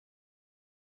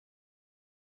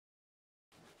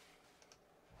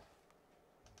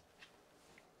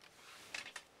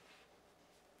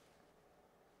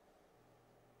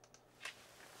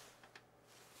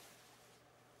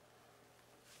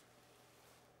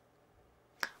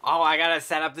Oh, I gotta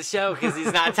set up the show because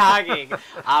he's not talking.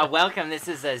 Welcome. This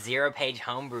is a ZeroPage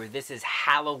Homebrew. This is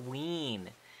Halloween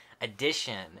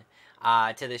edition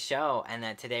to the show,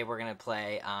 and today we're gonna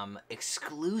play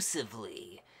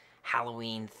exclusively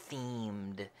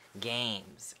Halloween-themed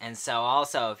games. And so,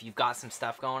 also, if you've got some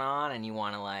stuff going on and you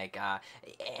want to like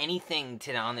anything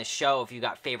on this show, if you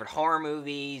got favorite horror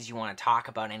movies, you want to talk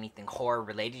about anything horror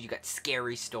related, you got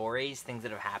scary stories, things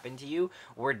that have happened to you,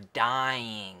 we're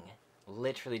dying.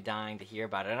 Literally dying to hear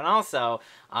about it. And also,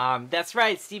 that's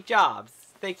right, Steve Jobs.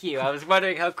 Thank you. I was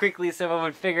wondering how quickly someone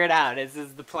would figure it out. This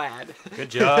is the plan. Good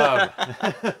job.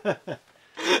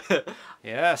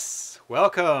 Yes.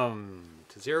 Welcome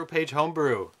to ZeroPage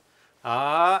Homebrew.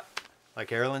 Like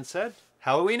Erilyn said,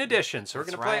 Halloween edition. So we're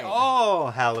going to play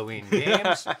all Halloween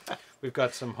games. We've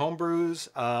got some homebrews.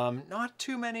 Not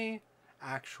too many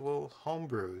actual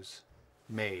homebrews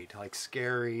made, like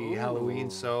scary Halloween,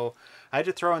 so I had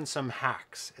to throw in some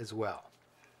hacks as well.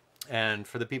 And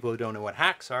for the people who don't know what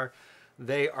hacks are,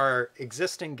 they are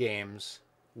existing games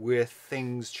with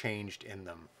things changed in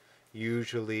them,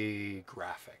 usually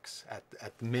graphics at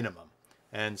the minimum,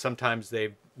 and sometimes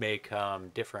they make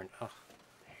different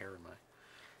hair in my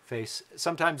face.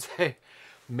 Sometimes they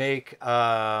make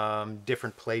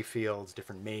different play fields,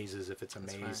 different mazes if it's a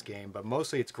maze game, but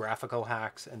mostly it's graphical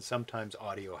hacks and sometimes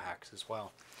audio hacks as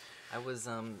well. I was,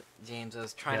 James, I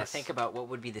was trying to think about what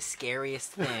would be the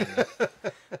scariest thing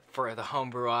for the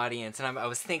homebrew audience, and I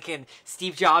was thinking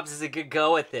Steve Jobs is a good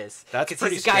go at this. That's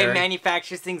pretty he's the guy who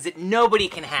manufactures things that nobody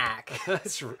can hack.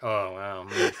 That's oh wow.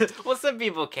 Man. Well, some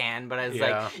people can, but I was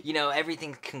like, you know,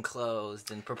 everything's closed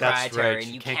and proprietary,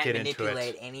 and you can't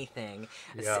manipulate anything.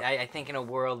 Yeah. I think in a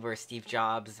world where Steve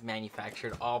Jobs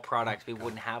manufactured all products, we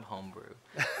wouldn't have homebrew.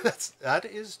 That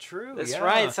is true. That's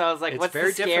right. So I was like, what's the scary?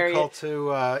 It's very difficult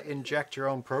to inject your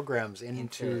own programs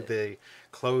into the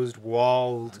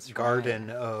closed-walled garden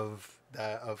of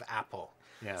Apple.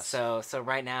 Yes. So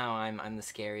right now I'm the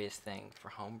scariest thing for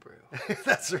homebrew.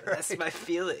 That's right. That's my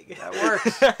feeling. That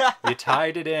works. You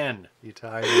tied it in. You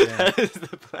tied it in. That is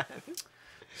the plan.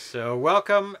 So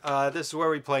welcome. This is where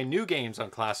we play new games on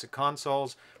classic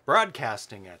consoles,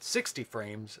 broadcasting at 60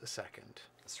 frames a second.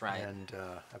 That's right. And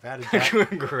I've added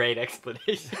that. Great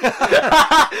explanation.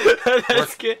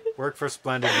 That's good. Work for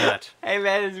Splendid Nut. Hey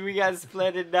man, we got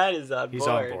Splendid Nut is on board. He's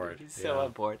on board. He's so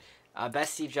on board.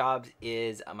 Best Steve Jobs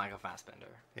is Michael Fassbender.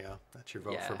 Yeah, that's your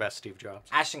vote for best Steve Jobs.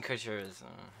 Ashton Kutcher is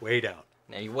way down.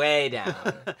 Way down.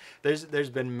 There's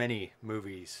been many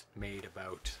movies made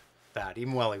about that,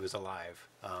 even while he was alive.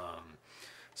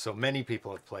 So many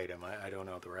people have played him. I don't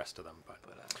know the rest of them, but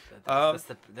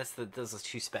those are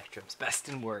two spectrums, best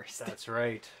and worst. That's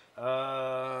right.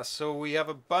 So we have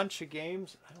a bunch of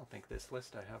games. I don't think this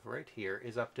list I have right here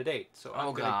is up to date. So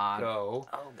I'm gonna go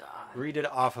read it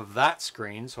off of that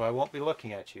screen, so I won't be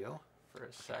looking at you for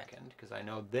a second because I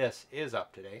know this is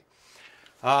up to date.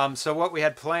 So what we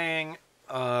had playing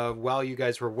while you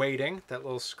guys were waiting, that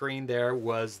little screen there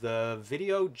was the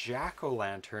Video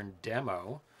Jack-O-Lantern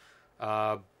demo.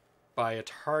 By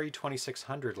Atari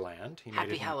 2600 Land.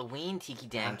 Happy Halloween, Tiki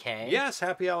Dan K. Yes,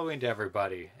 happy Halloween to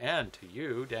everybody. And to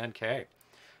you, Dan K.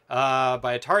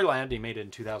 By Atari Land, he made it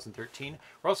in 2013.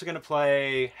 We're also going to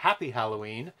play Happy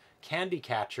Halloween, Candy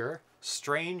Catcher,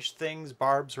 Strange Things,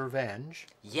 Barb's Revenge.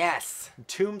 Yes.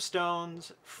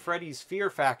 Tombstones, Freddy's Fear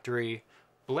Factory,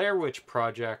 Blair Witch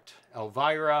Project,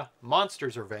 Elvira,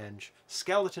 Monsters Revenge,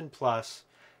 Skeleton Plus,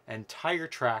 and Tyre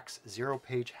Trax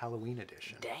ZeroPage Halloween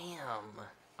Edition. Damn.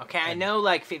 Okay, I know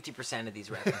like 50% of these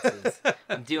references.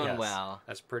 I'm doing well.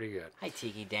 That's pretty good. Hi,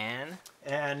 Tiki Dan.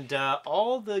 And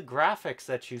all the graphics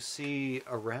that you see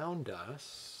around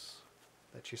us,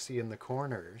 that you see in the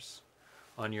corners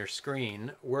on your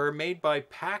screen, were made by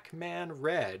Pac-Man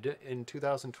Red in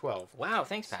 2012. Wow,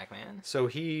 thanks, Pac-Man. So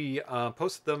he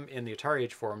posted them in the Atari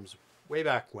Age forums way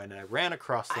back when. I ran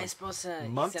across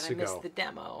them months ago. I missed the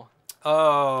demo.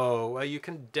 Oh, well, you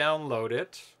can download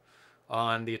it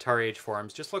on the Atari Age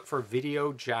forums. Just look for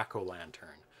Video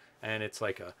Jack-O-Lantern, and it's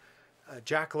like a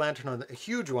jack-o'-lantern, a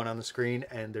huge one on the screen,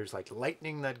 and there's like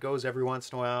lightning that goes every once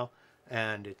in a while,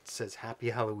 and it says Happy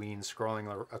Halloween scrolling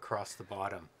across the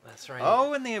bottom. That's right.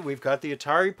 Oh, and we've got the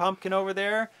Atari pumpkin over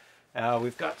there.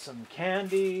 We've got some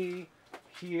candy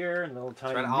here, and little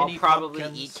tiny mini I'll probably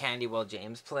pumpkins. eat candy while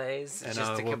James plays, and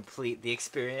just to complete the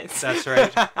experience. That's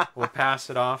right. We'll pass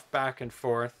it off back and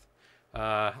forth.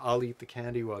 I'll eat the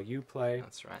candy while you play.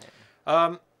 That's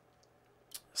right.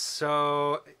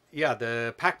 So, yeah,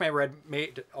 the Pac-Man Red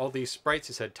made all these sprites.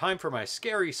 He said, time for my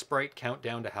scary sprite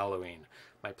countdown to Halloween.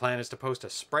 My plan is to post a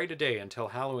sprite a day until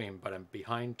Halloween, but I'm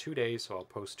behind 2 days, so I'll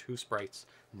post 2 sprites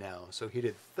now. So he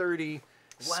did 30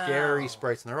 scary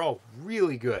sprites, and they're all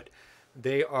really good.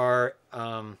 They are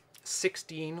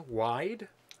 16 wide.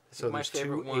 So my there's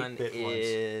favorite two one 8-bit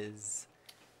is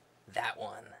that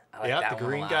one. I like Yeah, that the one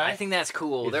green a lot. guy I think that's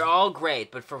cool. is- They're all great,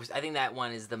 but I think that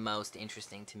one is the most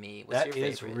interesting to me. What's your That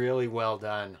is favorite? really well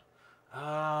done.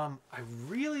 I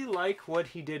really like what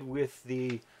he did with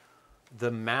the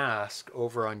mask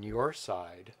over on your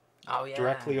side. Oh yeah.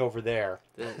 Directly over there.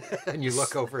 And you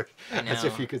look over it as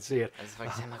if you could see it. As if I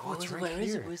could say, I'm like, Oh, oh, it's right where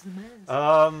is it? here. Where's the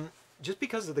mask? Just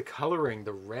because of the coloring,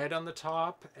 the red on the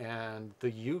top and the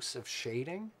use of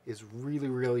shading is really,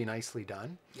 really nicely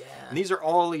done. Yeah. And these are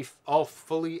all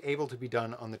fully able to be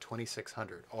done on the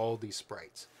 2600. All these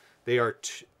sprites, they are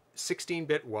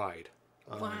 16-bit wide.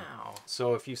 Wow.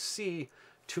 So if you see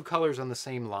two colors on the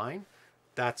same line,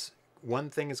 that's one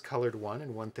thing is colored one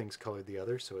and one thing's colored the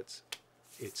other. So it's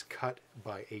cut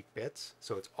by 8 bits.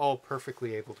 So it's all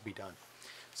perfectly able to be done.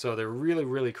 So they're really,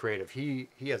 really creative. He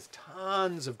has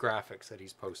tons of graphics that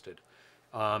he's posted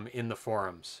in the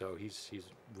forums. So he's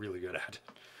really good at it.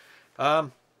 I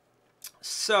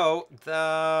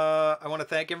want to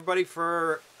thank everybody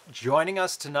for joining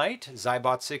us tonight.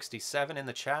 Zybot67 in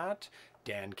the chat,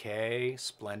 Dan K,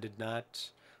 Splendid Nut,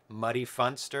 Muddy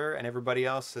Funster, and everybody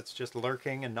else that's just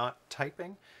lurking and not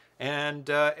typing. And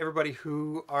everybody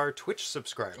who are Twitch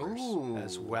subscribers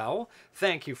as well.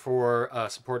 Thank you for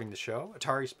supporting the show.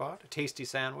 Atari Spot, A Tasty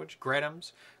Sandwich,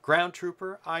 Gretums, Ground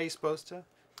Trooper, Ice Bosta,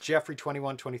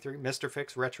 Jeffrey2123, Mr.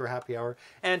 Fix, Retro Happy Hour,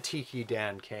 and Tiki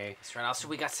Dan K. That's right. Also,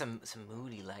 we got some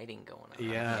moody lighting going on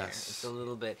here. Yes. It's a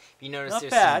little bit. If you notice, Not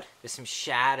there's bad. some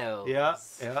shadows. Yeah.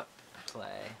 Play.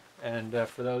 And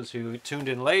for those who tuned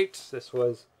in late, this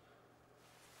was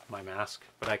my mask,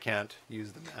 but I can't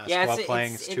use the mask while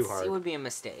playing. It's too hard. It would be a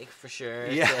mistake for sure.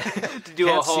 Yeah. To do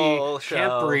a whole show.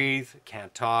 Can't breathe,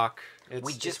 can't talk.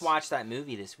 We just watched that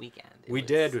movie this weekend. We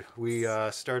did. We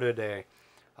started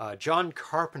a John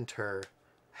Carpenter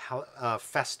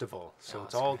festival. So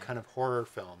it's all kind of horror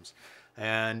films.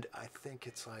 And I think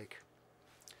it's like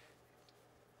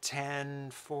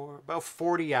about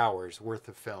 40 hours worth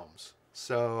of films.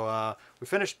 So we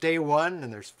finished day 1,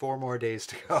 and there's 4 more days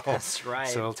to go. That's right.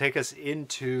 So it'll take us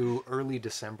into early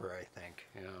December, I think.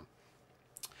 Yeah.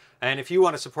 And if you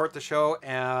want to support the show,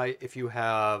 if you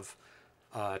have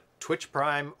Twitch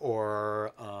Prime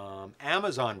or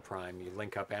Amazon Prime, you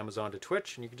link up Amazon to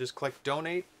Twitch, and you can just click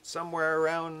donate somewhere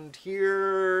around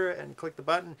here and click the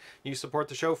button. You support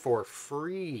the show for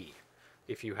free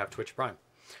if you have Twitch Prime.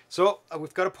 So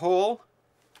we've got a poll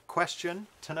question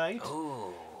tonight.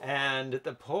 Ooh. And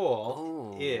the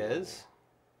poll is,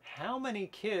 how many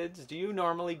kids do you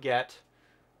normally get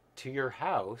to your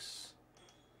house,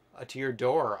 to your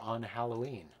door on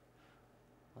Halloween?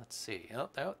 Let's see. Oh,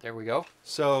 there we go.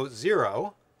 So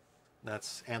 0,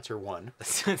 that's answer 1.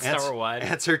 That's number 1.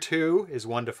 Answer 2 is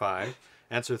 1 to 5.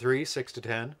 Answer 3, 6 to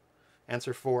 10.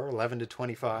 Answer 4, 11 to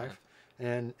 25.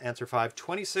 And answer 5,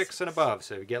 26 and above.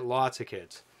 So you get lots of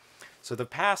kids. So the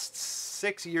past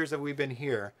 6 years that we've been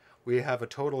here, we have a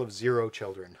total of 0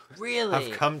 children. Really?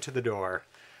 Have come to the door.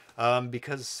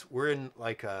 Because we're in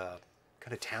like a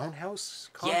kind of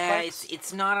townhouse complex. Yeah,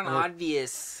 it's not an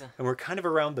obvious... And we're kind of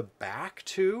around the back,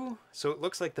 too. So it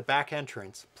looks like the back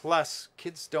entrance. Plus,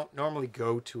 kids don't normally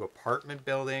go to apartment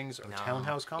buildings or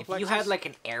townhouse complexes. If you had like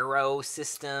an arrow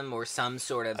system or some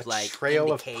sort of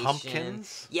trail indication, of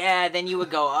pumpkins. Yeah, then you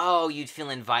would go, oh, you'd feel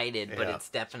invited, but it's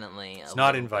definitely... It's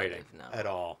not inviting at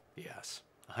all. Yes.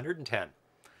 110.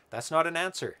 That's not an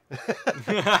answer. If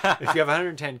you have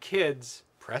 110 kids,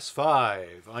 press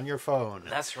 5 on your phone.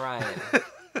 That's right.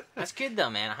 That's good though,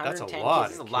 man. 110 That's a lot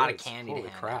kids is of a lot of kids. candy Holy to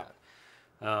hand crap.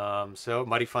 out. So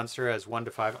Muddy Funster has 1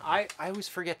 to 5. I always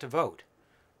forget to vote,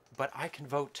 but I can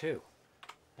vote too.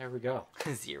 There we go.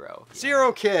 0. Yeah.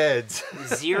 0 kids.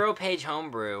 ZeroPage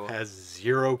Homebrew has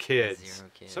 0 kids. 0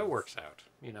 kids. So it works out,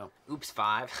 you know. Oops,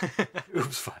 5.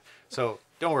 Oops, 5. So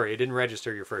don't worry, it didn't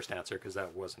register your first answer because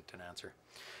that wasn't an answer.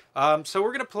 So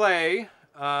we're going to play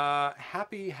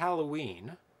Happy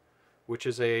Halloween, which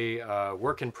is a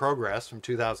work in progress from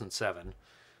 2007.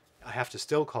 I have to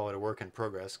still call it a work in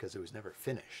progress because it was never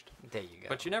finished. There you go.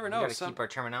 But you never know. We got to keep our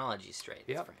terminology straight.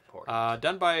 Yep. It's very important.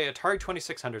 Done by Atari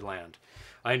 2600 Land.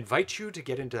 I invite you to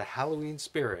get into the Halloween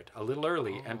spirit a little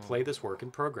early and play this work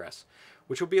in progress,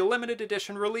 which will be a limited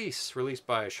edition released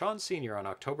by Sean Sr. on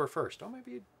October 1st. Oh,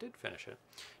 maybe you did finish it.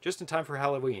 Just in time for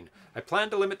Halloween. I plan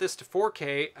to limit this to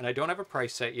 4K, and I don't have a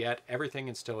price set yet. Everything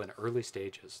is still in early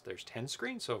stages. There's 10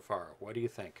 screens so far. What do you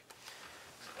think?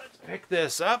 Let's pick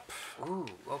this up. Ooh,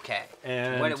 okay.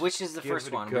 And which is the give first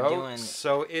it a one? go. We're doing...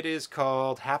 So it is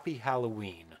called Happy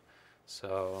Halloween.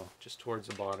 So just towards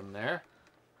the bottom there.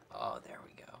 Oh, there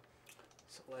we go.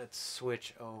 So let's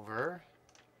switch over.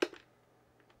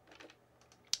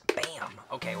 Bam!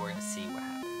 Okay, we're gonna see what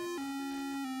happens.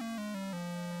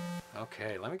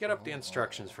 Okay, let me get up the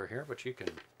instructions for here, but you can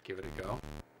give it a go.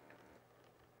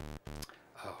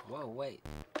 Oh. Whoa, wait.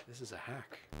 This is a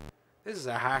hack. This is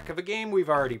a hack of a game we've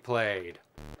already played.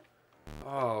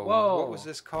 Oh, whoa. What was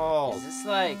this called? Is this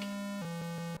like...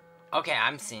 Okay,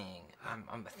 I'm seeing. I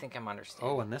think I'm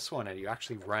understanding. Oh, and this one, you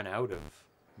actually run out of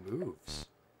moves.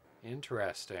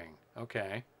 Interesting.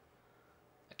 Okay.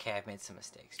 Okay, I've made some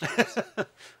mistakes.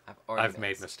 I've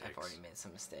made mistakes. I've already made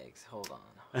some mistakes. Hold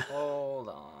on. Hold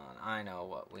on. I know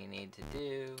what we need to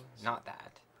do. Not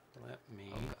that. Let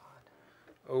me Oh,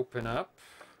 God. open up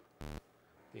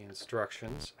the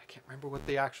instructions. I can't remember what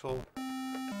the actual...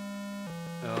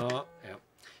 Oh, yeah.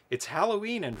 It's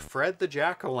Halloween and Fred the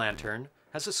Jack-o'-lantern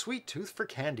has a sweet tooth for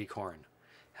candy corn.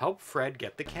 Help Fred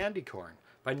get the candy corn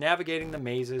by navigating the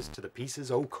mazes to the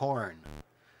pieces o' corn.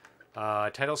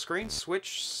 Title screen,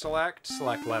 switch, select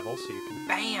level so you can...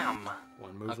 Bam!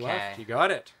 One move left. You got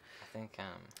it. I think,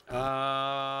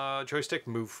 joystick,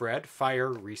 move Fred. Fire,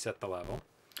 reset the level.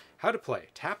 How to play.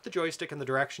 Tap the joystick in the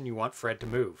direction you want Fred to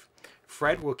move.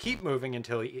 Fred will keep moving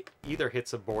until he either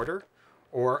hits a border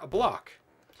or a block.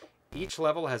 Each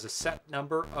level has a set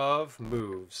number of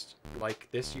moves like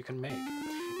this you can make.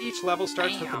 Each level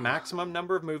starts with the maximum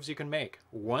number of moves you can make.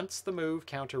 Once the move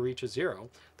counter reaches 0,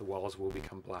 the walls will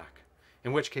become black,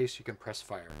 in which case you can press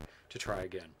fire to try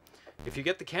again. If you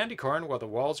get the candy corn while the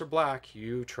walls are black,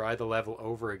 you try the level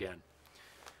over again.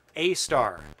 A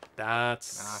star.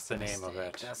 That's the name of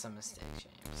it. That's a mistake,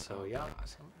 James. So yeah,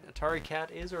 Atari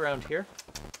Cat is around here.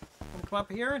 Wanna come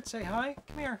up here and say hi?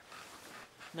 Come here.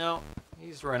 No,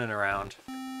 he's running around.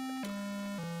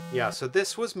 Yeah, so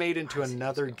this was made into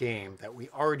another game that we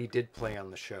already did play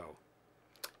on the show.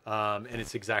 And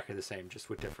it's exactly the same, just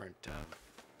with different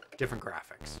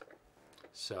graphics.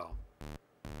 So,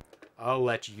 I'll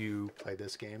let you play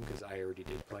this game, because I already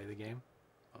did play the game.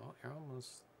 Oh, you're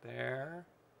almost there.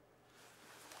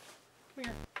 Come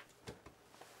here.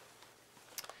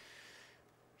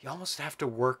 You almost have to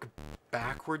work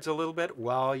backwards a little bit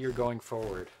while you're going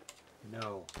forward.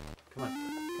 No. Come on.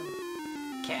 Come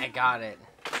on. Okay, I got it.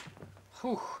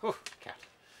 Whew. Oh,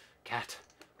 cat.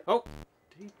 Oh,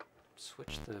 did he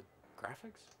switch the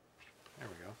graphics? There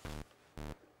we go.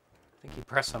 I think he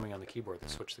pressed something on the keyboard that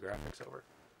switched the graphics over.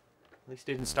 At least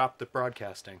he didn't stop the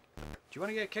broadcasting. Do you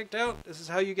want to get kicked out? This is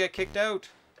how you get kicked out.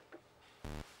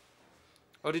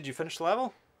 Oh, did you finish the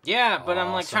level? Yeah, but awesome.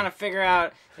 I'm like trying to figure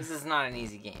out, this is not an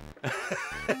easy game.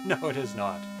 No, it is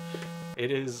not. It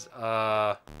is,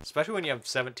 especially when you have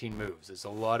 17 moves. There's a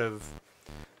lot of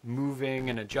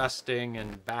moving and adjusting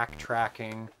and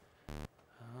backtracking.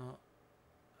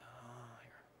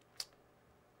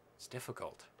 It's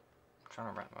difficult. I'm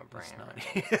trying to wrap my brain around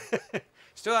it.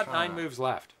 Still got 9 moves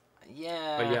left.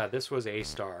 Yeah. But yeah, this was A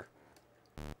star.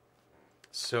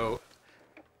 So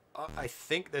I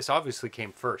think this obviously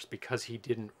came first because he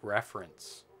didn't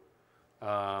reference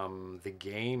the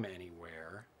game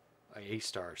anywhere. A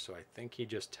star, so I think he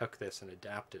just took this and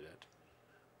adapted it.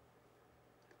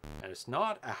 And it's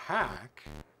not a hack.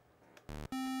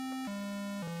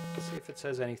 Let's see if it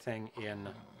says anything in...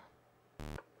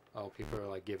 Oh, people are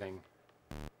like giving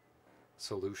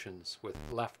solutions with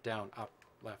left, down, up,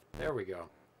 left. There we go.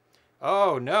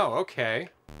 Oh, no, okay.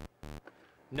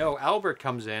 No, Albert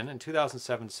comes in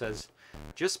 2007 says,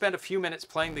 just spent a few minutes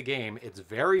playing the game. It's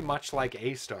very much like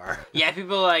A-Star. Yeah,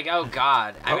 people are like, oh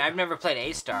god. I mean, I've never played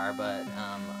A-Star, but...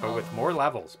 But with more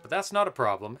levels. But that's not a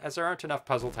problem, as there aren't enough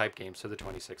puzzle-type games for the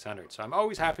 2600. So I'm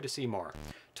always happy to see more.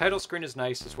 Title screen is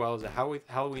nice, as well as the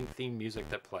Halloween-themed music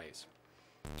that plays.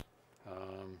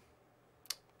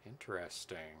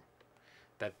 Interesting.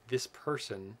 That this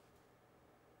person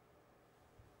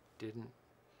didn't...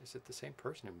 Is it the same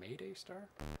person who made A-Star?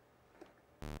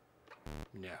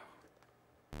 No.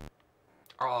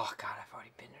 Oh, God, I've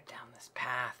already been down this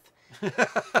path.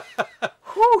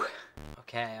 Whew.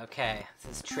 Okay.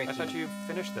 This is tricky. I thought you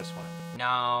finished this one.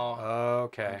 No.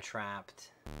 Okay. I'm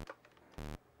trapped.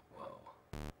 Whoa.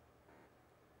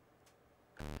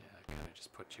 Yeah, I kind of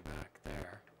just put you back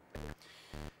there.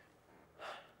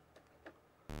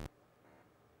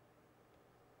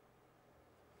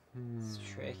 It's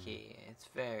tricky. It's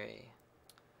very,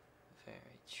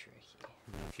 very tricky.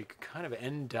 If you could kind of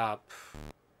end up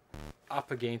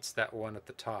against that one at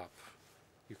the top,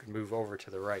 you could move over to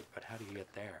the right, but how do you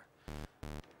get there?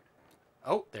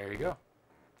 Oh, there you go.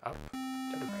 Up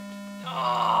to the right.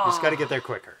 Oh! You just got to get there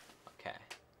quicker. Okay.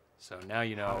 So now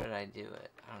you know. How did I do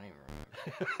it? I don't even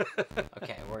remember.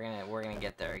 Okay, we're gonna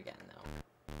get there again though.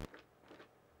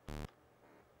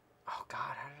 Oh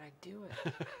God, how did I do it?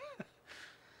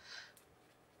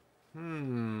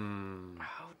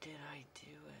 How did I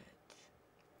do it?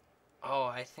 Oh,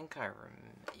 I think I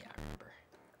remember. Yeah, I remember.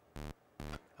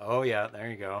 Oh, yeah, there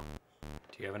you go.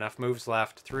 Do you have enough moves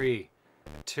left? 3,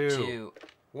 2,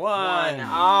 1.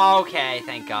 Oh, okay,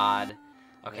 thank God.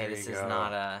 Okay, There this you is go.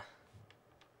 not a...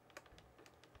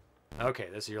 Okay,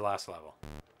 this is your last level.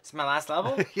 It's my last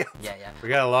level? Yeah. Yeah. We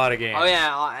got a lot of games. Oh,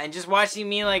 yeah, and just watching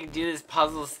me, like, do this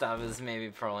puzzle stuff is maybe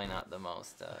probably not the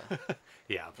most,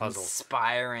 Yeah, puzzle.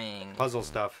 inspiring. Puzzle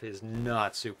stuff is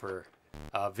not super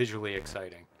visually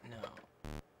exciting. No.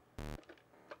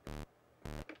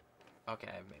 Okay,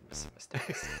 I've made some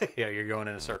mistakes. Yeah, you're going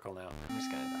in a circle now. I'm just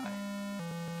gonna die.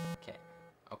 Okay.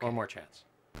 Okay. One more chance.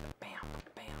 Bam,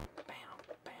 bam, bam,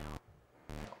 bam.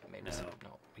 No, maybe No. some.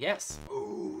 No. Yes.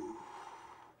 Ooh.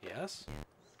 Yes?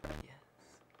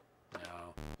 Yes.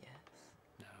 No. Yes.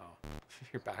 No.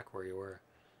 You're back where you were.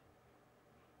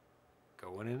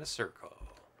 Going in a circle.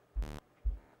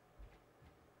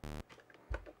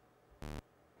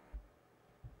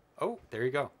 Oh, there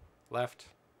you go. Left.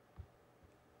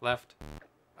 Left.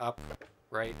 Up.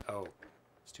 Right. Oh.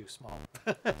 It's too small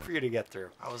for you to get through.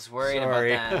 I was worried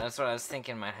Sorry. about that. That's what I was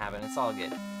thinking might happen. It's all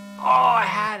good. Oh, I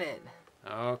had it.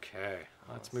 Okay.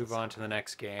 Let's move on to the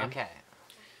next game. Okay.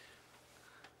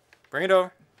 Bring it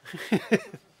over.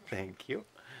 Thank you.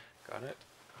 Got it.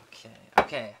 Okay.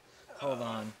 Okay. Hold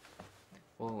on.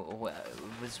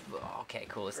 Okay,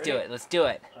 cool. Let's do it. Let's do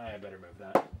it. I better move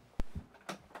that.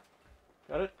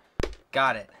 Got it?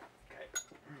 Got it. Okay.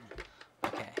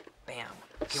 Okay. Bam.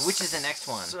 Okay, which is the next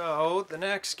one? So, the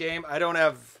next game, I don't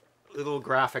have little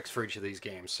graphics for each of these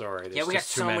games. Sorry. Yeah, we got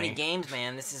just too so many games,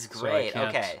 man. This is So I great. can't-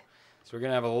 Okay. So, we're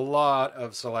going to have a lot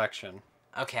of selection.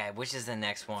 Okay, which is the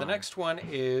next one? The next one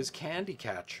is Candy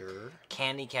Catcher.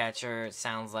 Candy Catcher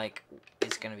sounds like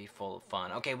it's going to be full of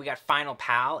fun. Okay, we got Final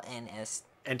Pal and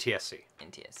NTSC.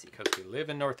 NTSC. Because we live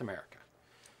in North America.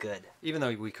 Good. Even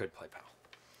though we could play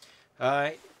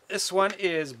PAL. This one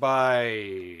is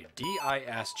by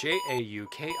DISJAUKIFA.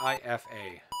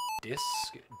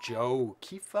 Disc Joe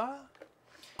Kifa?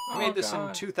 I made this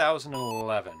in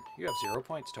 2011. You have 0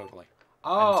 points totally.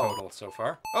 Oh. In total so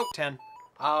far. Oh, 10.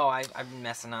 Oh, I've been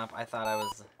messing up. I thought I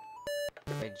was...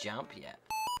 Did I jump yet?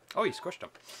 Oh, you squished him.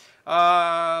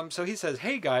 So he says,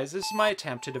 hey guys, this is my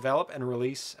attempt to develop and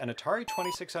release an Atari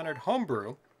 2600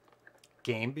 homebrew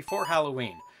game before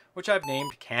Halloween, which I've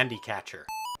named Candy Catcher.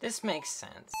 This makes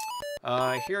sense.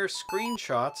 Here are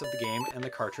screenshots of the game and the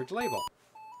cartridge label.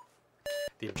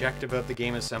 The objective of the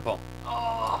game is simple.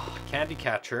 Oh. Candy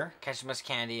Catcher. Catch as much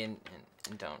candy and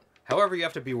don't. However, you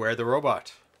have to beware the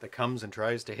robot that comes and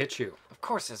tries to hit you. Of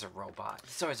course there's a robot.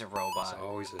 There's always a robot. It's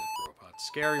always a robot.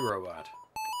 Scary robot.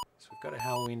 So we've got a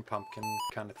Halloween pumpkin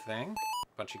kind of thing.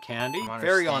 Bunch of candy.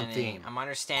 Very on theme. I'm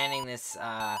understanding this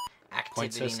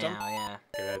activity system? now, yeah.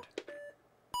 Good.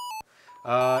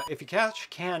 If you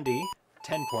catch candy,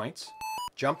 10 points.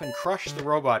 Jump and crush the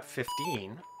robot,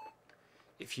 15.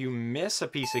 If you miss a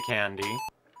piece of candy,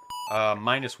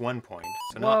 minus 1 point.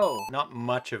 So not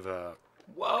much of a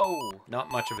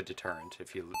deterrent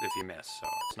if you miss. So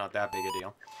it's not that big a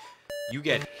deal. You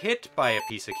get hit by a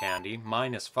piece of candy,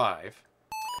 minus 5.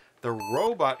 The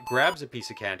robot grabs a piece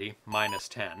of candy, minus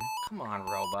 10. Come on,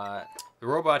 robot. The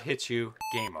robot hits you,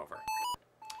 game over.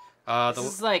 This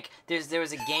is like there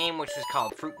was a game which was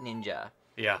called Fruit Ninja.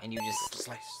 Yeah. And you just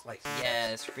slice. Yeah,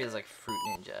 this feels like Fruit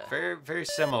Ninja. Very, very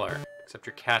similar, except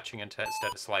you're catching instead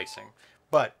of slicing.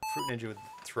 But Fruit Ninja would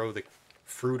throw the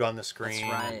fruit on the screen.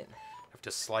 That's right. You have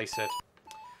to slice it.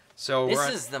 So this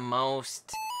is the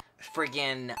most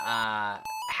friggin'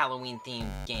 Halloween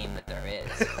themed game that there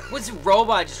is. What's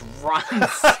robot just runs,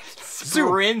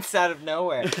 sprints out of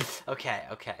nowhere? Okay.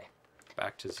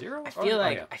 Back to 0. I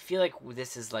feel like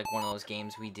this is like one of those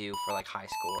games we do for like high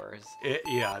scores.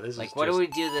 Yeah, this like is what just... do we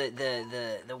do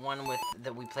the one with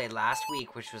that we played last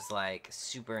week, which was like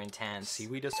super intense.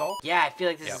 Seaweed Assault. Yeah, I feel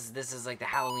like this is like the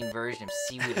Halloween version of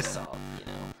Seaweed Assault. You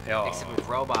know, except with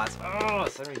robots. Oh,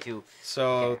 72.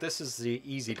 So this is the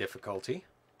easy difficulty.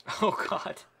 Oh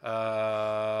God.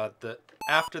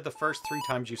 After the first 3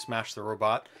 times you smash the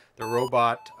robot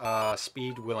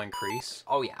speed will increase.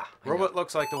 Oh yeah. Robot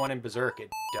looks like the one in Berserk. It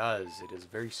does. It is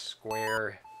very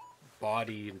square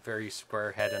body and very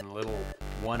square head and little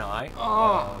one eye.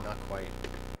 Oh, not quite.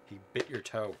 He bit your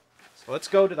toe. So let's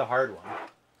go to the hard one.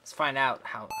 Let's find out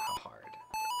how hard.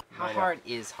 How hard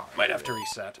is hard? Might have to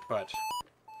reset, but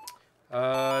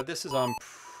this is on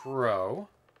Pro.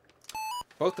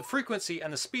 Both the frequency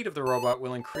and the speed of the robot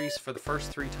will increase for the first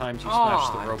 3 times you smash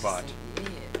the robot.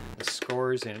 The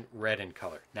score is in red in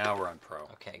color. Now we're on Pro.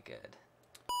 Okay, good.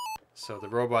 So the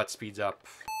robot speeds up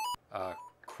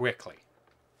quickly.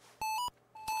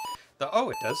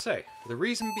 Oh, it does say. The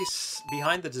reason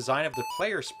behind the design of the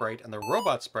player sprite and the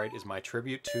robot sprite is my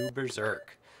tribute to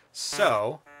Berserk.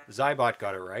 So, Zybot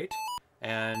got it right.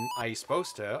 And I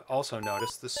supposed to also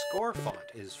notice the score font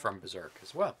is from Berserk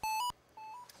as well.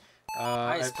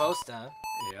 I supposed to.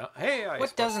 Yeah. Hey,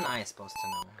 what doesn't I supposed to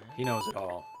know? He knows it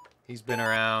all. He's been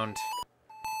around.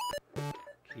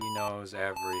 He knows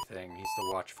everything. He's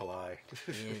the watchful eye.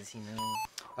 He is, he knows.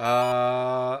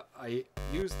 I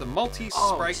used the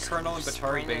multi-sprite kernel in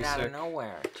Atari Basic. Out of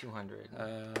nowhere, 200.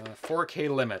 4K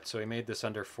limit, so he made this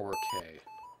under 4K.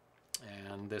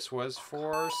 And this was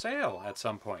for sale at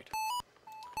some point.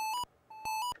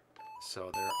 So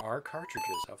there are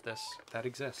cartridges of this that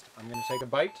exist. I'm going to take a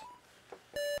bite.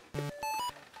 I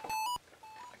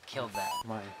killed that.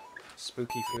 My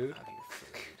spooky food.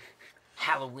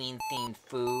 Halloween-themed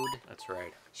food. That's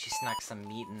right. She snuck some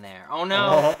meat in there. Oh,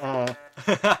 no!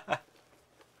 That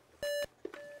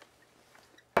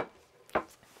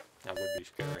would be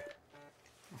scary.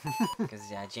 Because,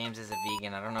 yeah, James is a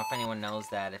vegan. I don't know if anyone knows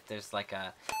that. If there's like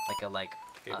a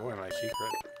Gave away my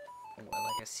secret.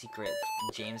 Like a secret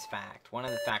James fact. One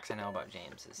of the facts I know about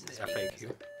James is his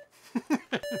FAQ.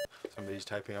 Somebody's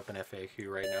typing up an FAQ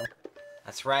right now.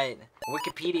 That's right.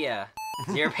 Wikipedia.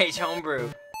 ZeroPage Homebrew.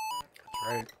 That's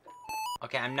right.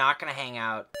 Okay, I'm not gonna hang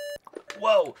out.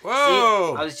 Whoa!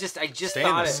 Whoa! See, I just stay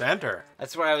thought in the it. center.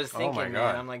 That's what I was thinking, oh my man.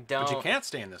 God. I'm like, don't. But you can't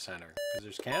stay in the center because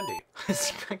there's candy.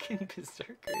 This fucking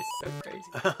berserker is so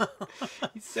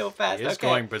crazy. He's so fast. He is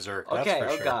going berserk. That's for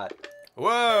oh sure. God.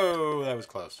 Whoa! That was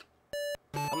close.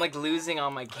 I'm like losing all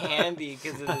my candy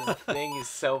because of this thing. He's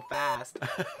so fast.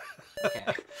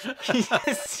 Okay. He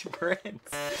just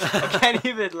sprints. I can't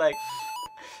even like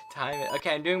time it.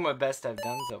 Okay, I'm doing my best I've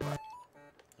done so far.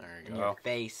 There you In go. your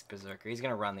face, berserker. He's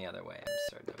gonna run the other way. I'm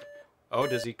certain of it. Oh,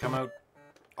 does he come out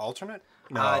alternate?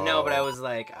 No, but I was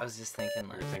just thinking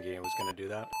like. You were thinking he was gonna do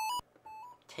that?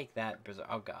 Take that, berserker.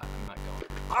 Oh God, I'm not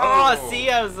going. Oh, see,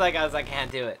 I was like,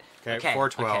 can't do it. Okay,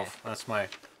 412. Okay. That's my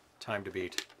time to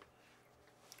beat.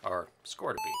 Or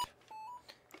score to beat.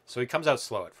 So he comes out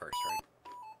slow at first, right?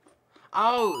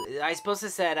 Oh, I supposed to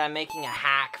said I'm making a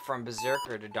hack from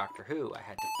Berserker to Doctor Who. I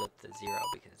had to flip the 0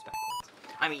 because it's backwards.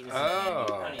 I'm eating some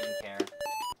candy. I don't even care.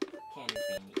 Candy's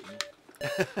being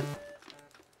eaten.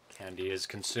 Candy is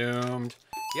consumed.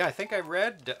 Yeah, I think I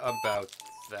read about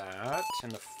that in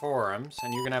the forums,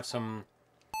 and you're gonna have some.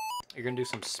 You're gonna do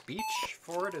some speech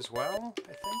for it as well, I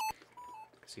think.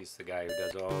 Because he's the guy who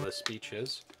does all the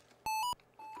speeches.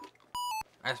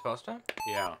 I'm supposed to?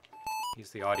 Yeah.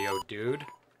 He's the audio dude.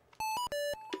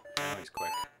 Oh, he's quick.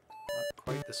 Not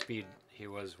quite the speed he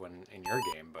was when in your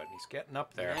game, but he's getting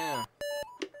up there. Yeah.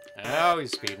 Oh,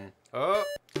 he's speeding. Oh!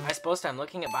 I'm supposed to. I'm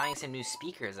looking at buying some new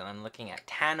speakers, and I'm looking at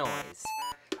tannoys.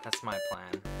 That's my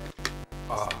plan.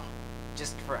 Oh.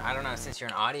 Just for, I don't know, since you're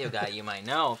an audio guy, you might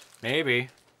know. Maybe.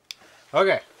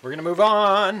 Okay, we're gonna move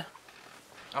on.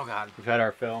 Oh God. We've had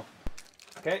our fill.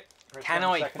 Okay.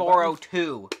 Tannoy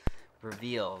 402.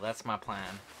 Reveal. That's my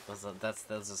plan. Those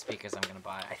are speakers I'm gonna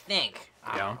buy. I think.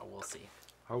 I don't know. We'll see.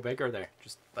 How big are they?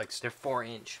 Just like they're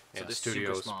 4-inch. So yeah, they're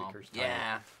studio super small. speakers.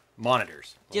 Yeah.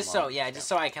 Monitors. Just so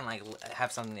so I can like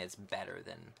have something that's better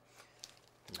than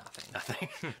nothing. Nothing.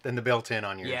 Than the built-in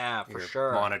on your for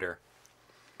sure monitor.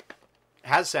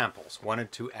 Has samples.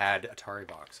 Wanted to add Atari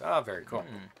box. Oh, very cool.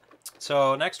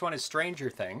 So next one is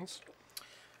Stranger Things.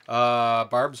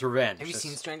 Barb's Revenge. Have you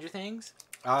seen Stranger Things?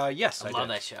 Yes, I love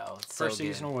did. that show. It's First so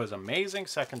good. season was amazing.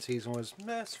 Second season was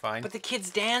it's fine. But the kids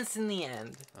dance in the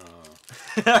end. Oh.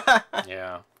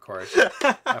 Yeah, of course.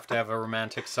 Have to have a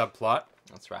romantic subplot.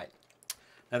 That's right.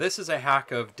 Now this is a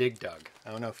hack of Dig Dug.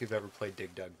 I don't know if you've ever played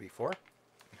Dig Dug before.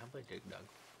 I played Dig Dug.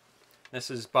 This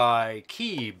is by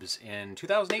Keebs in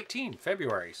 2018,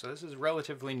 February. So this is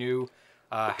relatively new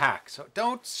hack. So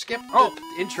don't skip the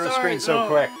intro screen so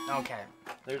quick. Okay.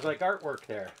 There's like artwork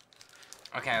there.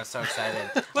 Okay, I was so excited.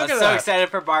 Look I was so excited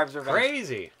for Barb's Revenge.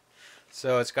 Crazy.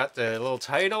 So it's got the little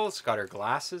title. It's got her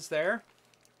glasses there.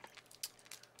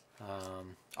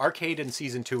 Arcade in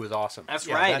Season 2 was awesome. That's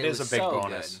right. That is a big so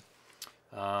bonus.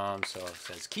 So it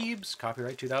says Keebs,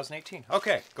 copyright 2018.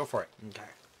 Okay, go for it. Okay.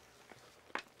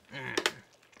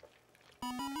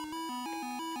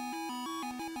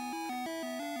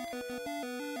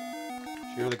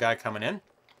 So you're the guy coming in.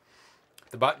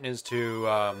 The button is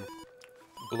to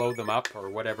blow them up, or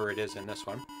whatever it is in this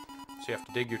one. So you have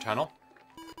to dig your tunnel.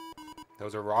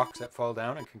 Those are rocks that fall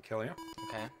down and can kill you.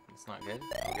 Okay, that's not good.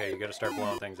 Okay, you gotta start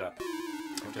blowing things up.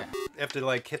 Okay. You have to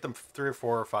like hit them 3 or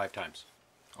 4 or 5 times.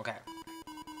 Okay.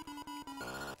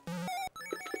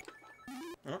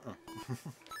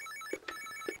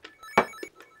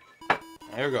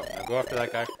 There you go. Now go after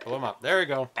that guy. Pull him up. There you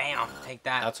go. Bam! Take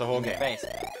that. That's a whole in your game. face.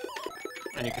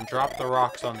 And you can drop the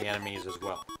rocks on the enemies as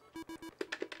well.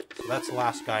 So that's the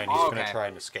last guy, and he's going to try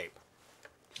and escape.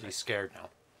 He's scared now.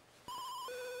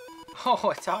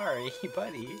 Oh, Atari,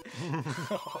 buddy.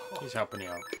 He's helping you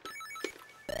out.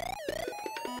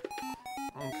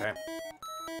 Okay.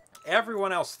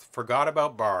 Everyone else forgot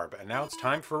about Barb, and now it's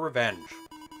time for revenge.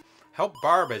 Help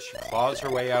Barb as she claws her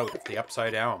way out of the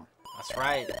Upside Down. That's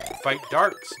right. Fight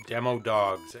darks, demo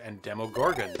dogs, and demo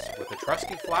gorgons with a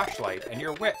trusty flashlight and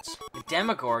your wits. The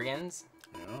Demogorgons.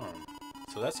 Oh.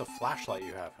 So that's a flashlight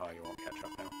you have. Oh, you won't catch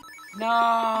up now.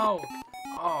 No!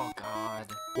 Oh, God.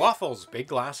 Waffles, big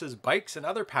glasses, bikes, and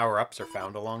other power-ups are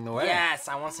found along the way. Yes,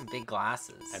 I want some big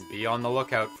glasses. And be on the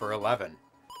lookout for 11.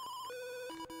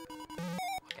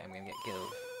 Okay, I'm gonna get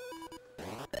killed.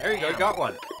 There you go, you got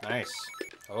one. Nice.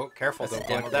 Oh, careful, That's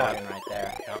don't a go like that. Demogorgon right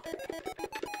there. Yep.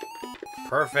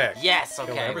 Perfect. Yes, Kill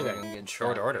okay. everything. We're doing good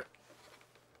Short stuff. order.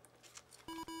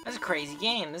 That's a crazy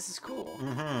game. This is cool.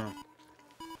 Mm-hmm.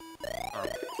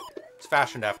 It's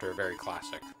fashioned after a very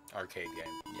classic arcade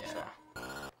game. Yeah. So.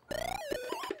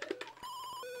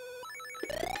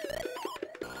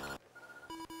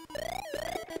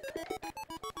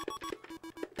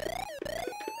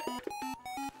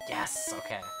 Yes,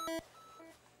 okay.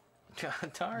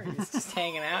 Atari is just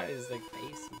hanging out his like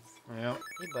faces. Yeah.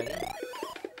 Hey, buddy.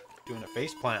 Doing a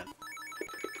face plant.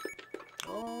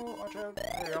 Oh, watch out.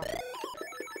 There you go.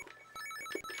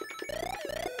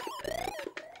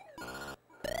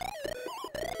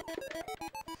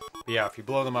 But yeah, if you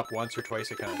blow them up once or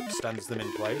twice, it kind of stuns them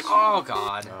in place. Oh,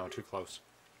 God. Oh, too close.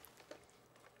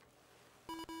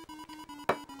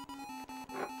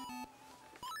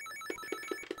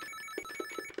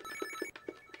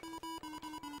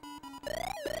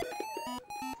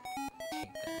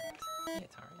 Take that. Hey,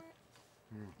 Atari.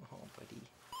 Oh, buddy.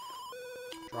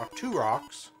 Drop 2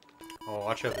 rocks. Oh,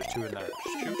 watch out, there's 2 in there.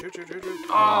 Shoot, shoot, shoot, shoot, shoot.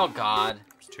 Oh, God.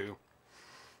 There's 2.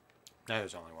 Now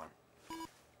there's only 1.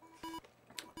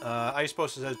 Ice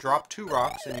Post says drop 2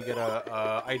 rocks and you get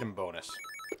a item bonus.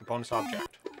 A bonus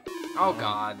object. Oh,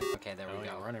 God. Okay, there we Oh,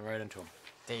 go. you're running right into him.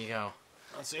 There you go.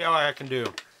 Let's see how I can do.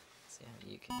 See how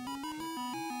you can.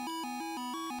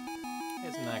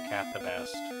 Isn't that cat the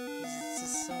best? He's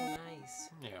just so nice.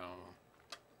 Yeah.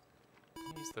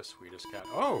 He's the sweetest cat.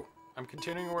 Oh! I'm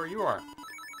continuing where you are.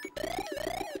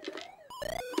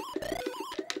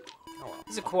 Oh well.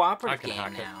 It's a cooperative I can game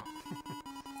hack it. now.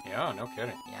 Yeah, no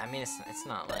kidding. Yeah, I mean, it's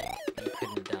not like you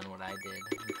couldn't have done what I did.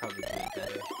 You probably do it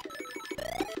better.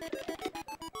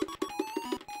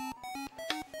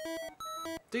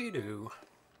 Doo-doo.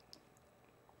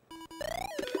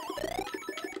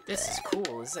 This is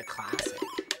cool. This is a classic.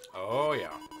 Oh,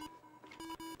 yeah.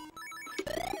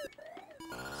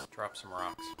 Let's drop some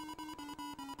rocks.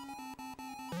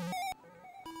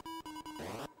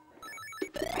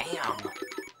 Bam! Let's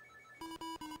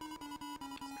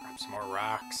drop some more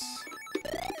rocks.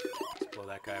 Let's blow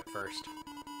that guy up first.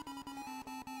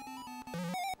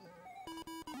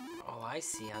 Oh, I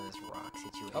see how this rock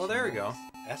situation Oh, there we go. works.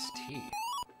 ST.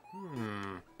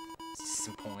 It's just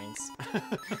some points.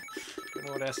 Don't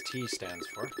know what ST stands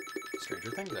for.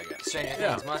 Stranger Things, I guess. Stranger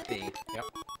Yeah. Things must be. Yep.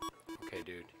 Okay,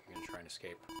 dude. You're gonna try and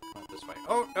escape. Come out this way.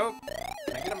 Oh, no!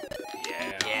 Can I get him?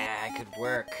 Yeah. Yeah, it could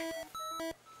work.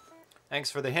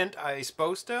 Thanks for the hint, I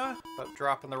supposed to, about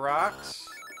dropping the rocks.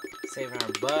 Saving our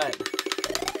butt.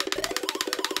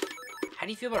 How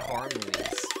do you feel about horror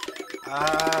movies?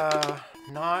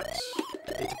 Not.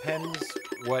 It depends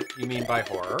what you mean by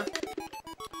horror.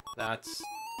 That's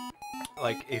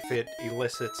like if it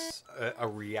elicits a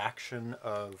reaction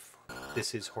of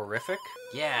this is horrific,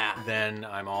 Yeah. then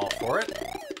I'm all for it.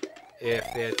 If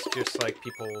it's just like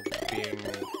people being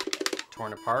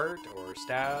torn apart or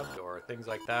stabbed or things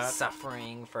like that,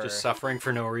 Suffering for... just suffering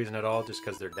for no reason at all, just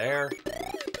because they're there.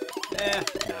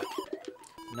 Nah.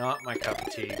 Not my cup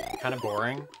of tea. Kind of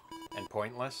boring and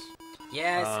pointless.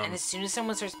 Yes, and as soon as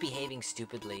someone starts behaving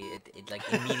stupidly, it like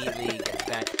immediately gets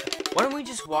bad. Why don't we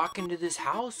just walk into this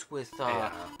house with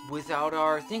without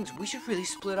our things? We should really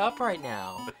split up right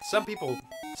now. But some people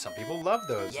love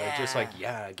those. They're just like,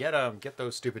 Yeah. yeah, get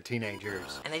those stupid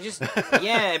teenagers. And they just,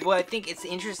 yeah, well, I think it's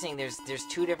interesting. There's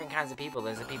 2 different kinds of people.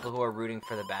 There's the people who are rooting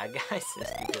for the bad guys.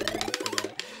 There's people who are rooting for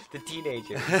the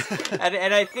teenagers.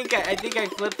 and I think I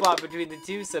flip flop between the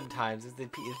 2 sometimes. If the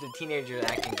teenager is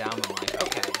acting dumb, I'm like,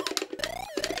 okay,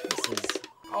 this is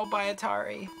all by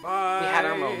Atari. Bye. We had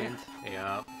our moment.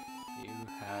 Yeah, you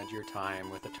had your time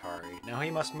with Atari. Now he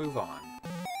must move on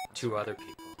to other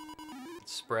people.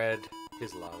 Spread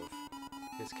his love,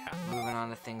 his cat. Moving on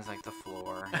to things like the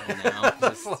floor. You know, The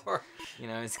just, floor. you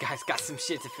know, this guy's got some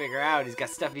shit to figure out. He's got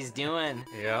stuff he's doing.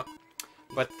 Yeah.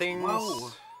 But things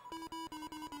Whoa.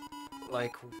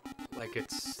 like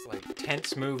it's like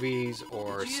tense movies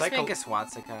or Did you just make a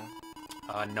swastika?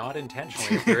 not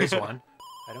intentionally, if there is one.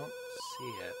 I don't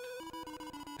see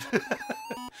it.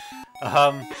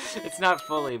 It's not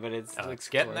fully, but it's it's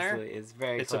getting there. It's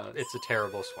very It's close. a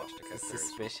terrible swastika. It's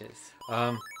suspicious.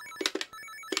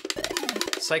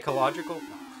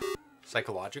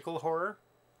 Psychological horror,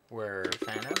 where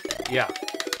Fan of? yeah,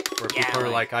 where Yeah, people are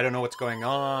like- like, I don't know what's going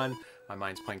on. My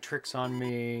mind's playing tricks on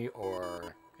me,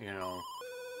 or you know,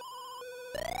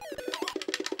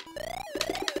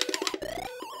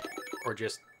 or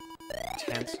just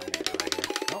tense.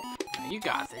 Oh, You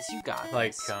got this. You got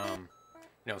like this.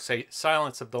 you know, say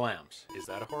Silence of the Lambs. Is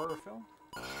that a horror film?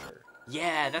 Or,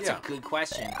 Yeah, that's Yeah. a good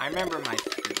question. I remember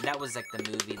that was like the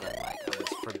movie that like I was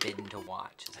forbidden to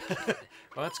watch as a kid.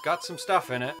 well, it's got some stuff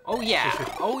in it. Oh yeah.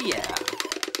 Oh yeah.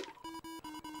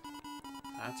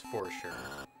 That's for sure.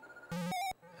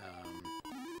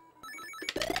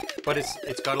 But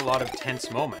it's got a lot of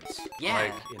tense moments.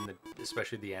 Yeah. Like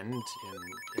especially the end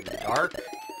in the dark.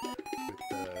 With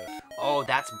the, Oh,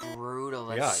 that's brutal.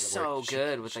 That's yeah, so where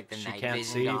good with like the she night can't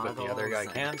vision see, goggles. but the other guy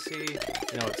and can see.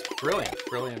 You know, it's brilliant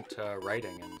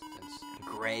writing and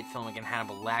Great film like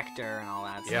Hannibal Lecter and all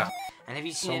that yeah. stuff. And have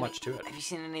you seen So much to it. Have you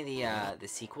seen any of the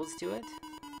sequels to it?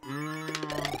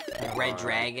 Like Red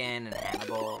Dragon and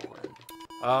Hannibal.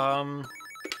 And...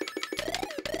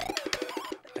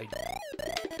 I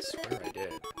swear I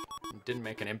did. It didn't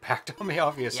make an impact on me,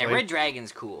 obviously. Yeah, Red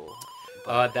Dragon's cool.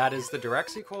 That is the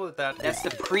direct sequel. That's the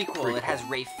prequel. It has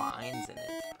Ray Fiennes in it.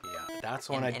 Yeah, that's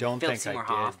one I And don't Phil think Seymour I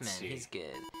did Hoffman. see. He's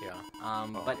good. Yeah.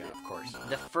 But yeah, of course.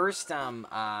 the first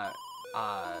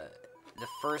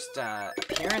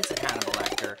appearance of Hannibal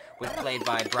Lecter was played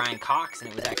by Brian Cox, and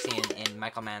it was actually in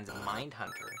Michael Mann's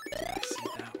Mindhunter. I see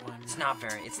that one. It's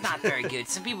not very good.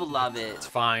 Some people love it. It's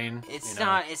fine. It's you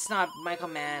know. not. Michael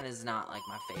Mann is not like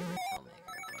my favorite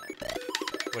filmmaker.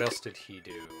 But What else did he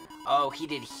do? oh, he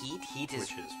did Heat. Heat is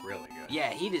Which is really good.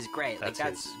 yeah. Heat is great. That's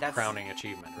his crowning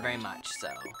achievement, right? very much so.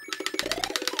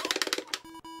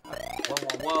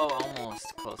 Whoa!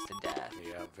 Almost close to death.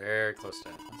 Yeah, very close to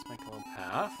it. Let's make a little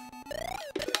path.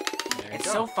 There you It's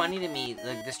go. so funny to me,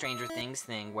 like the Stranger Things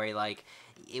thing, where like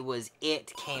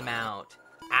it came out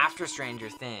after Stranger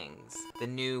Things, the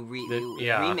new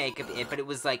yeah. remake of it, but it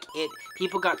was like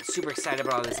people got super excited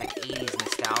about all this like 80s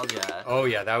nostalgia. Oh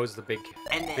yeah, that was the big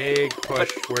push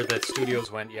where the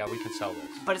studios went, yeah, we can sell this.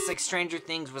 But it's like Stranger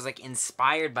Things was like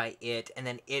inspired by it, and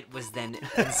then it was then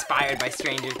inspired by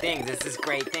Stranger Things. It's this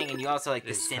great thing, and you also like the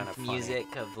It's kinda synth funny.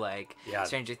 music of like Yeah.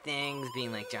 Stranger Things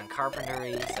being like John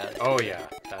Carpenter-y. So Oh yeah,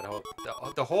 that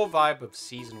the whole vibe of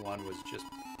season 1 was just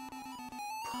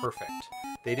perfect.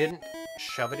 They didn't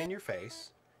shove it in your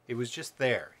face. It was just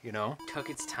there, you know? took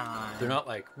its time. They're not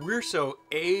like, we're so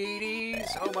 80s.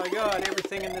 Oh my god,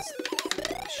 everything in this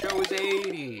show is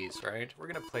 80s, right? We're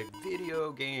gonna play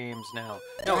video games now.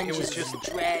 No, it was just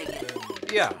Dragons.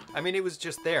 yeah. I mean, it was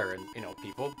just there, and you know,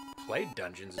 people played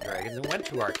Dungeons and Dragons and went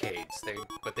to arcades.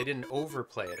 But they didn't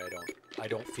overplay it. I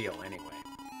don't feel anyway.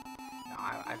 No,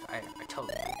 I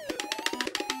totally agree.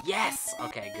 Yes.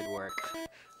 Okay. Good work.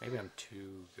 Maybe I'm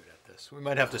too good at this. We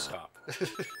might have to stop.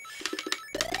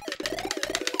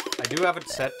 I do have it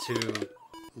set to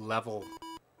level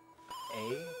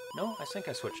A. No, I think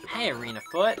I switched it. Hey, Arena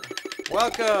Foot.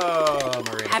 Welcome,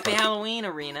 Arena Happy Foot. Halloween,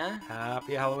 Arena.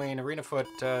 Happy Halloween. Arena Foot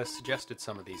suggested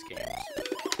some of these games.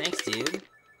 Thanks, dude.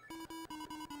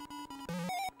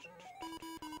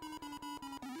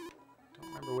 Don't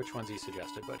remember which ones he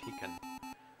suggested, but he can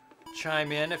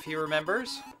chime in if he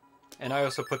remembers. And I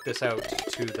also put this out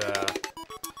to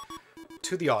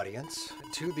the audience,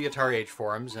 to the Atari Age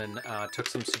forums, and took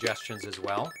some suggestions as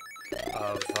well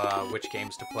of which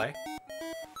games to play.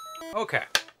 Okay.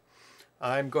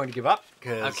 I'm going to give up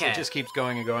because it just keeps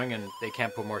going and going, and they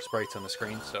can't put more sprites on the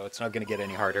screen, so it's not going to get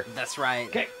any harder. That's right.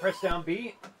 Okay, press down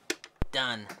B.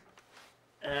 Done.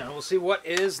 And we'll see what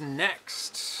is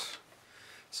next.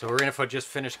 So Arena Foot just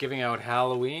finished giving out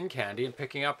Halloween candy and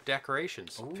picking up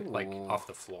decorations, like off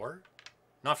the floor.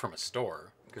 Not from a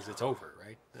store, because it's over,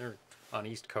 right? They're on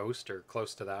East Coast or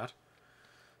close to that.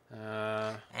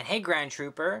 And hey, Grand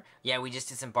Trooper. Yeah, we just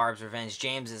did some Barb's Revenge.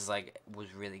 James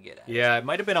was really good at it. Yeah, it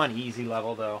might have been on easy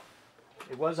level, though.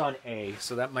 It was on A,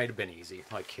 so that might have been easy,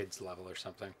 like kids level or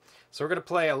something. So we're going to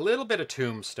play a little bit of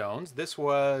Tombstones. This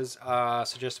was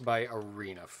suggested by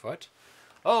Arena Foot.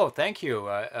 Oh, thank you.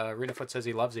 Arena Foot says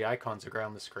he loves the icons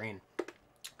around the screen.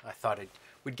 I thought I'd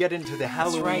we'd get into the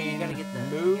Halloween right, you gotta get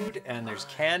the... mood, and there's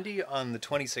candy on the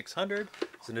 2600.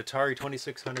 It's an Atari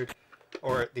 2600,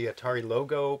 or the Atari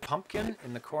logo pumpkin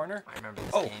in the corner. I remember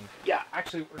this game. Yeah,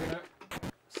 actually, we're gonna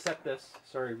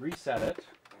reset it.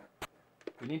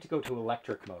 We need to go to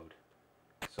electric mode.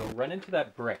 So run into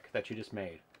that brick that you just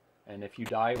made, and if you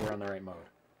die, we're on the right mode.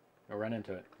 No, run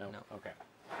into it. No. Okay.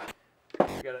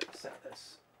 We gotta set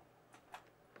this.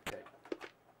 Okay.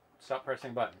 Stop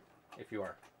pressing button, if you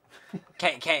are.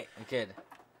 Okay, good.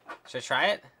 Should I try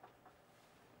it?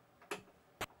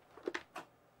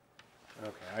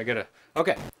 Okay,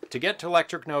 Okay, to get to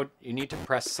electric mode, you need to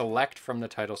press select from the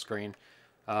title screen.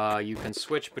 You can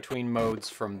switch between modes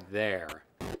from there.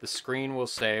 The screen will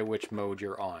say which mode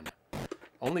you're on.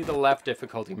 Only the left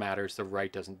difficulty matters, the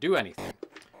right doesn't do anything.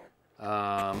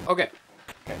 Okay,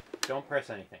 don't press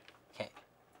anything. Okay.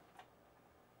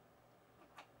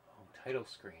 Oh, title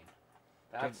screen.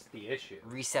 That's the issue.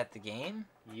 Reset the game?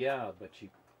 Yeah, but you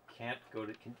can't go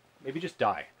to... Maybe just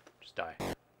die. Just die.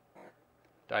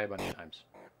 Die a bunch of times.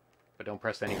 But don't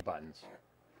press any buttons.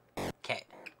 Okay.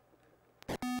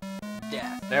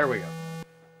 Death. There we go.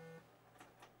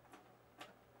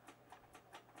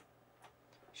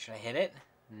 Should I hit it?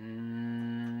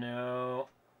 No.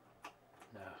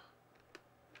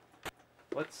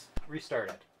 Let's restart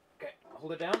it. Okay,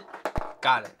 hold it down.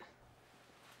 Got it.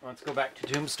 Let's go back to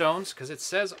Tombstones, because it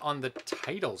says on the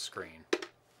title screen.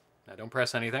 Now don't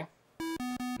press anything.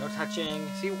 No touching.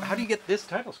 See, how do you get this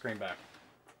title screen back?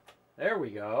 There we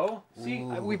go. See,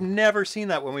 we've never seen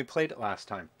that when we played it last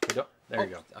time. There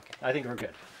you go. Okay. I think we're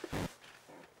good.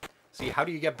 See, how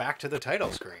do you get back to the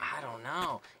title screen? I don't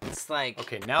know. It's like...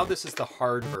 Okay, now this is the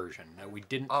hard version that we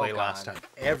didn't play last time.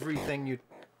 Everything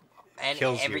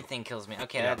everything kills me.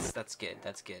 Okay, yeah. That's good.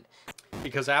 That's good.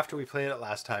 Because after we played it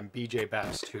last time, BJ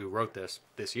Best, who wrote this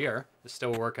year, is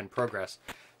still a work in progress,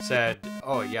 said,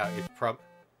 "Oh yeah, Oh,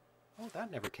 that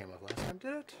never came up last time,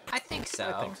 did it?" I think so.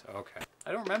 I think so. Okay,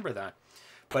 I don't remember that.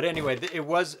 But anyway, it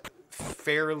was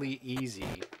fairly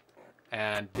easy,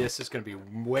 and this is going to be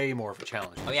way more of a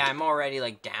challenge. Oh yeah, I'm already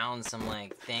like down some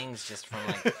like things just from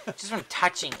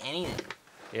touching anything.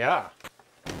 Yeah.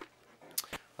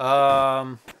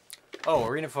 Oh,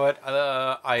 Arena Foot.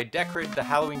 I decorated the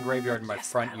Halloween graveyard in my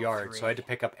front yard, so I had to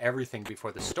pick up everything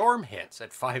before the storm hits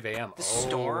at 5 a.m. The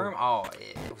storm? Oh,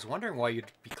 yeah. I was wondering why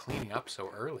you'd be cleaning up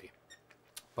so early.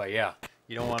 But yeah,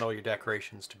 you don't want all your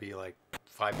decorations to be like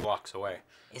 5 blocks away.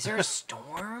 Is there a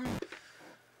storm?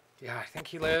 Yeah, I think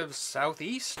he lives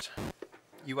southeast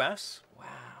U.S. Wow.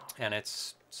 And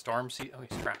it's storm season. Oh,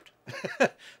 he's trapped.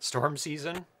 Storm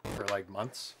season for like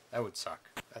months. That would suck.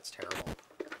 That's terrible.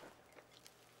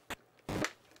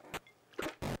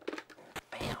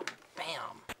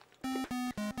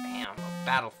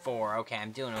 Battle 4. Okay,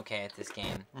 I'm doing okay at this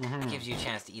game. It gives you a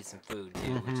chance to eat some food,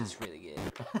 too, which is really good.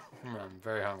 I'm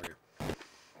very hungry.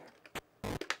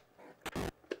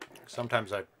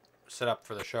 Sometimes I sit up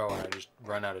for the show and I just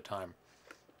run out of time.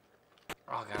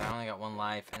 Oh, God, I only got 1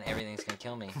 life, and everything's going to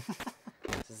kill me.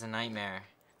 This is a nightmare.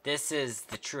 This is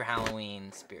the true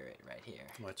Halloween spirit right here.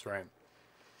 That's right.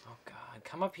 Oh, God.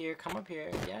 Come up here. Come up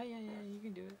here. Yeah. You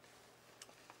can do it.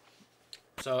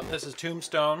 So, this is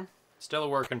Tombstone. Still a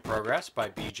work in progress by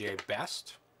BJ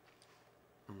Best.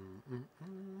 And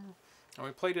we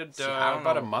played it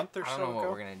about a month or so ago. I don't know what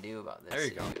we're going to do about this. There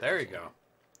you go. There you go.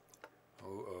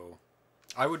 Uh-oh.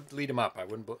 I would lead him up. I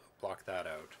wouldn't block that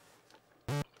out.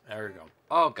 There you go.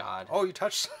 Oh, God. Oh, you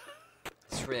touched...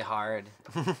 It's really hard.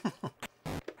 Oh,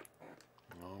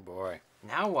 boy.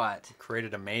 Now what? You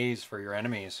created a maze for your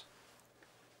enemies.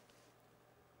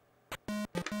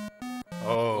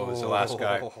 Oh, it's the last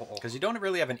guy. Because you don't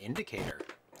really have an indicator.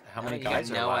 How many guys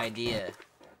are left? No idea.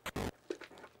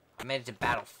 I made it to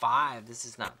Battle 5. This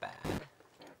is not bad.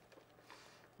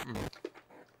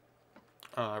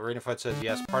 Rainified says,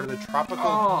 yes, part of the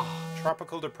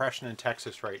tropical depression in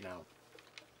Texas right now.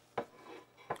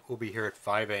 We'll be here at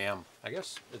 5 a.m. I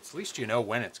guess at least you know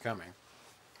when it's coming.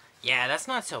 Yeah, that's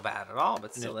not so bad at all,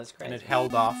 but still, that's crazy. And it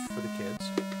held off for the kids.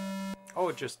 Oh,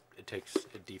 it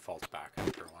defaults back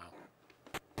after a while.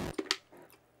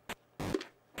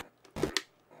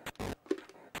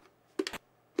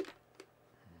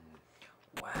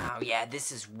 Wow, yeah,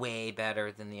 this is way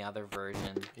better than the other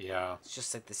version. Yeah. It's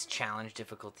just like this challenge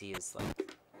difficulty is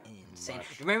like insane.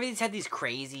 Remember these had these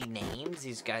crazy names?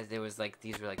 These guys, these were like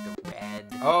the red.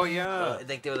 Oh yeah.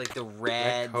 Like they were like the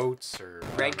red coats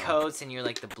red coats, and you're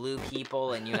like the blue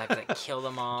people, and you have to like kill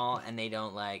them all, and they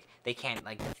can't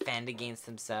like defend against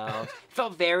themselves. It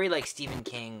felt very like Stephen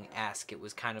King-esque. It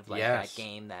was kind of like that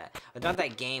game not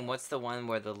that game. What's the one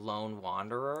where the lone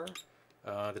wanderer?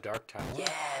 The Dark Tower. Yeah,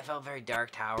 it felt very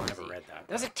Dark Tower. Never read that.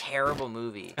 That was a terrible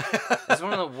movie. It's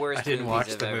one of the worst. I didn't watch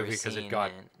I've the ever movie because it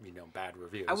got man. bad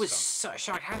reviews. I was so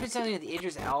shocked. How could something with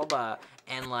Idris Elba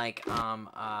and like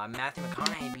Matthew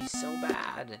McConaughey be so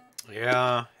bad?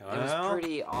 Yeah, It was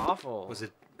pretty awful. Was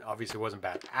it? Obviously, it wasn't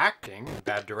bad acting,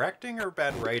 bad directing, or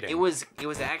bad writing. It was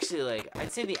actually like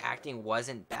I'd say the acting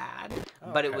wasn't bad,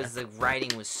 but it was the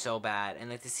writing was so bad,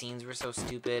 and like the scenes were so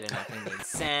stupid and nothing made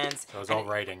sense. So it was all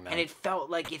writing then. And it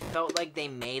felt like they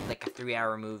made like a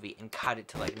 3-hour movie and cut it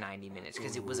to like 90 minutes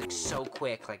because it was like so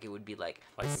quick. Like it would be like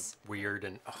weird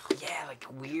and yeah, like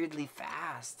weirdly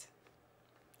fast.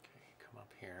 Okay, come up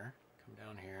here, come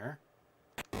down here,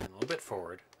 and a little bit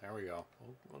forward. There we go.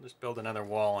 We'll just build another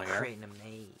wall here. Creating a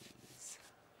maze.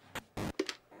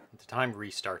 The time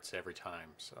restarts every time,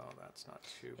 so that's not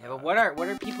too bad. Yeah, but what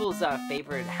are people's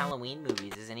favorite Halloween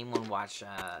movies? Does anyone watch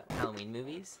Halloween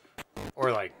movies?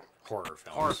 Or like horror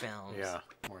films. Horror films. Yeah,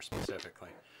 more specifically.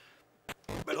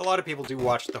 But a lot of people do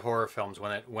watch the horror films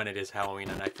when it is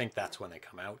Halloween, and I think that's when they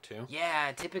come out too.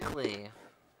 Yeah, typically.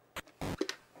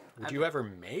 Would you ever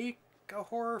make a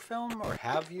horror film, or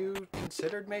have you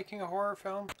considered making a horror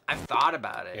film? I've thought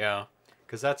about it. Yeah,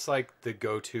 because that's like the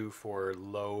go-to for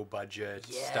low budget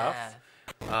stuff.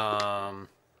 Oh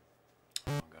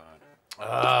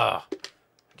god.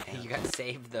 You got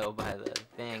saved though by the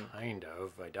thing. Kind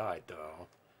of. I died though.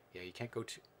 Yeah, you can't go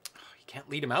too. You can't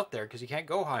lead him out there because you can't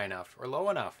go high enough or low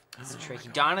enough. That's tricky.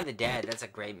 Dawn of the Dead. That's a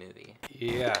great movie.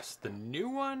 Yes, the new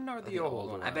one or the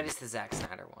old one? I bet it's the Zack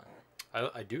Snyder one.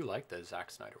 I do like the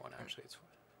Zack Snyder one actually.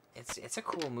 It's a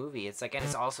cool movie. It's like, and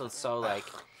it's also so like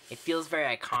it feels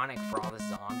very iconic for all the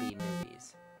zombie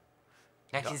movies.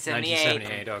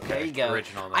 1978. 1978. Okay. There you go.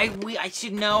 Original. I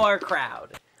should know our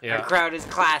crowd. Yeah. Our crowd is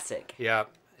classic. Yeah,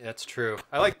 that's true.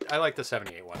 I like the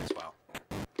 78 one as well.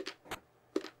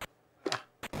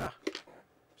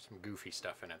 Some goofy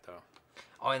stuff in it though.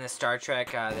 Oh, and the Star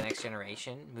Trek, The Next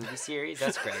Generation movie series.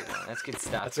 That's great. Man. That's good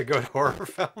stuff. That's a good horror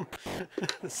film.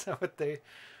 Is that what they...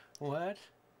 What?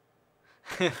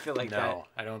 I feel like that. No,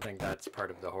 I don't think that's part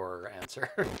of the horror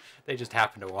answer. They just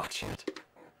happen to watch it.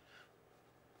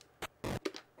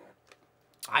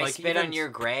 I Spit on Your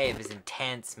Grave is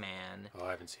intense, man. Oh,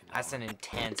 I haven't seen that. That's an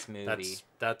intense movie.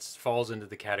 That falls into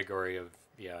the category of,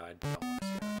 yeah, I don't want to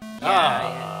see that. Yeah.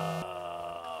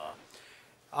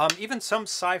 Even some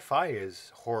sci-fi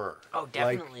is horror. Oh,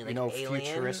 definitely. Like Alien.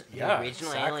 Futurist. The Yeah,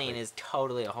 original exactly. Alien is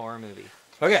totally a horror movie.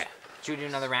 Okay. Should we do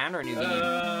another round or a new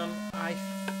game?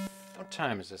 What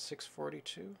time is this?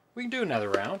 6:42? We can do another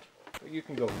round. You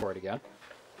can go for it again.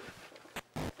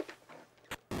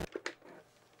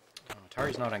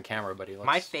 Atari's not on camera, but he looks,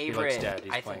 my favorite, he looks dead.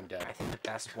 He's playing dead. I think the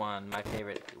best one, my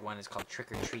favorite one is called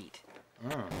Trick or Treat.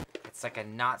 Mm. It's like a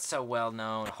not so well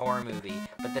known horror movie,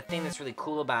 but the thing that's really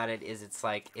cool about it is it's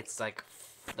like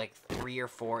 3 or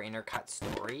 4 intercut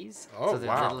stories. Oh, so they're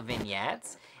wow. little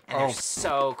vignettes, and they're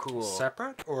so cool.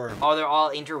 Separate or? Oh, they're all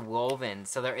interwoven,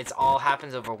 so it's all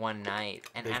happens over one night.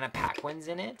 And Anna Paquin's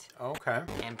in it. Okay.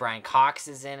 And Brian Cox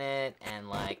is in it, and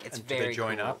like it's and very do they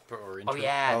join cool. up or? Oh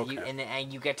yeah, okay.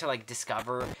 and you get to like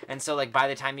discover, and so like by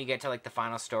the time you get to like the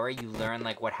final story, you learn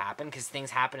like what happened because things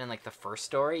happen in like the first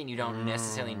story, and you don't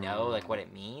necessarily know like what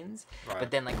it means, Right.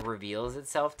 but then like reveals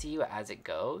itself to you as it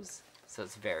goes. So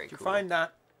it's very cool. Do you find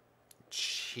that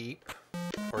cheap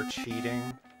or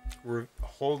cheating? We're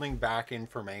holding back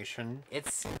information,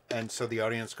 and so the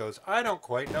audience goes, I don't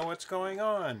quite know what's going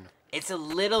on. It's a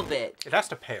little bit. It has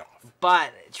to pay off.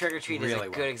 But Trick or Treat is Really a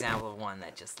well. good example of one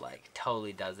that just like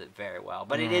totally does it very well.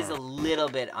 But it is a little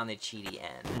bit on the cheaty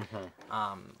end.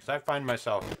 Because I find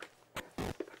myself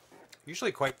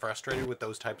usually quite frustrated with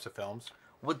those types of films.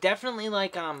 Well, definitely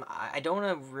like I don't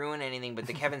want to ruin anything, but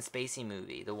the Kevin Spacey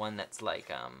movie, the one that's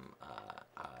like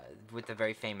with the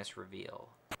very famous reveal.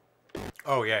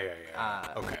 Oh yeah.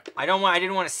 Okay. I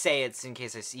didn't want to say it in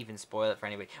case I even spoil it for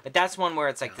anybody. But that's one where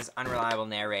it's like this unreliable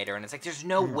narrator, and it's like there's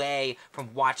no way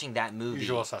from watching that movie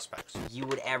Usual Suspects you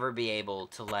would ever be able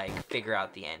to like figure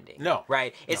out the ending. No.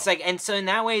 Right? It's like, and so in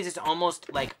that way it's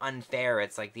almost like unfair.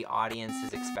 It's like the audience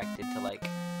is expected to like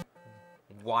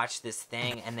watch this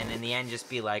thing and then in the end just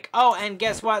be like, oh, and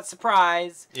guess what?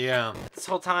 Surprise! Yeah. This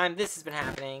whole time this has been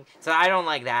happening. So I don't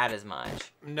like that as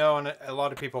much. No, and a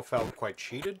lot of people felt quite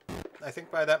cheated, I think,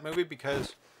 by that movie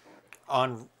because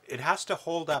it has to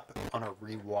hold up on a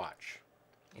rewatch.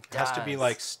 It has to be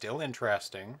like still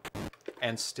interesting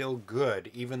and still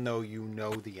good, even though you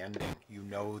know the ending. You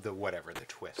know the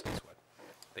twist is what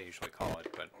they usually call it,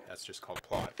 but that's just called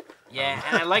plot. Yeah,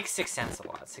 and I like Sixth Sense a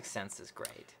lot. Sixth Sense is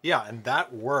great. Yeah, and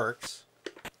that works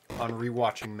on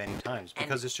rewatching many times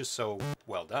because it's just so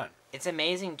well done. It's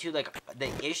amazing too. Like the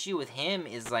issue with him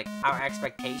is like our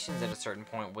expectations at a certain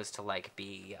point was to like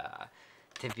be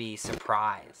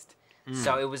surprised.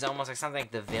 So it was almost like something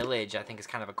like The Village. I think is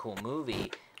kind of a cool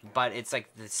movie, but it's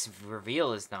like this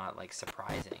reveal is not like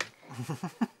surprising.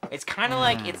 It's kind of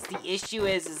like it's the issue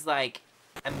is like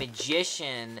a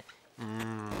magician.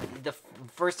 The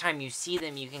first time you see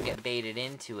them, you can get baited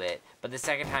into it, but the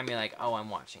second time you're like, oh, I'm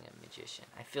watching a magician.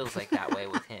 I feels like that way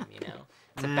with him, you know?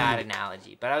 It's a bad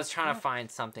analogy, but I was trying to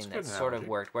find something that sort of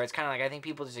worked, where it's kind of like, I think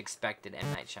people just expected M.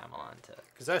 Night Shyamalan to...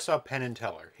 Because I saw Penn and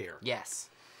Teller here. Yes.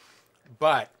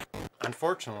 But,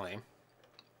 unfortunately,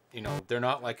 you know, they're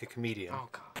not like a comedian. Oh,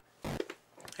 God.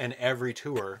 And every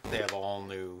tour, they have all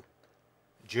new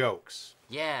jokes.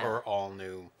 Yeah. Or all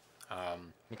new...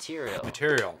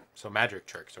 material, so magic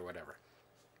tricks or whatever.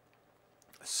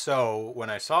 So when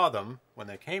I saw them, when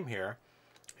they came here,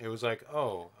 it was like,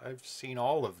 oh, I've seen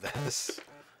all of this.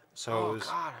 So oh it was,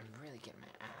 God, I'm really getting my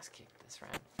ass kicked this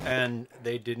round. And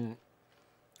they didn't,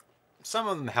 some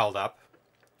of them held up.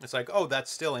 It's like, oh,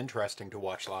 that's still interesting to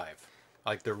watch live.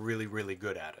 Like they're really, really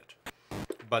good at it.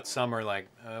 But some are like,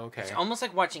 okay. It's almost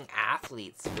like watching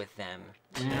athletes with them.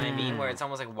 Do you know what I mean? Where it's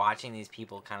almost like watching these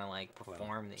people kind of like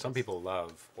perform these. Some people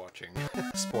love watching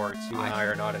sports. You and I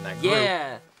are not in that group.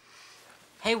 Yeah.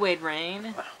 Hey, Wade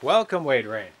Rain. Welcome, Wade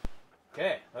Rain.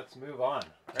 Okay, let's move on.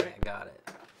 Ready? Okay, I got it.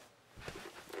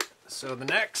 So the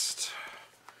next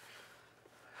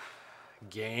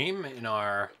game in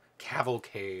our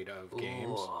cavalcade of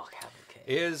games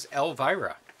is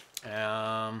Elvira.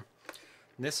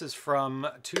 This is from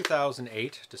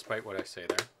 2008, despite what I say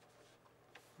there.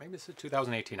 Maybe it's a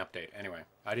 2018 update. Anyway,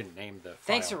 I didn't name the file.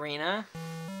 Thanks, Arena.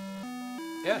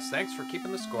 Yes, thanks for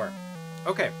keeping the score.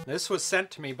 Okay, this was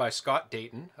sent to me by Scott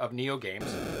Dayton of Neo Games.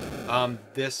 He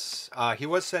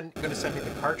was going to send me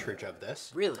the cartridge of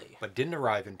this. Really? But didn't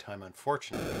arrive in time,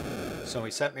 unfortunately. So he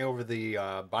sent me over the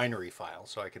binary file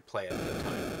so I could play it in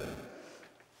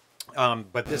time.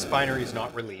 But this binary is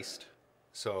not released,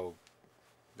 so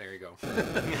there you go.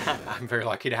 I'm very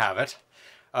lucky to have it.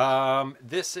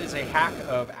 This is a hack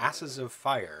of Asses of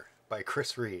Fire by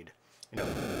Chris Reed. You know,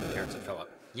 Terrence and Phillip.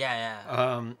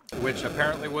 Yeah. Which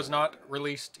apparently was not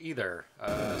released either.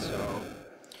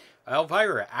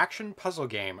 Elvira, action puzzle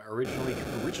game,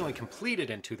 originally completed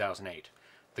in 2008.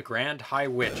 The Grand High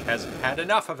Witch has had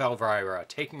enough of Elvira,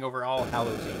 taking over All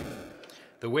Hallows Eve.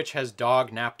 The witch has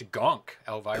dog-napped Gonk,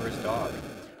 Elvira's dog.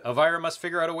 Elvira must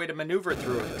figure out a way to maneuver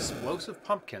through explosive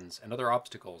pumpkins and other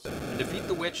obstacles, and defeat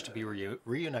the witch to be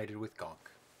reunited with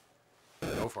Gonk.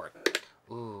 Go for it.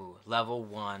 Ooh, level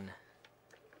 1.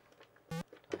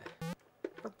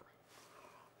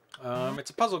 It's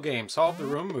a puzzle game. Solve the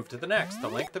room, move to the next. The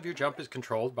length of your jump is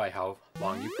controlled by how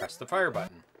long you press the fire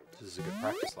button. This is a good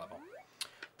practice level.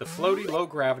 The floaty,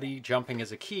 low-gravity jumping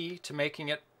is a key to making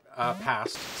it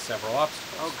past several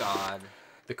obstacles. Oh, God.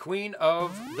 The Queen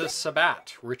of the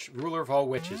Sabbat, ruler of all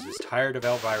witches, is tired of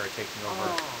Elvira taking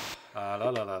over.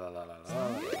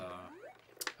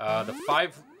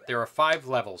 There are 5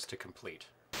 levels to complete.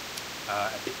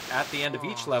 At the end of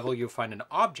each level, you'll find an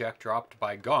object dropped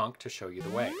by Gonk to show you the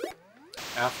way.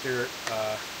 After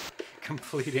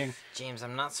completing... James,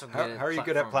 I'm not so good at How are you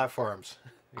good at platforms?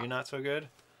 Are you not so good?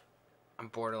 I'm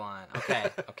borderline.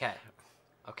 Okay, okay.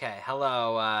 Okay,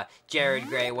 hello, Jared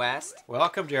Gray West.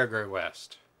 Welcome, Jared Gray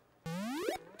West.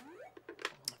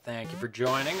 Thank you for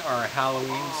joining our Halloween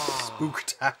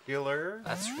spooktacular.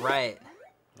 That's right.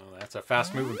 Oh, that's a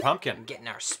fast-moving pumpkin. Getting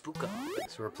our spook on.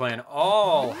 So we're playing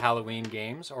all Halloween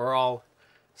games, or all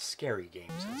scary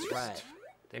games. That's right.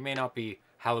 They may not be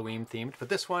Halloween-themed, but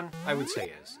this one, I would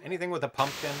say is. Anything with a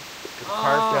pumpkin, with a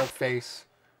carved-out face,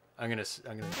 I'm gonna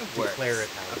declare it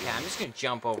Halloween. Okay, I'm just gonna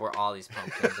jump over all these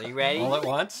pumpkins. Are you ready? All at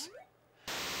once?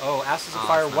 Oh, Asses of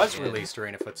Fire was released,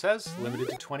 Arenafoot says. Limited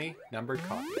to 20 numbered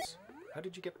copies. How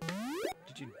did you get...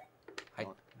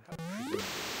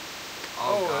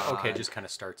 Oh, okay, it just kind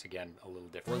of starts again a little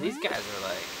different. Well, these guys are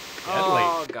like... Deadly.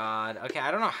 Oh, God. Okay,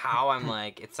 I don't know how I'm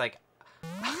like... It's like...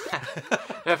 I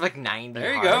have like 90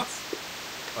 There you hearts.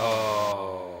 go.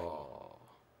 Oh.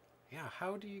 Yeah,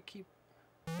 how do you keep...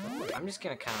 I'm just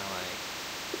gonna kind of like...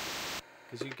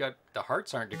 Because you got... The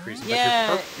hearts aren't decreasing,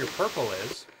 yeah. but your purple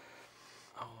is.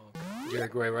 Oh, God.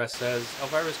 Jared Gray West says,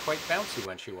 Elvira's quite bouncy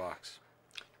when she walks.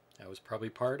 That was probably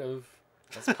part of...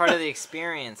 That's part of the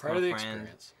experience, part my of the friend.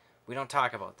 Experience. We don't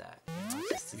talk about that. You know?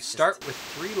 You start with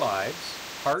 3 lives,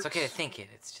 hearts... It's okay to think it.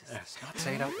 It's just... Let's not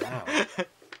say it out loud.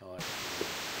 Oh,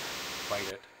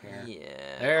 fight it. Here.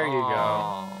 Yeah. There you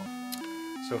go.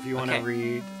 So if you want to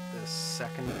read the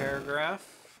second paragraph...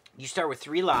 You start with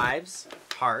 3 lives,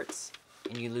 hearts,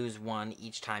 and you lose 1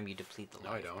 each time you deplete the life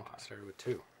No, I don't. bar. I started with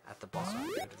 2. At the bottom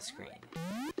of the screen.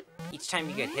 Each time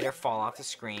you get hit or fall off the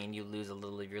screen, you lose a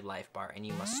little of your life bar, and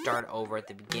you must start over at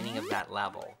the beginning of that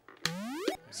level.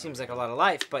 Seems like a lot of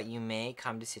life, but you may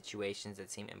come to situations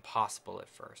that seem impossible at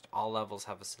first. All levels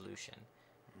have a solution.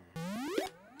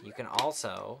 You can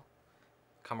also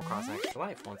come across an extra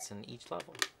life once in each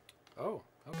level. Oh,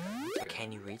 okay. But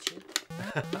can you reach it?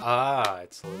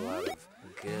 It's a little out of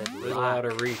Good little luck. out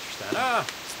of reach then. Oh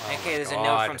Okay, there's a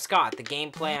note from Scott. The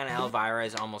gameplay on Elvira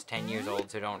is almost 10 years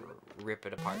old, so don't rip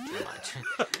it apart too much.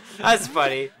 That's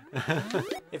funny.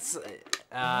 It's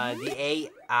the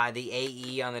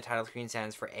AE on the title screen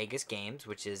stands for Aegis Games,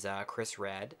 which is Chris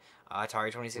Red,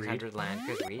 Atari 2600 Land.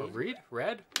 Chris Reed. Oh, Reed?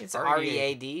 Red? It's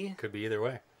R-E-A-D. Could be either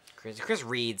way. Chris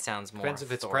Reed sounds more Depends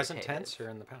if it's present authoritative. tense or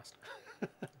in the past.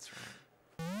 That's right.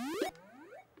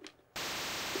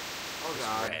 Oh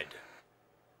god. Red.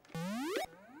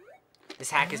 This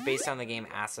hack is based on the game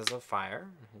Asses of Fire.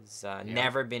 It's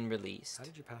never been released. How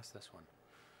did you pass this one?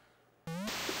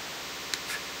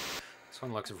 This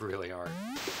one looks really hard.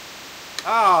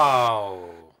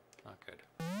 Oh! Not good.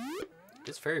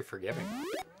 It's very forgiving.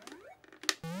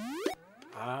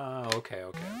 Ah, okay.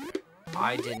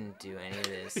 I didn't do any of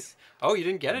this. Oh, you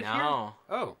didn't get it here? No.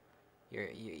 Oh. You're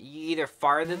either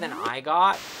farther than I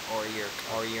got,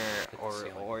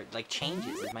 or like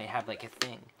changes. It might have like a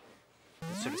thing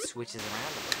that sort of switches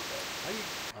around a little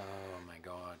bit. Oh my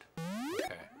god.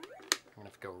 Okay. I'm gonna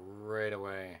have to go right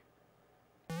away.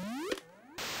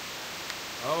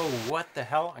 Oh, what the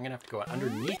hell? I'm gonna have to go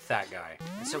underneath that guy.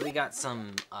 And so we got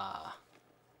some.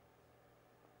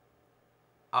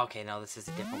 Okay, no, this is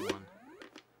a different one.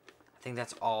 I think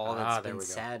that's all that's been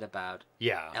said about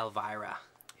Elvira.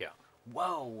 Yeah.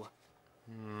 Whoa.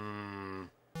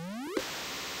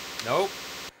 Nope.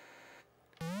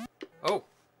 Oh.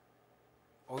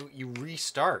 Oh, you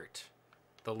restart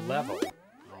the level.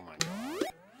 Oh my god.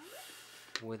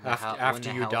 With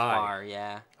after you die. Bar,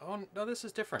 yeah. Oh no, this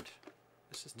is different.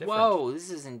 This is different. Whoa, this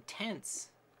is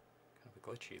intense. Kind of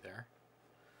glitchy there.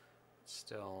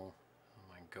 Still. Oh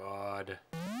my god.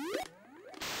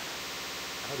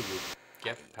 How do you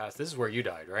get past? This is where you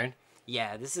died, right?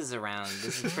 Yeah, this is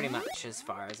pretty much as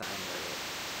far as I know.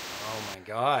 Oh my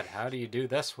god, how do you do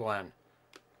this one?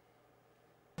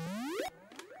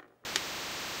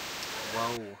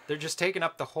 Whoa. They're just taking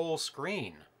up the whole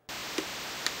screen.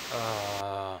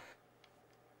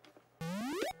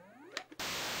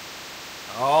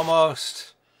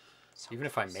 Almost. So even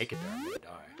if I make it there, I'm gonna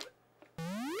die.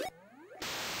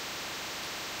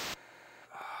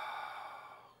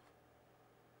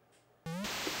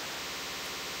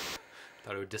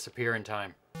 Thought it would disappear in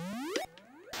time. I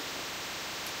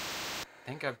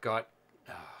think I've got...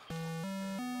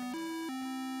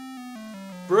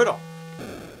 Brutal.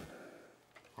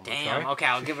 Damn. Okay,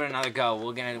 I'll give it another go.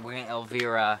 We're gonna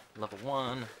Elvira level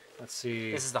 1. Let's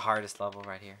see. This is the hardest level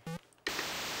right here.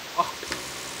 Oh.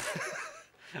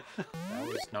 That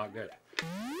was not good.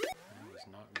 That was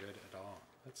not good at all.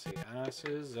 Let's see.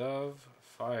 Asses of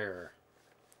Fire.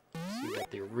 Let's see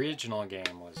what the original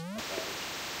game was about.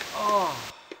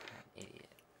 Oh,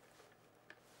 idiot.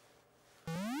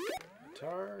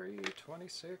 Atari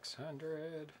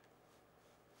 2600.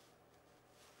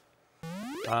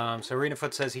 So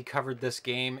Arenafoot says he covered this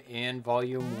game in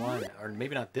Volume 1. Or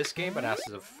maybe not this game, but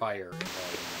Asses of Fire in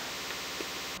Volume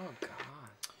 1. Oh, God.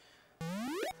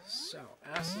 So,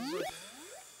 Asses of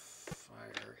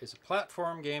Fire is a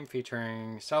platform game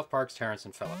featuring South Park's Terrence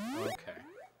and Phillip. Okay.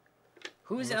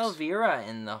 Who's Elvira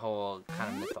in the whole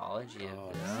kind of mythology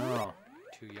of this? Oh, no.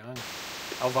 Too young.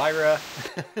 Elvira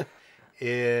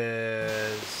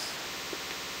is,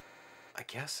 I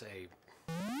guess, a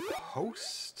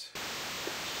host.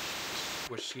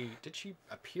 Did she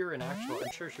appear in actual,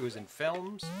 I'm sure she was in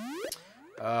films.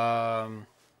 Let's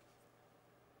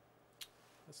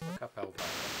look up Elvira.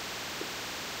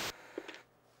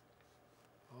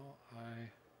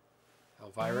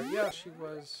 Elvira, yeah, she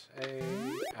was a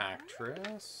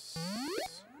actress.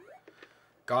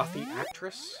 Gothy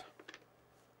actress.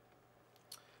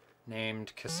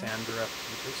 Named Cassandra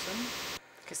Peterson.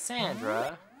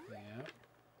 Cassandra?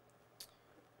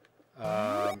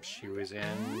 Yeah. She was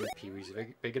in Pee-wee's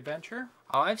Big Adventure.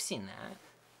 Oh, I've seen that.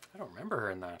 I don't remember her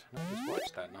in that. I just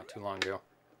watched that not too long ago.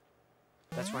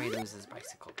 That's where he loses his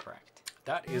bicycle, correct?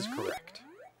 That is correct.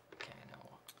 Okay, I know.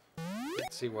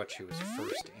 Let's see what she was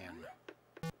first in.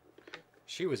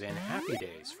 She was in Happy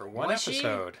Days for one Was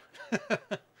episode.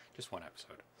 Just one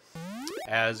episode.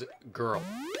 As Girl.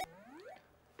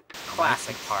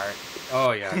 Classic part.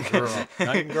 Oh yeah, Girl.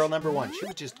 Not even Girl number 1. She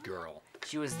was just Girl.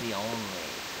 She was the only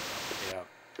girl. Yeah.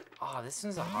 Oh, Oh, this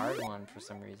one's a hard one for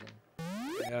some reason.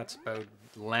 Yeah, it's about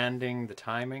landing, the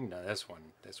timing. No, this one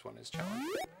is challenging.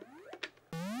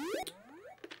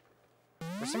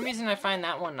 For some reason, I find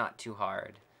that one not too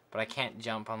hard, but I can't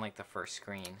jump on like the first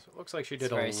screen. So it looks like she did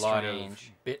It's a very lot strange.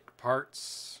 of bit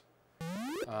parts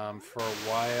for a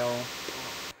while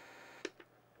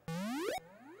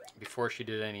before she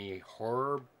did any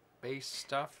horror-based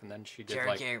stuff, and then she did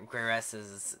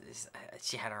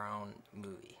she had her own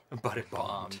movie. But it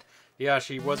bombed. Yeah,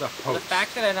 she was a host. The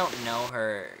fact that I don't know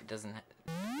her doesn't...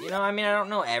 You know, I mean, I don't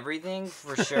know everything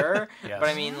for sure, Yes. but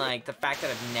I mean, like, the fact that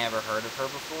I've never heard of her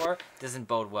before doesn't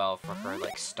bode well for her,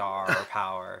 like, star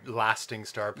power. Lasting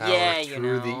star power Yeah,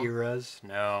 through the eras.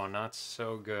 No, not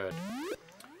so good.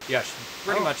 Yeah, she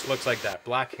pretty much looks like that.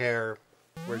 Black hair,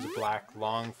 wears a black,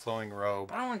 long, flowing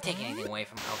robe. I don't want to take anything away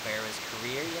from Elvira's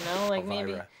career, you know? Like, Elvira.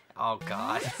 maybe... Oh,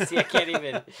 God. See, I can't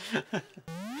even...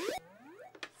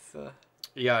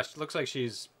 Yeah, she looks like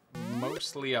she's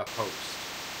mostly a host,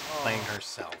 playing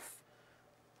herself.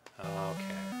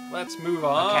 Okay, let's move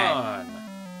on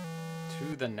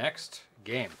to the next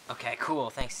game. Okay, cool.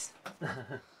 Thanks.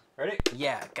 Ready?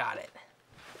 Yeah, got it.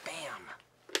 Bam.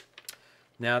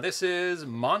 Now this is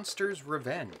Monster's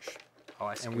Revenge. Oh,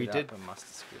 I screwed up. I must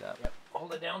have screwed up. Yep.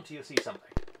 Hold it down till you see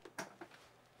something.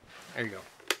 There you go.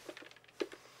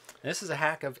 This is a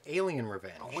hack of Alien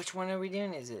Revenge. Oh, which one are we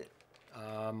doing? Is it?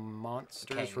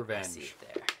 Monster's Revenge. I see it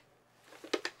there.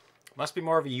 Must be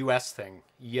more of a US thing.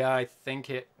 Yeah, I think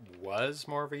it was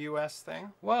more of a US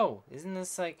thing. Whoa, isn't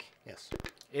this like... Yes.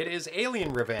 It is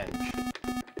Alien Revenge.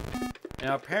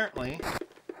 Now, apparently,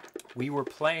 we were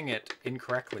playing it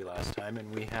incorrectly last time,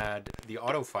 and we had the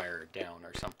auto fire down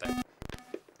or something.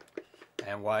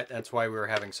 And that's why we were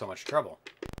having so much trouble.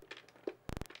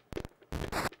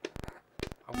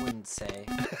 I wouldn't say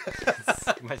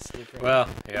it's much different. Well,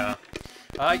 yeah.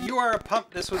 You Are a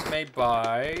Pump. This was made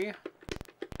by...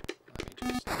 Let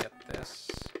me just get this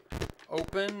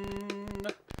open.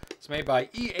 It's made by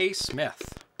E.A. Smith.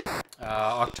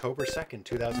 October 2nd,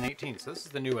 2018. So this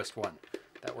is the newest one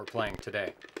that we're playing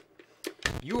today.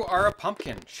 You are a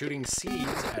pumpkin shooting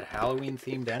seeds at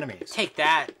Halloween-themed enemies. Take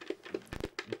that,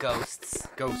 ghosts.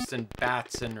 Ghosts and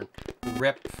bats and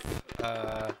rip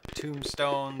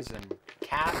tombstones and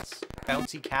cats,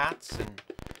 bouncy cats and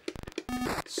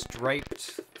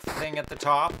striped thing at the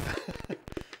top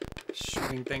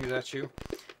shooting things at you.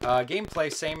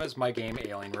 Gameplay same as my game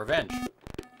Alien Revenge.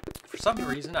 For some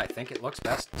reason I think it looks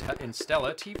best in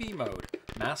Stella TV mode.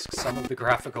 Masks some of the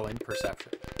graphical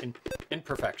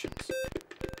imperfections.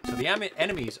 So the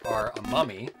enemies are a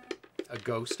mummy, a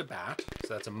ghost, a bat,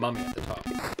 so that's a mummy at the top.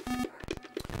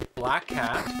 Black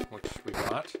cat, which we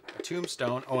got, a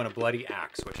tombstone, oh, and a bloody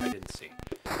axe, which I didn't see,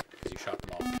 because you shot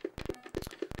them all.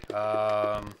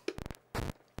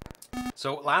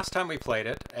 So last time we played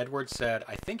it, Edward said,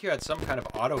 I think you had some kind of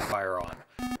auto fire on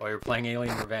while you were playing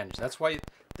Alien Revenge. That's why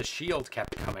the shield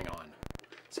kept coming on.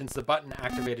 Since the button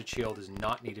activated shield is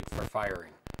not needed for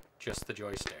firing, just the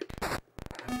joystick. How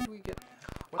did we get...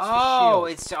 What's the shield?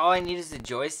 It's all I need is the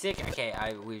joystick. Okay,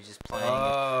 we were just playing.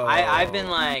 Oh. I've been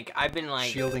like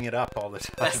shielding it up all the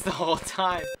time. That's the whole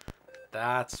time.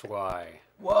 That's why.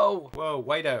 Whoa. Whoa,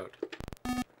 whiteout.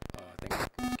 I think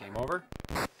it's game over.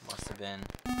 Must have been.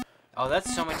 Oh,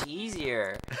 that's so much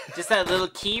easier. Just that little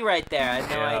key right there. I had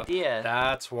no idea.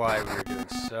 That's why we were doing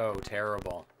so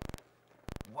terrible.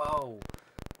 Whoa.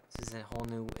 This is a whole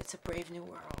new... It's a brave new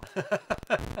world.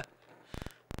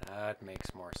 That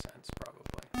makes more sense, probably.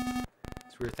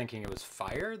 So we were thinking it was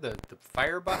fire, the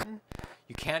fire button.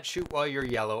 You can't shoot while you're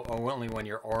yellow, only when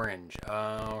you're orange.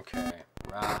 Okay.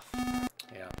 Rough.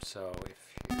 Yeah, so if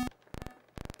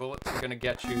bullets are going to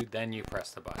get you, then you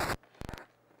press the button.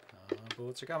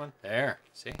 Bullets are coming. There.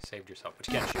 See? Saved yourself, but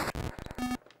you can't shoot.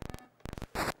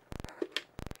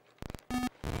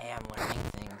 Hey, I'm learning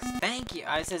things. Thank you.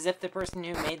 It's as if the person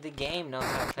who made the game knows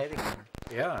how to play the game.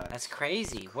 Yeah. That's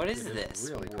crazy. What is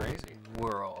this? Really crazy.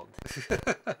 World.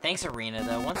 Thanks, Arena,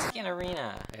 though. Once again,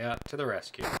 Arena. Yeah, to the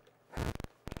rescue. What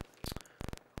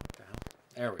the hell?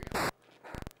 There we go.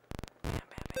 Bam, bam,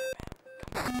 bam,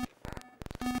 bam. Come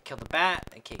on. Kill the bat.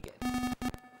 Okay, good.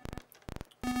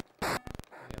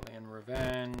 Alien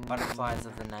Revenge. Butterflies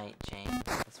of the night, James.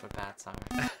 That's what bats are.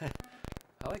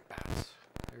 I like bats.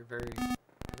 They're very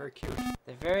cute.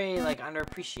 They're very, like,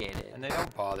 underappreciate. And they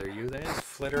don't bother you. They just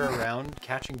flitter around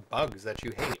catching bugs that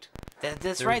you hate.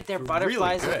 That's right. They're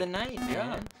butterflies really of the night, man.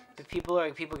 Yeah. But people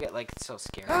get like so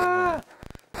scared. Yeah,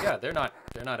 they're not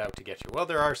out to get you. Well,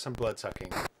 there are some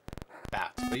blood-sucking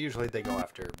bats, but usually they go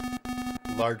after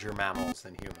larger mammals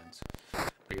than humans,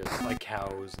 because like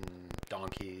cows and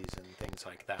donkeys and things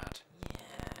like that. Yeah,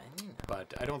 you know.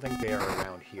 but I don't think they are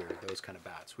around here, those kind of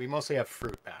bats. We mostly have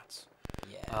fruit bats.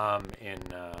 Yeah. In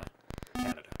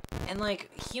Canada. And like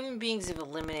human beings have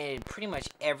eliminated pretty much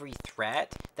every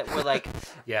threat that we're like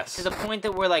yes. to the point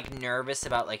that we're like nervous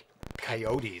about like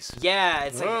coyotes. Yeah,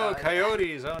 it's like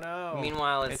coyotes! Oh no!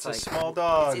 Meanwhile, it's like a small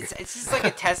dog. It's just like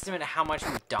a testament to how much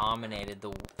we've dominated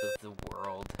the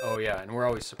world. Oh yeah, and we're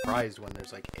always surprised when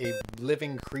there's like a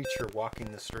living creature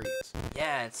walking the streets.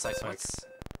 Yeah, it's like what's.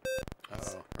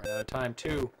 Uh-oh, run out of time.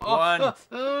 2, Oh, 1.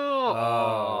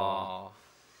 Oh.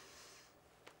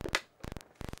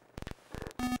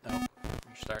 No,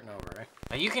 you're starting over, right?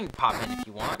 Now you can pop in if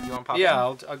you want. You want to pop in? Yeah,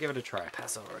 I'll give it a try.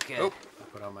 Pass over. Okay. Oh, I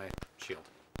put on my shield.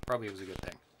 Probably was a good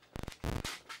thing.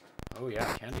 Oh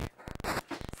yeah, candy.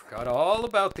 Forgot all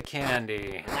about the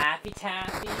candy. Laffy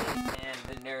Taffy and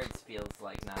the Nerds feels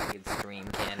like not a good stream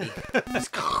candy.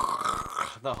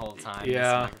 The whole time.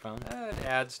 Yeah. It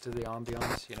adds to the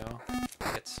ambiance, you know.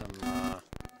 Get some.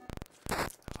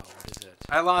 What is it?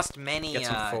 I lost many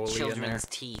children's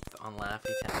teeth on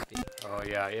Laffy Taffy. Oh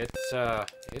yeah,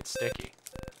 it's sticky.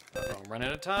 Uh-oh, I'm running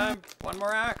out of time. One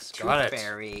more axe. Tooth Got it.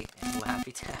 Fairy and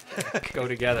Laffy Taffy go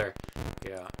together.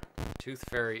 Yeah. Tooth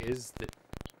Fairy is the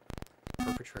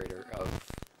perpetrator of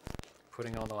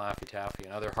putting on the Laffy Taffy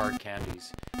and other hard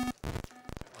candies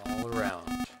all around.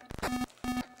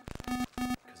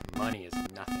 Because money is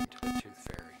nothing to the Tooth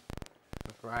Fairy.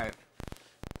 Right.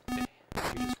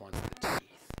 She just wants the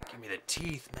teeth. Give me the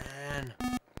teeth, man.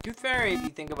 Tooth Fairy, if you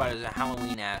think about it, is a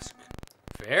Halloween-esque.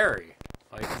 Very.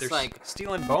 Like they're like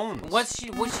stealing bones. What's she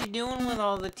doing with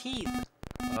all the teeth?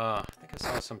 I think I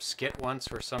saw some skit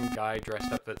once where some guy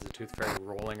dressed up as a Tooth Fairy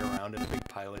rolling around in a big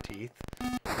pile of teeth.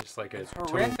 Just like a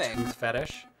total tooth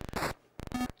fetish.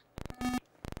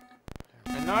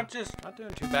 And not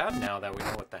doing too bad now that we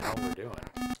know what the hell we're doing.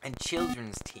 And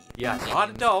children's teeth. Yeah, not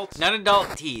adults. Not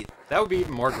adult teeth. That would be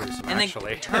even more gruesome, and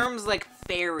actually. And terms like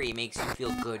fairy makes you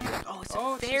feel good. You're like, oh, it's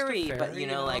a fairy. Just a fairy. But, you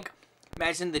know, like,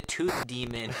 imagine the tooth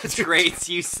demon trades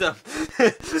you some...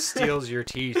 Steals your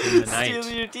teeth in the night.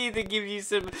 Steals your teeth and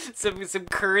gives you some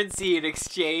currency in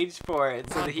exchange for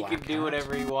it so that he can do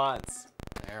whatever he wants.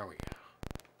 There we go.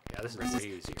 Yeah, this is way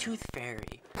easier. The Tooth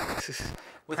Fairy.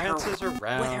 Prances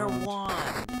around. With her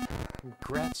wand.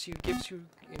 Grants you, gives you,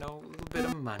 you know, a little bit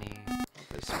of money. A little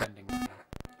bit of spending money.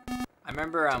 I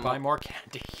remember to buy more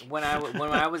candy. when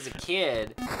I was a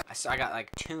kid, I got like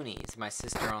toonies. My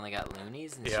sister only got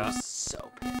loonies, and she was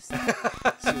so pissed.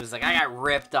 She was like, I got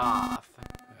ripped off.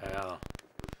 Yeah.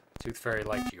 Tooth Fairy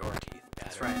liked your teeth better.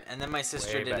 That's right. And then my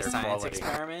sister did a science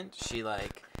experiment. She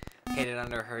like hid it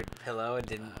under her pillow and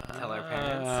didn't tell her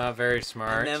parents. Very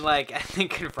smart. And then like I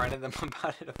think confronted them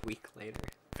about it a week later.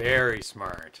 Very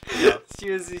smart. Yep. She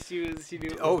knew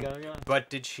what was going on. But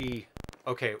did she?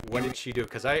 Okay, what did she do?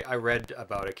 Because I read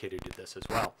about a kid who did this as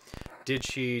well. Did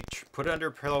she put it under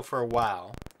her pillow for a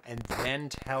while and then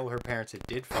tell her parents it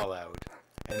did fall out?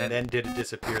 And then did it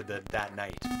disappear that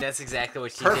night? That's exactly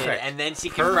what she did. And then she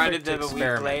confronted them a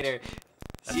week later.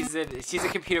 She's a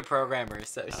computer programmer,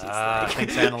 so she's like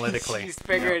thinks analytically.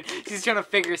 She's trying to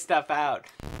figure stuff out.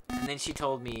 And then she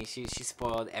told me she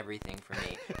spoiled everything for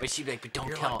me. But she'd be like, but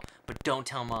don't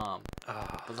tell mom.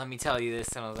 But let me tell you this.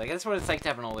 And I was like, that's what it's like to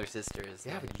have an older sister.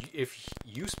 Yeah, but if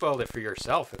you spoiled it for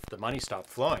yourself, if the money stopped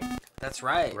flowing. That's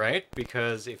right. Right?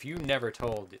 Because if you never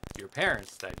told your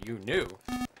parents that you knew,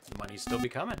 the money'd still be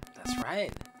coming. That's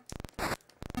right.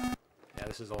 Yeah,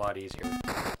 this is a lot easier.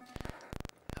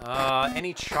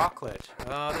 Any chocolate?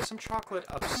 There's some chocolate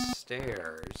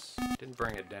upstairs. Didn't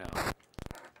bring it down.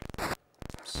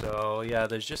 So, yeah,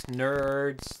 there's just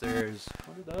Nerds. There's,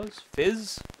 what are those?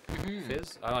 Fizz? Mm-hmm.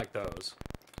 Fizz? I like those.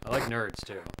 I like Nerds,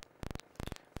 too.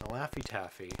 The Laffy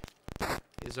Taffy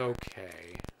is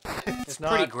okay. It's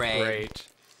not pretty great.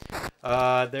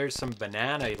 There's some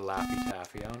banana Laffy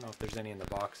Taffy. I don't know if there's any in the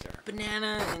box there.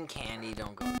 Banana and candy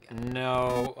don't go together.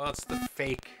 No. Well, it's the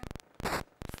fake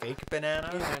banana.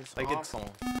 Yeah, it's like awful.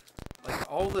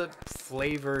 Like all the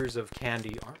flavors of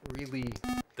candy aren't really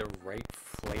the right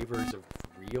flavors of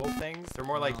real things. They're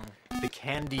more like the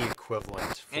candy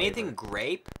equivalent flavor. Anything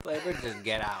grape flavored, just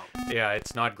get out. Yeah,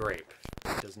 it's not grape.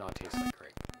 It does not taste like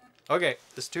grape. Okay,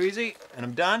 this is too easy, and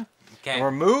I'm done. Okay. And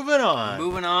we're moving on.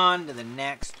 Moving on to the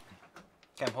next.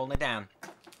 Okay, I'm holding it down.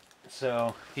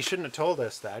 So, he shouldn't have told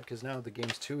us that, because now the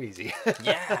game's too easy.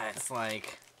 Yeah, it's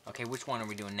like, okay, which one are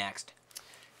we doing next?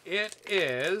 It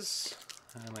is,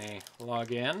 let me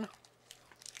log in,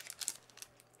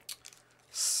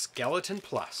 Skeleton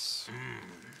Plus.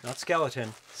 Not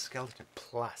Skeleton, Skeleton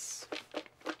Plus.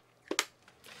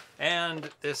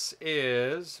 And this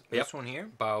is... This one here?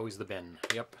 Bowie's the Bin.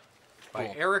 Yep. By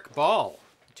Cool. Eric Ball,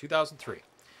 2003.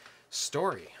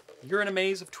 Story. You're in a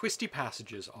maze of twisty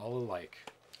passages, all alike,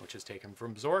 which is taken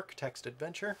from Zork, Text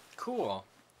Adventure. Cool.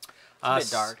 It's a bit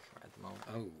dark at the moment.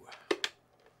 Oh.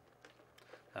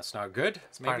 That's not good.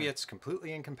 Maybe it's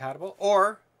completely incompatible,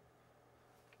 or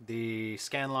the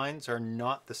scan lines are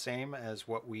not the same as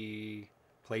what we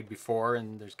played before,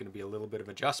 and there's going to be a little bit of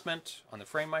adjustment on the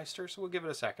Framemeister, so we'll give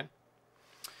it a second.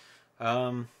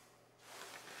 I'm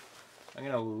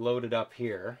going to load it up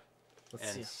here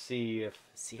and see if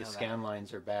the scan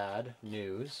lines are bad.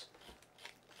 News.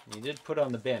 You did put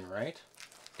on the bin, right?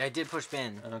 I did push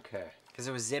bin. Okay. Because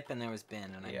there was zip and there was bin,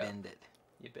 and I binned it.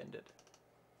 You binned it.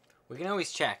 We can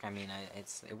always check. I mean,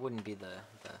 it wouldn't be the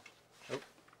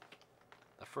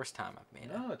first time I've made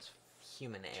it. No, it's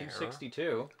human error.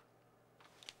 262.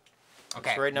 Okay.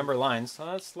 That's the right number of lines. So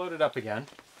let's load it up again.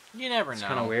 You never know. It's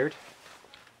kind of weird.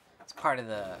 It's part of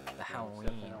the Halloween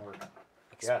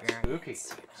Yeah, experience. it's spooky. You know,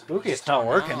 Spooky, you it's just not don't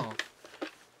working. know.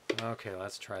 Okay,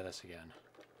 let's try this again.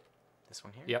 This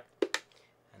one here? Yep.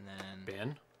 And then...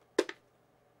 Bin.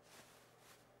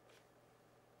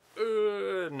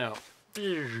 No.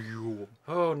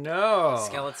 Oh no.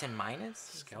 Skeleton minus?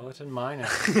 Skeleton minus.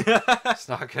 It's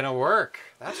not gonna work.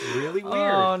 That's really weird.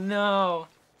 Oh no.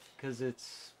 Because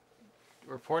it's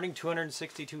reporting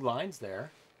 262 lines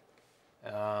there,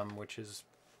 which is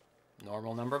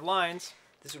normal number of lines.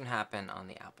 This wouldn't happen on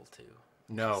the Apple II.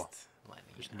 No. Just letting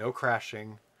you There's know. no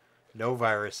crashing, no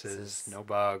viruses, no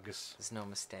bugs. There's no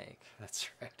mistake. That's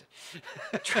right.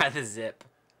 Try the zip.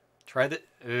 Try the.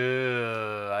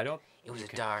 I don't. It was a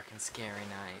dark and scary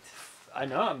night. I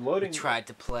know. I'm loading. We tried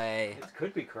to play. It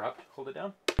could be corrupt. Hold it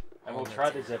down. I will Hold it try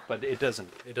the down. zip, but it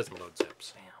doesn't. It doesn't load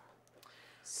zips. Bam.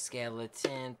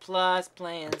 Skeleton plus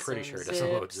playing. I'm pretty some sure it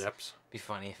doesn't load zips. zips. Be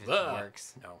funny if it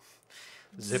works. No.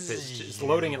 Zip is just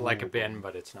loading it like a bin,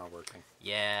 but it's not working.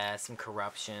 Yeah, some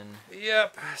corruption.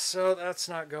 Yep. So that's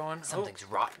not going. Something's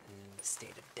rotten in the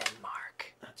state of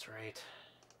Denmark. That's right.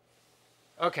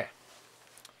 Okay.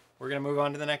 We're going to move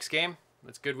on to the next game.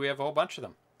 It's good we have a whole bunch of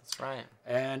them. That's right.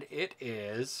 And it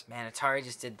is... Man, Atari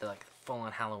just did the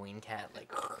full-on Halloween cat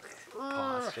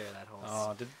posture. That whole.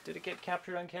 Oh, did it get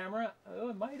captured on camera? Oh,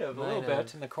 it might have. A Might little have.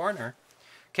 bit in the corner.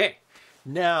 Okay.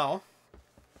 Now,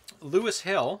 Lewis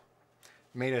Hill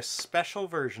made a special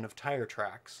version of Tyre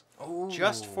Trax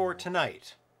just for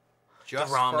tonight. Just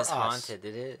the ROM for is us. haunted.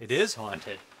 It is. It is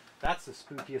haunted. That's the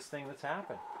spookiest thing that's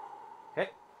happened. Okay,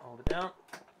 hold it down.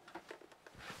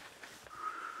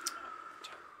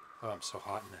 Oh, I'm so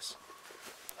hot in this.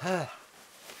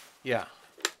 Yeah.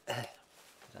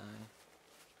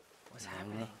 What's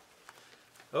happening?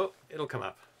 Oh, it'll come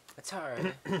up. It's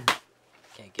hard.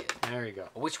 Okay, good. There you go.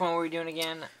 Which one were we doing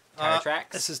again? Tyre Trax?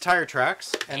 This is Tyre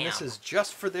Trax, and this Damn. is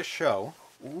just for this show.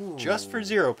 Ooh. Just for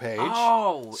ZeroPage.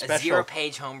 Oh, Special. a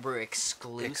ZeroPage homebrew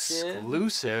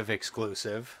exclusive.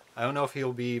 Exclusive. I don't know if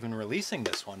he'll be even releasing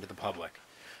this one to the public,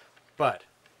 but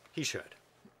he should.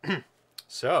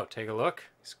 So, take a look.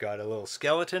 He's got a little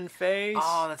skeleton face.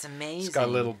 Oh, that's amazing. He's got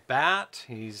a little bat.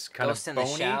 He's kind Ghost of in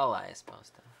bony. the Shell, I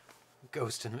suppose.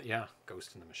 Ghost in the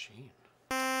machine.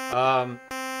 So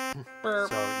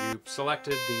you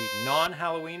selected the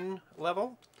non-Halloween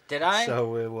level. Did I?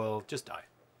 So it will just die.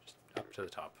 Just up to the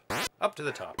top. Up to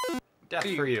the top. Death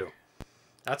for you.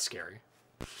 That's scary.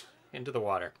 Into the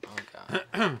water. Oh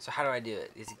god. So how do I do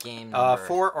it? Is it game number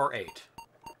 4 or 8.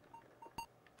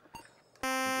 3,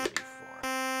 4.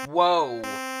 Whoa.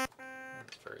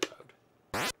 That's very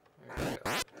loud. There we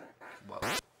go. Whoa.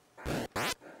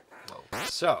 Whoa.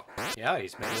 So, yeah,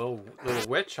 he's made a little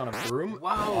witch on a broom. Whoa.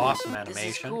 Awesome This is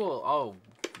animation. cool. Oh,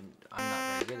 I'm not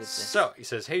very good at this. So, he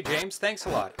says, hey James, thanks a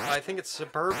lot. I think it's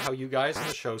superb how you guys on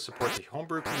the show support the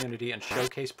homebrew community and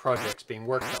showcase projects being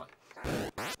worked on.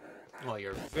 Well,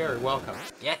 you're very welcome.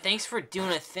 Yeah, thanks for doing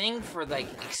a thing for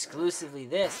exclusively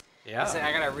this. Yeah. It's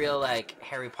I got a real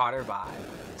Harry Potter vibe.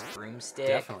 This broomstick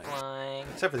Definitely. flying.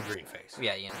 Except for the green face.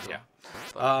 Yeah, you know. Yeah.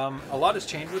 But, A lot has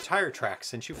changed with Tyre Trax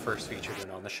since you first featured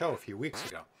it on the show a few weeks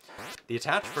ago. The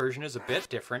attached version is a bit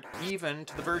different, even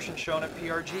to the version shown at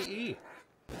PRGE.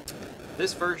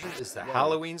 This version is the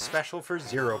Halloween special for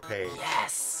ZeroPage.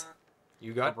 yes.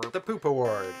 You got the Poop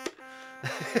Award.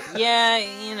 Yeah,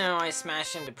 you know, I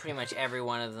smashed into pretty much every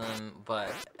one of them,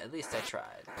 but at least I tried.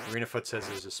 Arenafoot says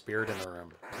there's a spirit in the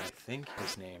room. And I think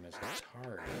his name is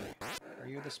Atari. Are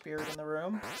you the spirit in the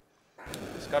room?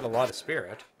 He's got a lot of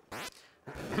spirit.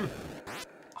 Oh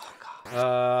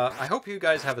god. I hope you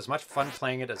guys have as much fun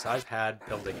playing it as I've had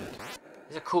building it.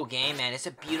 It's a cool game, man. It's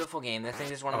a beautiful game. I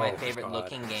think it's one of my Oh, favorite God.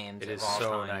 looking games It of is all so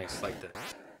time. nice. Like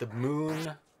the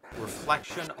moon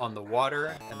reflection on the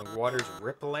water and the water's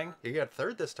rippling. You got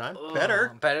third this time. Ugh,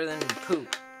 Better. Better than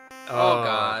poop. Oh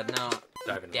god, no.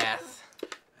 Dive into Death.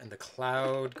 And the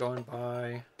cloud going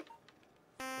by.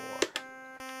 4.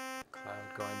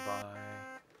 Cloud going by.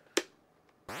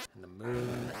 And the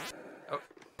moon. Oh.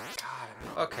 God,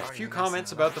 Okay, a few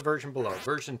comments about the version below.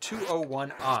 Version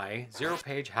 201i,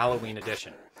 ZeroPage Halloween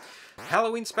Edition.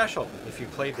 Halloween special. If you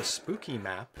play the spooky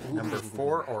map, number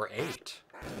 4 or 8,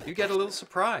 you get a little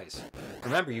surprise.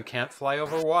 Remember, you can't fly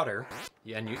over water,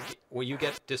 and you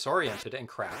get disoriented and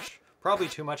crash. Probably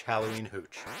too much Halloween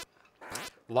hooch.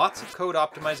 Lots of code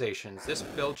optimizations. This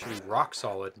build should be rock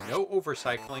solid, no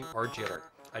overcycling or jitter.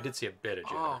 I did see a bit of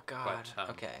jitter. Oh, God. But,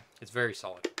 okay. It's very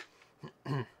solid.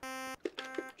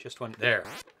 Just one there.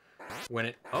 When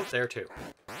it there too.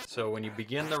 So when you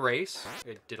begin the race,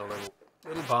 it did a little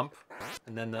bump,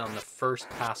 and then on the first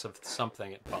pass of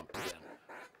something, it bumped again.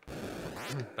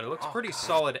 But it looks pretty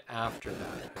solid after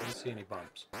that. I didn't see any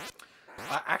bumps.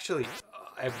 Actually,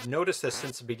 I've noticed this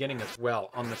since the beginning as well.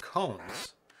 On the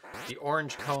cones, the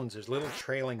orange cones, there's little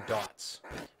trailing dots,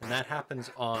 and that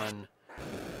happens on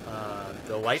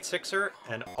the light sixer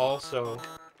and also.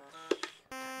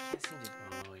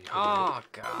 Oh,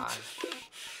 God.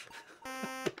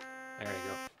 There you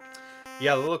go.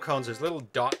 Yeah, the little cones, there's little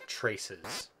dot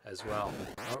traces as well.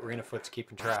 Oh, Arena Foot's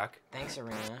keeping track. Thanks,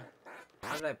 Arena.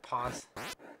 How did I pause?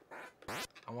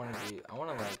 I want to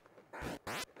like...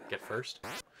 Get first?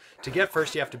 To get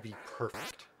first, you have to be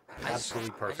perfect.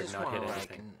 Absolutely perfect, not hit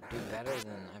anything. Like, do better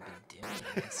than I've been doing.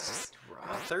 It's just rough.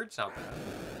 Well, third's not bad.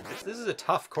 This is a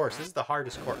tough course. This is the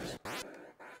hardest course.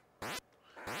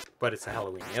 But it's a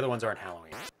Halloween. The other ones aren't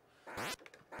Halloween.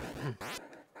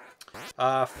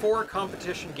 4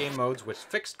 competition game modes with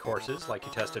fixed courses, like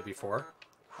you tested before.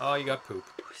 Oh, you got poop.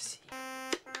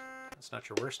 That's not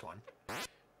your worst one.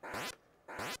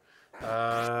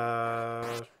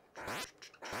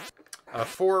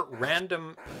 4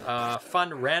 random,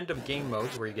 fun random game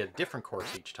modes where you get a different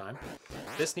course each time.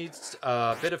 This needs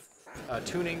a bit of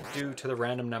tuning due to the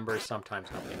random numbers sometimes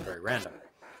not being very random.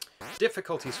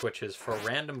 Difficulty switches for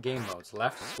random game modes.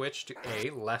 Left switch to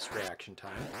A, less reaction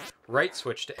time. Right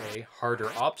switch to A,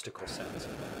 harder obstacle sets.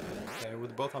 Okay, we're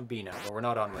both on B now, but we're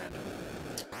not on random.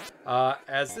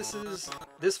 As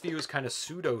this view is kind of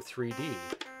pseudo 3D,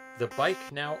 the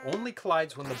bike now only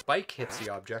collides when the bike hits the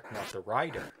object, not the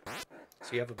rider.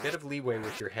 So you have a bit of leeway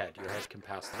with your head. Your head can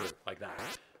pass through, like that.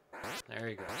 There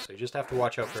you go. So you just have to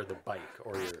watch out for the bike,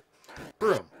 or your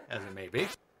broom, as it may be.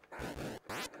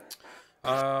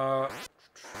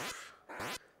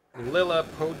 Lilla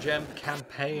Pogem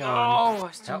Campaign. Oh, I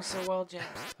was doing so well, James.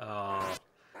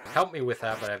 Help me with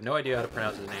that, but I have no idea how to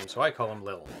pronounce his name, so I call him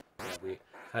Lil. Yeah, we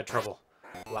had trouble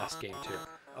last game, too.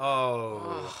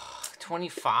 Oh.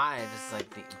 25 is like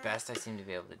the best I seem to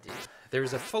be able to do.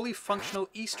 There's a fully functional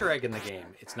Easter egg in the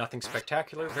game. It's nothing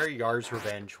spectacular, very Yar's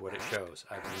Revenge what it shows.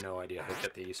 I have no idea how to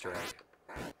get the Easter egg.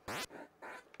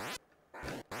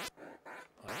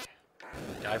 Okay.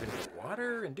 Dive into the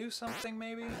water and do something,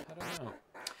 maybe? I don't know.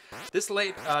 This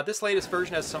latest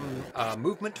version has some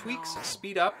movement tweaks.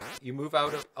 Speed up, you move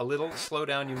out a little. Slow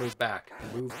down, you move back.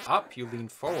 Move up, you lean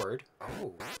forward.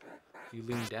 Oh, you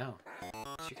lean down.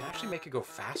 So you can actually make it go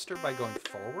faster by going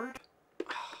forward?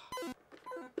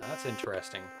 That's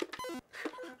interesting.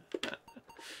 There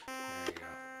you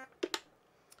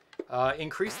go.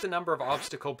 Increase the number of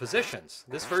obstacle positions.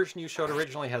 This version you showed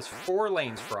originally has 4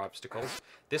 lanes for obstacles.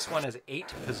 This one has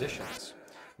 8 positions.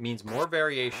 Means more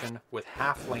variation with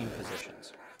half lane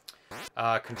positions.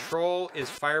 Control is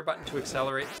fire button to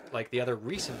accelerate like the other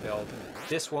recent build.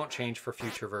 This won't change for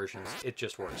future versions. It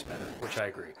just works better, which I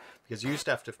agree. Because you used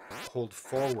to have to hold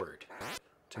forward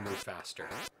to move faster.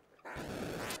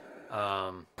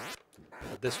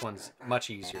 But this one's much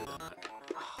easier than that.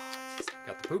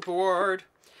 Got the poop award.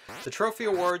 The trophy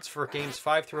awards for games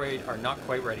 5 through 8 are not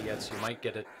quite ready yet, so you might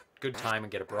get a good time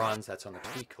and get a bronze. That's on the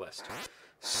tweak list.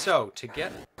 So to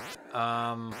get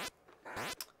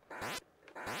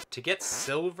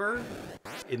silver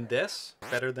in this,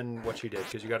 better than what you did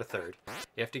because you got a 3rd,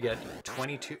 you have to get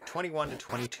 21 to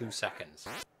 22 seconds.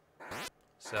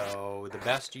 So the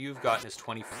best you've gotten is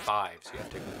 25, so you have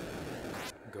to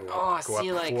go up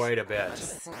quite a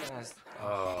bit.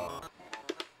 Oh,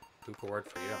 poop award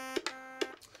for you.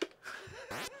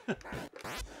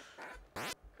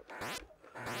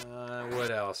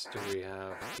 What else do we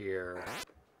have here?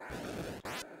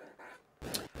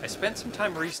 I spent some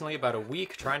time recently, about a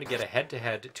week, trying to get a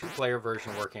head-to-head 2-player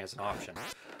version working as an option.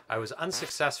 I was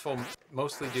unsuccessful,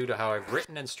 mostly due to how I've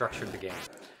written and structured the game.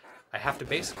 I have to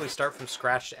basically start from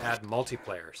scratch to add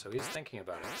multiplayer, so he's thinking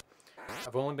about it.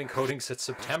 I've only been coding since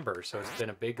September, so it's been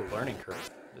a big learning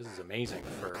curve. This is amazing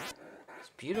for...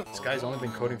 It's beautiful. This guy's only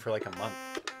been coding for like a month.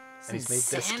 And he's made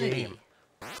this game.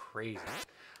 Crazy.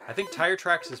 I think Tyre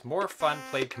Trax is more fun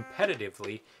played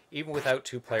competitively, even without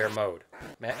two-player mode.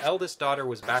 My eldest daughter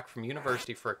was back from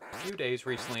university for a few days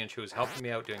recently, and she was helping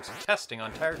me out doing some testing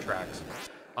on Tyre Trax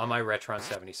on my Retron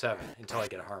 77 until I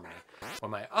get a Harmony.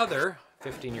 When my other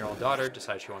 15-year-old daughter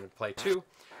decided she wanted to play too,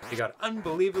 they got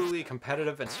unbelievably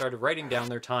competitive and started writing down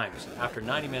their times. After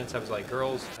 90 minutes, I was like,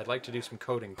 girls, I'd like to do some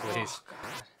coding, please. Oh,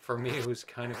 God. For me, it was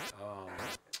kind of... Oh,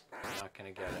 I'm not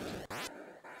going to get it.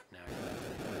 Now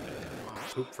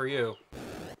poop for you.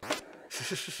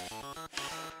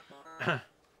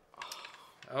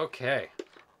 Okay.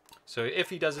 So if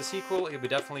he does a sequel, he'll be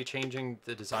definitely changing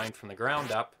the design from the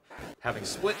ground up, having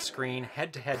split screen,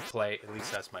 head-to-head play. At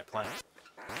least that's my plan.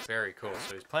 Very cool.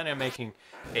 So he's planning on making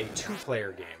a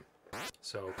two-player game.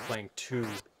 So playing two,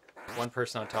 one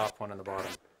person on top, one on the bottom.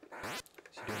 Is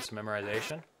he doing some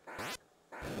memorization?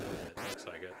 It looks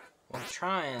like it. Well, I'm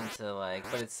trying to, like,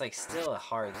 but it's, like, still a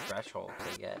hard threshold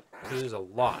to get. Because there's a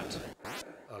lot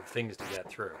of things to get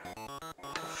through.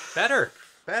 Better!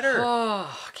 Better! Oh,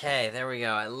 okay, there we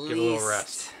go. At least... Give it a little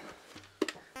rest.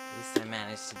 At least I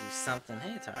managed to do something.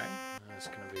 Hey, Atari. It's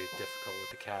going to be difficult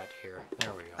with the cat here.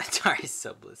 There we go. Atari's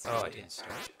so blissful. Oh, I didn't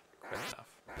start quick enough.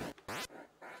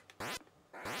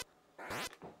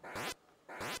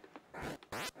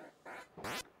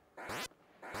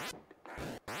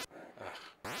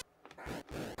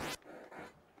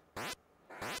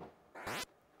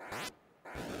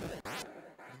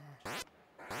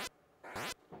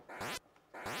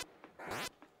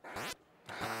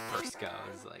 First go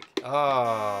is like...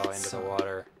 Oh, into the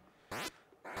water.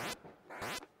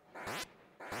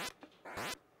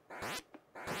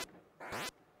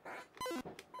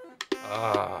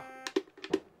 Ah.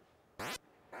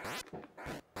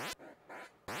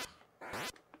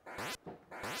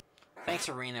 Thanks,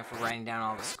 Arena, for writing down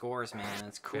all the scores, man.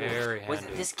 That's cool. Very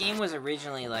handy. This game was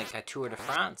originally like a Tour de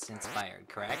France inspired,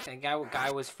 correct? A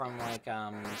guy was from like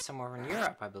somewhere in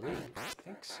Europe, I believe. I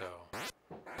think so.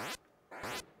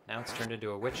 Now it's turned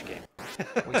into a witch game.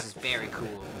 Which is very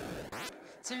cool.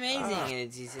 It's amazing.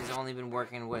 He's only been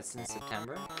working, what, since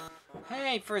September?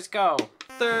 Hey, first go.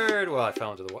 Third. Well, I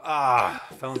fell into the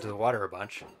fell into the water a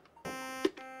bunch.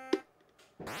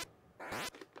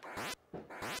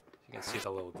 You can see the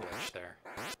little glitch there,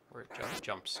 where it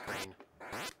jumps screen.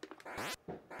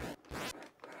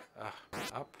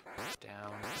 Up,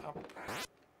 down, up.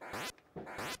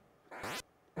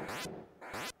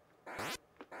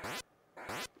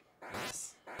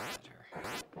 Yes, better.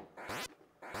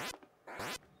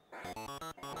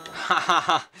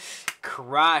 Haha,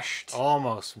 crushed.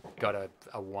 Almost got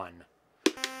a 1.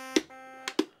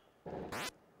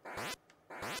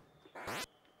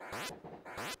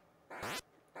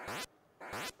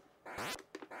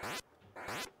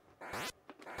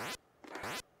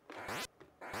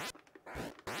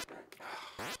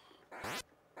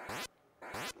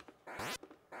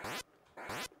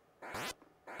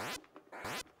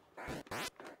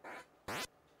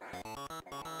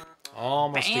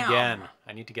 Almost Bam. again.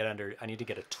 I need to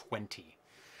get a 20.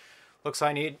 Looks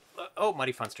I need... Oh,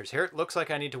 Muddy Funster's here. It looks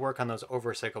like I need to work on those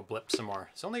overcycle blips some more.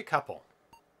 It's only a couple,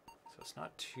 so it's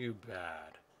not too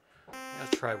bad. I'm going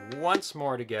to try once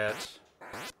more to get...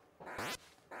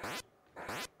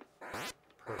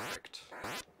 Perfect.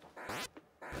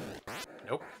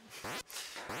 Nope.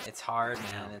 It's hard,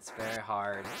 man. It's very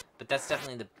hard. But that's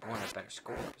definitely one of the better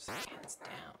scores. Hands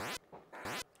down.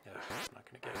 Yeah, I'm not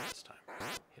going to get it this time.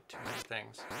 Hit too many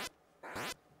things.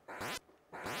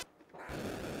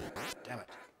 Damn it.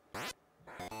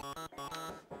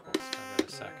 Still got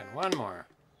a second. One more.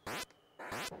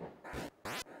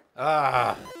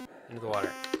 Ah! Into the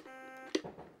water.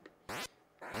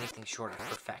 Anything short of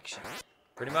perfection.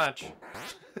 Pretty much.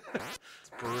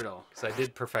 It's brutal. Because I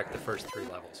did perfect the first 3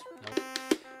 levels. Nope.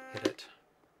 Hit it.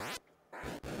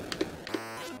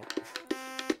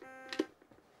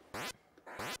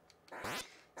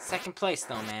 Second place,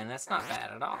 though, man. That's not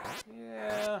bad at all.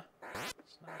 Yeah.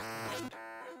 It's not bad.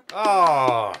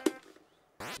 Oh!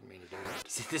 Didn't mean to do that.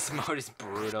 See, this mode is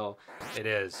brutal. It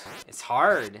is. It's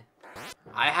hard.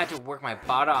 I had to work my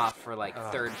butt off for, like,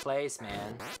 3rd place,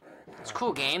 man. It's a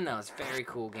cool game, though. It's a very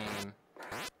cool game.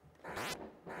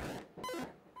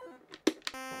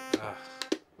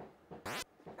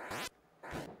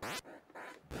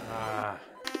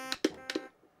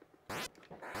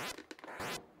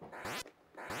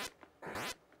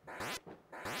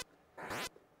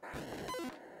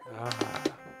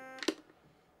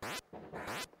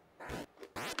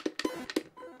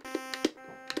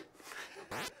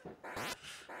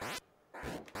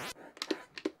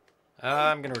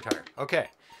 I'm going to retire. Okay.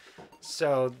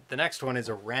 So the next one is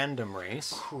a random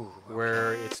race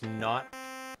where it's not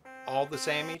all the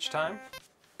same each time.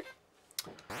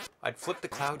 I'd flip the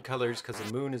cloud colors because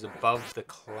the moon is above the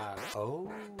cloud.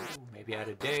 Oh, maybe add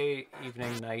a day,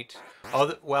 evening, night.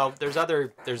 Oh, well, there's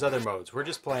other modes. We're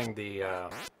just playing the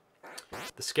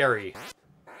scary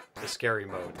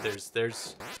mode.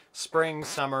 There's spring,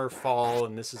 summer, fall,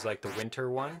 and this is like the winter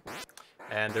one.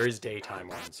 And there is daytime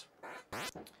ones.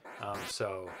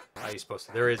 So how are you supposed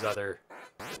to? There is other.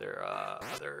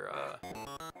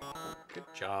 Good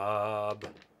job.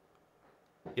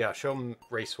 Yeah, show them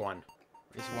race 1.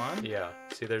 Race 1? Yeah.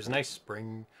 See, there's nice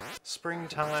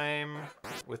springtime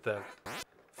with the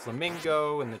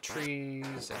flamingo and the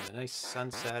trees and a nice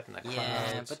sunset and the clouds.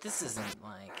 Yeah, but this isn't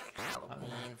like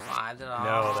Halloween 5 at all.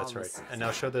 No, that's right. And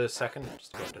now show the second.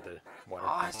 Just go into the water.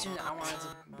 Oh, as soon as I wanted to.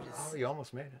 Oh, you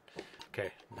almost made it.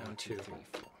 Okay. Now 1, 2, 3,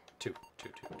 4. 2.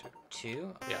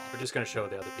 2? Yeah, we're just going to show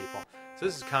the other people. So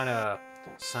this is kind of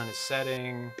sun is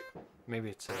setting. Maybe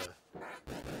it's a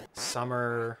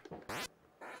summer.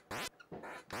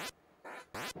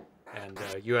 And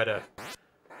you had a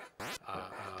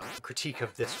critique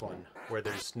of this one where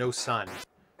there's no sun,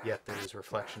 yet there's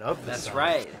reflection of the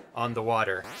sun on the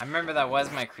water. I remember that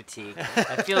was my critique.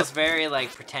 That feels very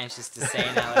like pretentious to say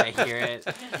now that I hear it.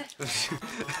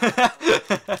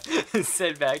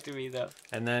 Said back to me though.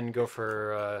 And then go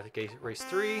for race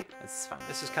 3. That's fine.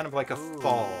 This is kind of like a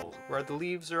fall where the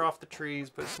leaves are off the trees,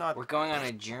 but it's not. We're going on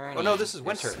a journey. Oh no, this is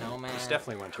winter. Snowman. It's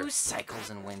definitely winter. Who cycles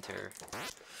in winter?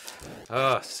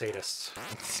 Sadists.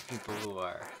 People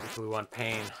who want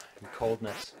pain and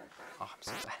coldness. Oh, I'm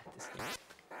so bad at this game.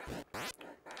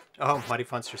 Oh, Mighty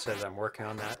Funster says I'm working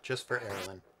on that just for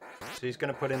Erlen. So he's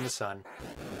gonna put in the sun.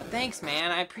 Thanks,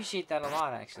 man. I appreciate that a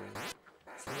lot, actually.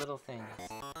 It's the little things.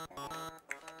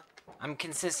 I'm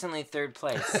consistently 3rd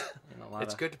place. In a lot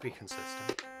It's good to be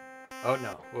consistent. Oh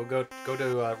no, we'll go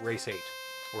to race 8,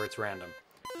 where it's random.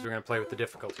 So we're gonna play with the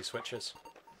difficulty switches.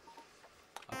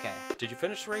 Okay. Did you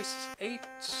finish race 8?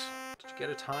 Did you get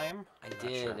a time? I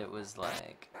did. Sure. It was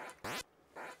like.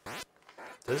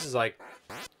 This is like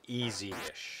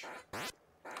easy-ish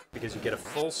because you get a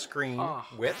full screen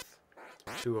width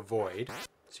to avoid,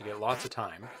 so you get lots of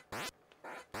time,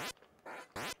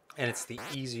 and it's the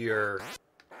easier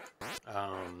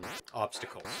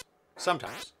obstacles.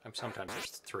 Sometimes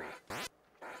there's 3.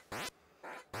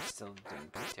 I'm still doing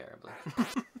pretty terribly.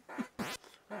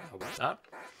 How about that?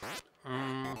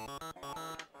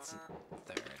 It's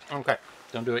 3rd. Okay,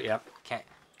 don't do it yet. Okay.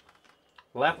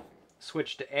 Left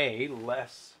switch to A,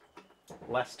 less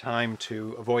time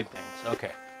to avoid things.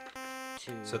 Okay.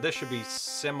 2. So this should be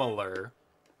similar.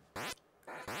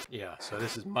 Yeah, so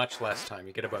this is much less time.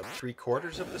 You get about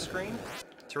 3/4 of the screen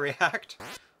to react.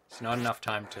 It's not enough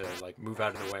time to like move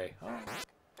out of the way. Oh,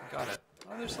 I got it.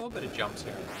 Oh, there's a little bit of jumps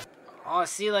here and there. Oh,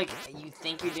 see, like, you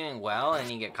think you're doing well, and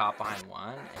you get caught behind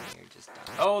 1, and you're just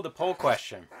done. Oh, the poll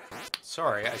question.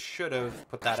 Sorry, I should have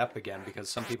put that up again, because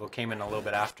some people came in a little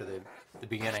bit after the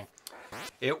beginning.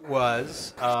 It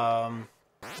was, how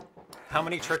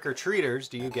many trick-or-treaters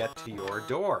do you get to your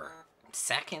door?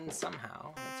 2nd,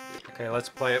 somehow. That's weird. Okay, let's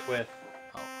play it with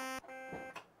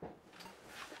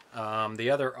the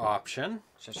other option.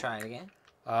 Should I try it again?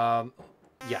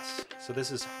 Yes. So this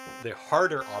is the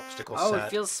harder obstacle set. Oh, it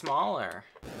feels smaller.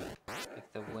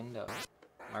 Like the window.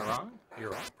 Am I wrong? You're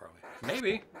wrong, probably.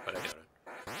 Maybe, but I doubt it.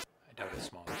 I doubt it's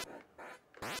smaller.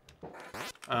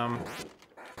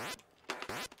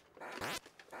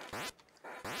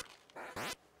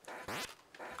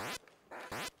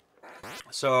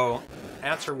 So,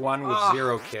 answer 1 was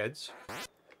 0 kids.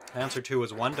 Answer 2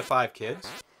 was 1 to 5 kids.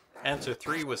 Answer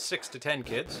 3 was 6 to 10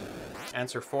 kids.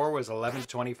 Answer 4 was 11 to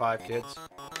 25 kids.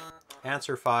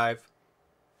 Answer 5.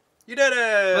 You did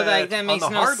it! But like that makes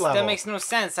that makes no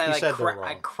sense.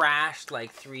 I crashed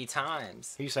like 3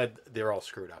 times. He said they're all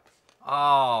screwed up.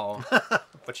 Oh.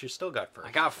 But you still got first.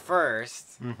 I got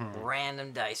first.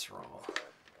 Random dice roll.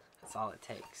 That's all it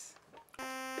takes.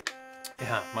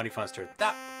 Yeah, Mighty Funster.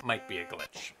 That might be a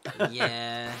glitch.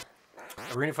 Yeah.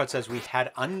 ArenaFoot says we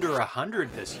had under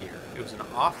 100 this year. It was an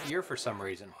off year for some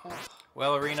reason.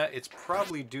 Well, Arena, it's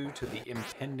probably due to the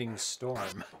impending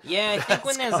storm. Yeah, I think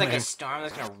when there's like a storm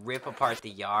that's gonna rip apart the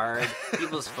yard,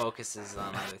 people's focus is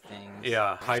on other things.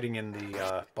 Yeah, hiding in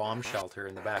the bomb shelter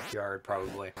in the backyard,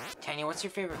 probably. Tanya, what's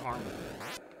your favorite horror movie?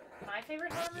 My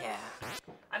favorite horror movie? Yeah.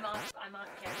 I'm off camera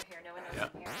here. No one knows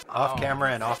I'm here. Off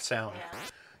camera and off sound. Yeah.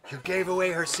 You gave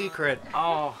away her secret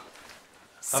of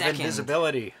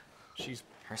invisibility. She's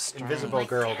her strength. Invisible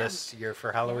Girl this year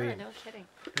for Halloween. Yeah, no kidding.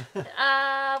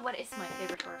 What is my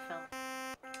favorite horror film?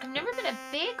 I've never been a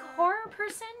big horror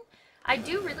person. I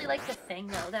do really like The Thing,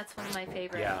 though. That's one of my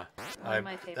favorite. Yeah, one of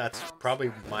my favorite that's films.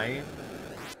 probably my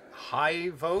high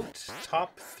vote,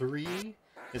 top 3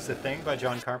 is The Thing by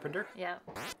John Carpenter. Yeah.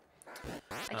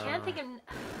 I can't think of...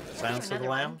 Silence of the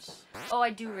Lambs. Oh, I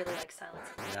do really like Silence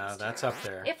of the Lambs. Yeah, that's up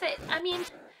there. If it, I mean,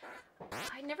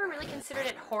 I never really considered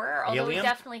it horror, although Alien? it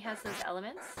definitely has those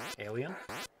elements. Alien?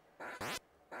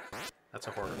 That's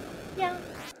a horror film. Yeah.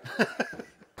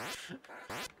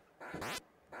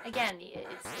 Again,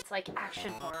 it's like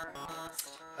action horror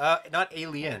almost. Not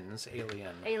Aliens,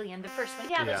 Alien. Alien, the first one.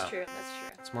 Yeah, that's Yeah. true. That's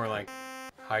true. It's more like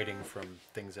hiding from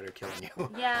things that are killing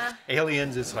you. Yeah.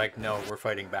 Aliens is like, no, we're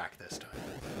fighting back this time.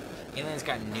 Alien's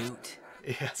got Newt.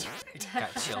 Yeah, that's right.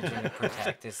 Got children to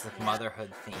protect. It's the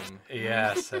motherhood theme.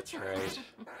 Yes, that's right.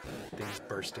 Things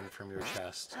bursting from your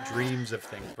chest. Dreams of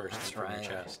things bursting from right.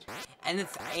 your chest. And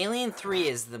Alien 3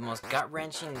 is the most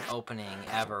gut-wrenching opening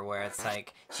ever, where it's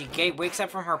like, she wakes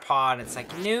up from her pod, and it's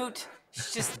like, Newt,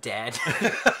 she's just dead. Do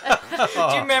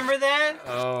you remember that?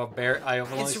 Oh, Bear!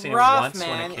 I've only It's seen rough, it once man.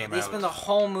 when it came They out. spend the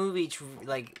whole movie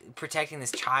protecting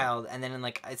this child, and then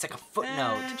it's like a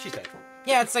footnote. And she's dead.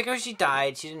 Yeah, it's like, oh, she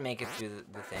died. She didn't make it through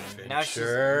the thing.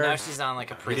 Fincher. Now she's on like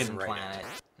a He didn't prison write it. planet.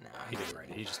 No, He didn't write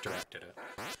it. He just directed it.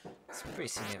 It's a pretty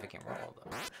significant role,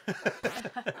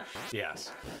 though.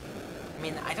 Yes. I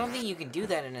mean, I don't think you can do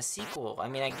that in a sequel. I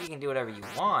mean, you can do whatever you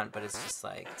want, but it's just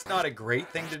like... It's not a great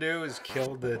thing to do, is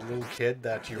kill the little kid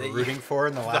that you were The- rooting for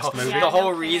in the last movie. Yeah, the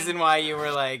whole no reason why you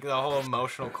were like, the whole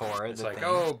emotional core. It's the like, thing.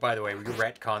 oh, by the way, we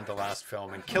retconned the last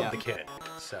film and killed Yeah. the kid.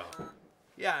 So,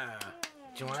 yeah.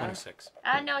 Do you want 26.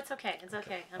 No, it's okay. It's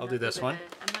okay. I'll do this one.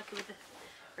 I'm not good with the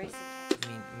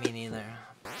racing. Me neither.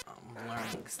 I'm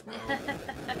learning slowly.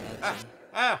 Edgy.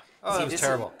 Oh, that was this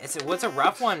terrible. What's a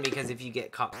rough one, because if you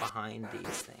get caught behind these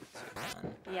things, you're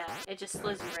done. Yeah, it just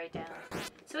slows you right down.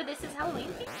 So this is Halloween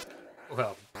themed?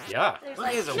 Well, yeah. There's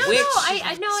Look, there's a no, witch. No,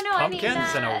 I mean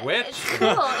Pumpkins and a witch. It's cool.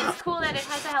 It's cool that it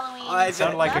has a Halloween. Oh, it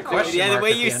sounded like a level. question. Yeah, the mark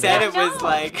way at you the end said of it it. was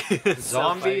like so funny.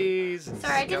 Zombies. And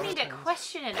Sorry, I didn't mean to skeletons.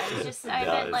 question it. I was just, I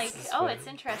No, meant like, it's oh, funny. it's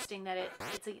interesting that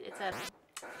it's a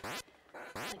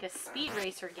like a speed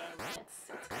racer game. It's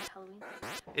got a Halloween theme.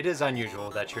 It is unusual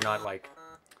that you're not like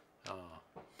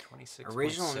 26.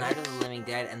 Original Night of the Living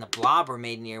Dead and the Blob were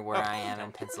made near where I am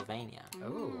in Pennsylvania.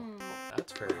 Oh,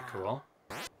 that's very cool.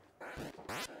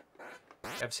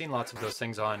 I've seen lots of those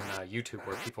things on YouTube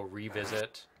where people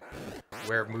revisit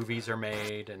where movies are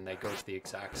made and they go to the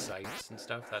exact sites and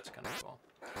stuff. That's kind of cool.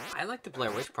 I like the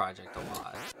Blair Witch Project a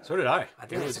lot. So did I. I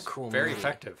think it it's was a cool very movie.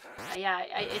 effective. Yeah,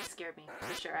 it scared me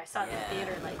for sure. I saw it in Yeah. the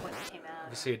theater like when it came out.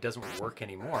 Obviously, it doesn't work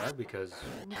anymore because,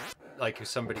 No. like, if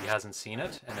somebody hasn't seen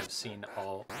it and have seen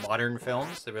all modern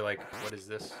films, they'll be like, "What is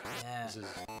this? Yeah. This is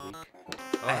weak."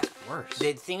 Oh, it's worse.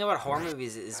 The thing about horror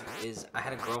movies is I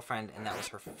had a girlfriend and that was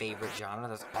her favorite genre.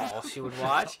 That's all she would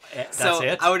watch. That's So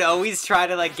it. I would always try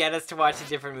to like get us to watch a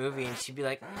different movie, and she'd be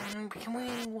like, "Can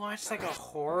we watch like a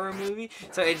horror movie?"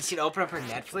 So and she'd open up her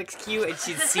Netflix queue and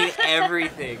she'd see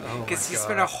everything Oh my because she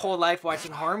spent God. her whole life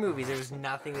watching horror movies. There was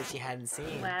nothing that she hadn't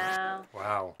seen. Wow.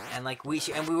 Wow. And like we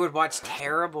would watch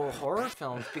terrible horror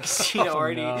films because she'd Oh,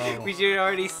 already no. we had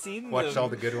already seen Watched them. all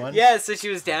the good ones. Yeah, so she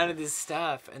was down to this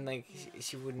stuff, and like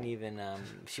she wouldn't even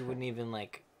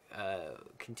like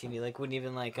continue, like wouldn't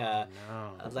even like No.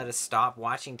 let us stop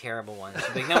watching terrible ones.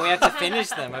 She'd be like, no, we have to finish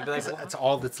them. I'd be like, That's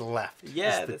all that's left.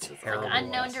 Yeah, is the that's what's terrible left.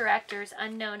 Unknown ones. directors,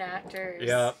 unknown actors.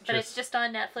 Yeah, But just- it's just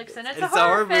on Netflix and it's It's a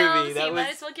horror movie. film, so That you might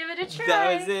was- as well give it a try.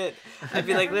 that was it. I'd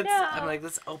be like, never know.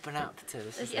 let's open up to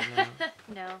this. She's Yeah. like,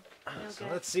 no. No. No So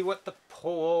good. let's see what the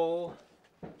poll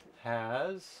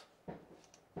has.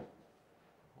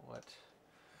 What?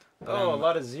 Oh, a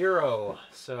lot of 0.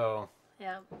 So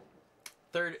Yeah.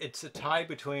 third, it's a tie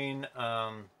between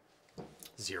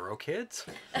 0 kids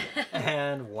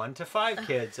and 1 to 5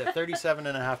 kids at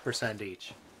 37.5%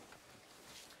 each.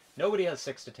 Nobody has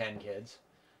 6 to 10 kids,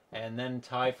 and then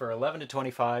tie for 11 to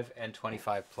 25 and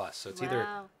 25 plus. So it's either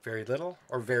Wow. very little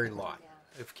or very lot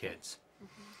Yeah. of kids.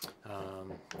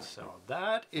 So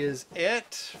that is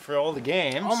it for all the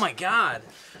games. Oh my God.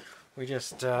 We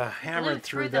just hammered Flew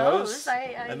through through those. those. I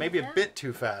and maybe yeah. a bit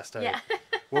too fast. Yeah.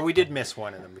 Well, we did miss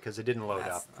one of them because it didn't load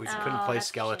That's- up. We that's- couldn't Oh, play that's a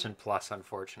Skeleton Plus,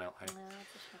 unfortunately. No,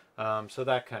 that's a shame. So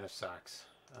that kind of sucks.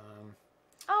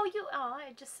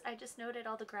 I just noted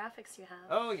all the graphics you have.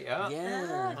 Oh yeah.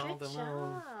 Yeah. Ah, All good the job.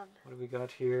 little- What do we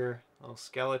got here? A little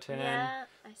skeleton Yeah,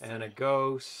 I see. and a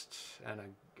ghost and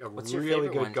a What's your really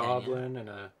favorite good one, Tanya? goblin and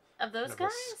a Of those kind of a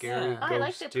guys? scary Yeah. Oh, I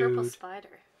like ghost the purple dude. spider.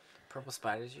 Purple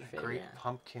Spider's your favorite. Great Yeah.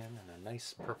 pumpkin and a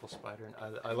nice purple spider.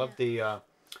 And I love the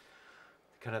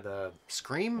kind of the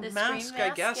scream The scream mask, I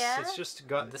mask, guess. yeah. It's just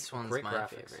got This one's great my graphics.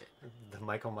 favorite. The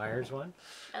Michael Myers one.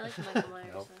 I like the Michael Myers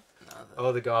Nope. one. No,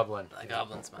 Oh, the goblin. the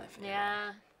Goblin's my favorite.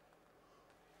 Yeah.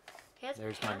 He has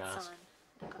There's my pants mask.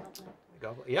 on. The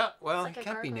goblin. Yeah, well, It's he like a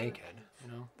can't be gargoyle. naked.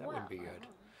 You know, that wouldn't be Wow. good.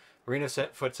 Marina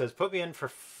Foot says, put me in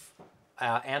for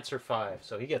answer 5.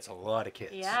 So he gets a lot of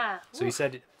kids. Yeah. So he Oof.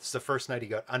 said it's the first night he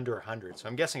got under 100. So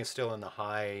I'm guessing it's still in the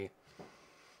high,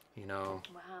 you know,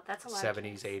 Wow, that's a lot. of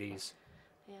 70s, kids. 80s.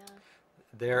 Yeah.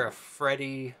 There, a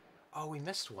Freddy. Oh, we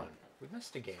missed one. We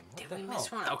missed a game. What Did the we hell?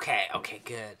 miss one? Okay, okay,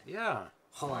 good. Yeah.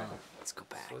 Hold on. Let's go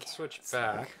back. So let's switch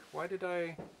back. Why did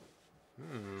I...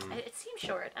 It seems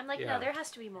short. I'm like, Yeah. no, there has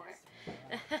to be more.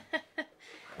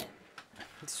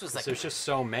 This was like. There's just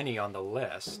so many on the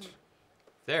list.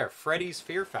 There, Freddy's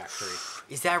Fear Factory.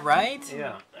 Is that right?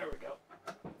 Yeah. There we go.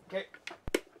 Okay.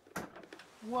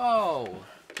 Whoa.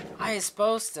 I was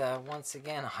supposed to once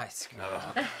again. I screwed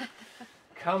up.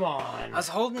 Come on. I was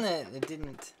holding it. It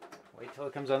didn't. Wait till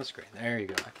it comes on the screen. There you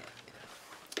go.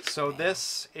 Okay. So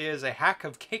this is a hack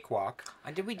of Cakewalk.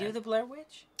 Did we do the Blair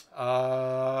Witch?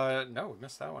 No, we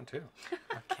missed that one too.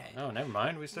 Okay. No, never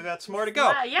mind. We still got some more to go.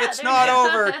 Yeah, It's there not you go.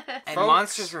 over. And folks.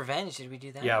 Monsters Revenge. Did we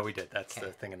do that? Yeah, we did. That's Okay.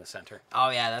 the thing in the center. Oh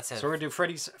yeah, that's it. So we're gonna do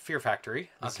Freddy's Fear Factory.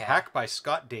 This is a Okay. hack by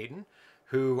Scott Dayton,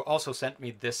 who also sent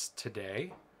me this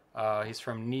today. He's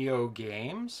from Neo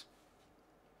Games.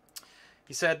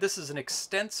 He said this is an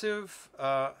extensive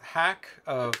hack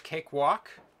of Cakewalk.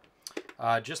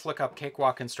 Just look up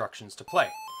Cakewalk instructions to play.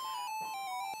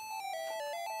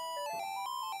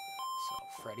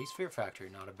 So Freddy's Fear Factory,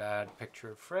 not a bad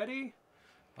picture of Freddy.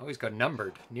 Oh, he's got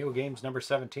numbered. Neo Games number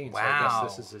 17. So I Wow.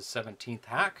 guess this is his 17th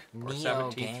hack or Neo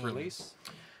 17th Games. release.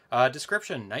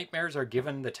 Description: nightmares are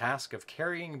given the task of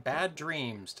carrying bad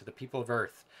dreams to the people of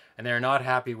Earth, and they are not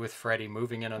happy with Freddy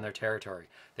moving in on their territory.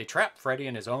 They trap Freddy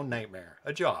in his own nightmare,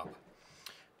 a job.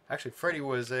 Actually, Freddy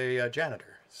was a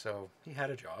janitor, so he had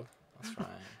a job That's right.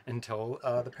 until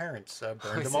the parents burned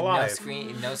Was him it alive.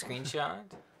 No screenshot.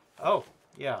 Oh,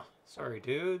 yeah. Sorry,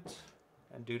 dudes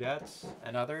and dudettes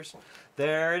and others.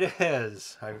 There it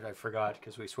is. I forgot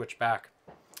because we switched back.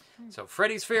 So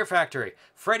Freddy's Fear Factory.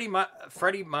 Freddy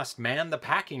must man the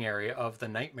packing area of the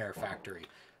Nightmare Factory.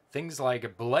 Things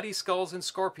like bloody skulls and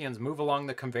scorpions move along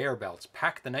the conveyor belts.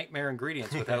 Pack the nightmare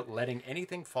ingredients without letting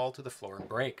anything fall to the floor and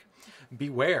break.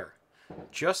 Beware.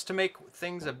 Just to make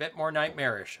things a bit more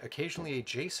nightmarish, occasionally a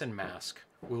Jason mask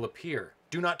will appear.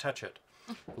 Do not touch it.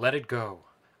 Let it go.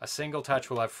 A single touch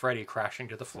will have Freddy crashing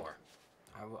to the floor.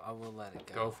 I will let it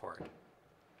go. Go for it.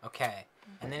 Okay.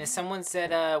 And then someone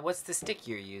said, what's the stick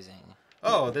you're using?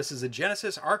 Oh, this is a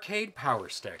Genesis Arcade Power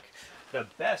Stick. The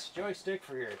best joystick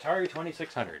for your Atari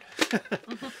 2600.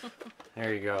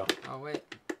 There you go. Oh, wait.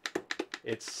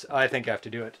 I think I have to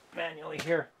do it manually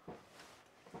here.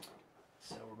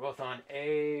 So we're both on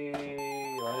A.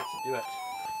 Let's do it.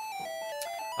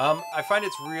 I find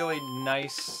it's really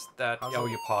nice that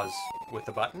you pause with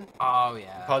the button. Oh,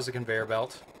 yeah. Pause the conveyor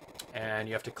belt, and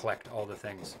you have to collect all the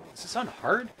things. Is this on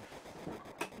hard?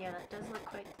 Yeah, that does look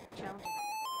quite challenging.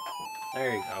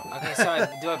 There you go. Okay, so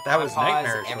That was pause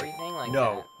nightmarish. everything like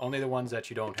no, that? only the ones that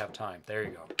you don't have time. There you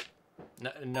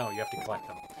go. No, you have to collect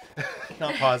them.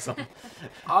 Not pause them.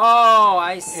 Oh,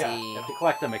 I see. Yeah, you have to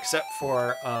collect them except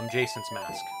for Jason's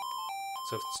mask.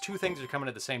 So if it's two things that are coming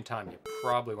at the same time, you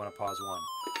probably want to pause one.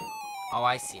 Oh,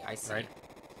 I see. Right?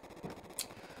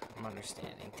 I'm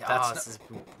understanding. That's This is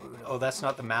brutal. Oh, that's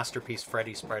not the Masterpiece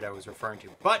Freddy sprite I was referring to.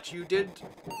 But you did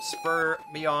spur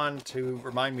me on to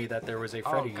remind me that there was a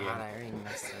Freddy Oh, God, game. I already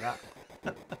messed it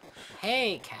up.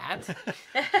 Hey, cat.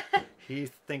 He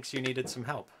thinks you needed some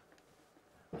help.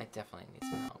 I definitely need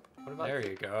some help. What about There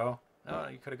you go. Oh,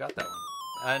 you could have got that one.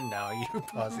 And now you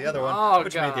pause the other one, Oh,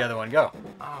 which made the God. other one go.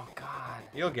 Oh, God.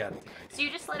 You'll get it. So you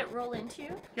just let it roll into you?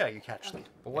 Yeah, you catch them.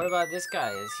 But what about this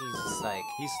guy? Is he just like...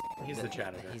 He's the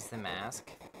janitor. He's the mask?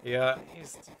 Yeah,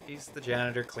 he's the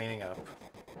janitor cleaning up.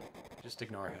 Just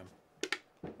ignore him.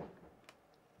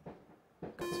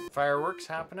 Got some fireworks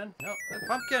happening. No, a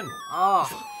pumpkin.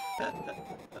 Oh.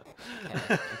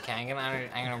 Okay, I'm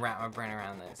gonna wrap my brain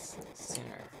around this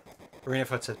sooner. Marina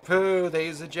Foot says, "Pooh, they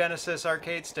use a Genesis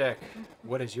arcade stick.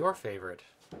 What is your favorite?"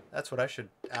 That's what I should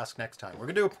ask next time. We're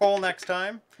gonna do a poll next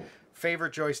time.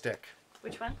 Favorite joystick?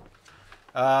 Which one?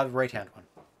 The right-hand one.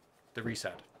 The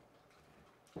reset.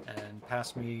 And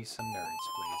pass me some nerds,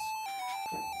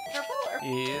 please. Purple or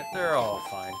Yeah, they're all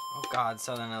fine. Oh God!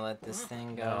 So then I let this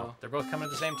thing go. No, they're both coming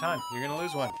at the same time. You're gonna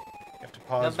lose one. You have to No,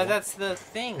 pause. but one. that's the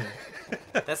thing.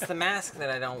 That's the mask that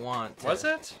I don't want. Was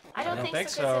it? I don't think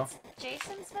so. 'Cause it's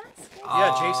Jason's mask. Yeah,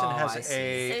 Oh, Jason I has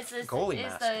see. a goalie it's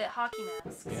mask. the hockey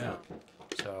mask. Yeah.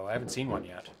 So. So I haven't seen one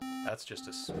yet. That's just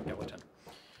a skeleton.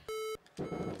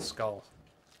 Skull.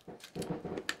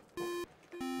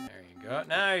 There you go.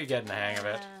 Now you're getting the hang of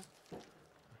it.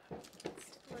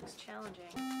 Still looks challenging.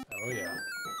 Oh yeah.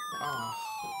 Oh.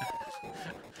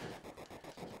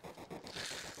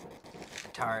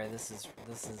 Tyre, this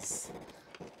is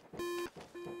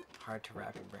hard to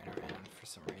wrap your brain around for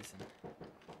some reason.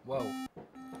 Whoa.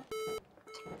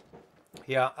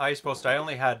 Yeah, I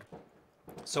only had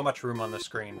so much room on the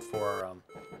screen for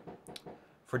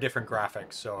different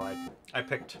graphics, so I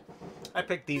picked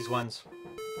these ones.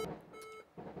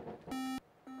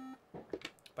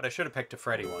 But I should have picked a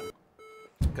Freddy one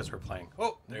because we're playing.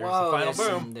 Oh, there's the final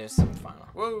boom. There's some final.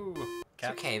 Whoa. It's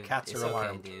okay. Cats It's are okay,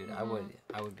 alarmed. dude. I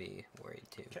would be worried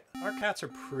too. Our cats are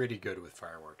pretty good with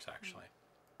fireworks, actually.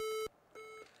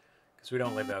 Because we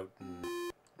don't live out in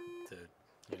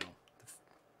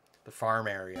the farm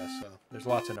area, so there's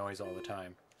lots of noise all the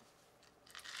time.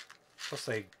 Plus,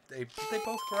 did they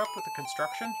both grow up with the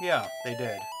construction? Yeah, they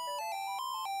did.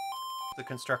 The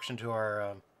construction to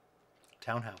our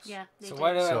townhouse. Yeah. So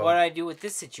what do I do with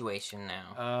this situation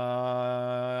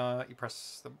now? You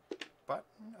press the button.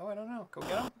 Oh, I don't know. Go get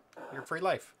them. Your free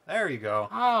life. There you go.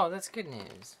 Oh, that's good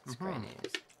news. That's great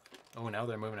news. Oh, now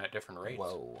they're moving at different rates.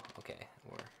 Whoa. Okay.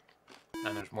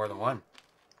 And there's more than one.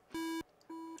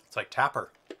 It's like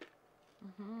Tapper.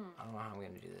 I don't know how I'm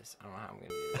gonna do this.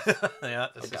 Yeah,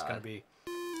 this is gonna be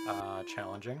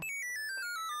challenging.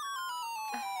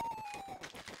 Yeah,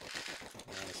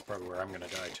 that's probably where I'm gonna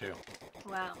die too.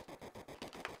 Wow.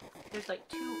 There's like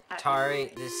 2. Tyre,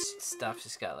 this stuff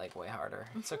just got like way harder.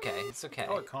 It's okay. It's okay.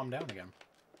 Oh, it calmed down again.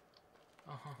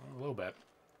 A little bit.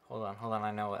 Hold on.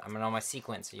 I know it. I'm gonna know my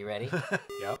sequence. Are you ready?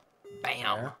 Yep.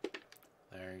 Bam.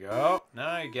 There you go.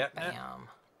 Now you get it. Bam.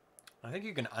 I think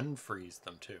you can unfreeze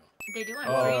them too. They do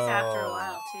unfreeze after a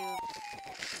while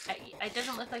too. It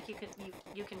doesn't look like you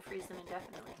can freeze them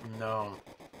indefinitely. No.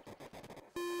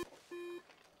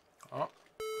 Oh,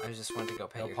 I just went to go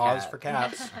pet no your pause cat. for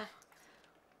cats.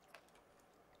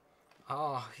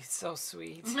 Oh, he's so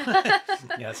sweet.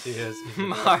 Yes, he is.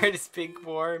 My heart is being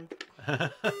warmed.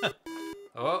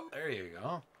 Oh, there you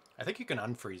go. I think you can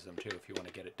unfreeze them too if you want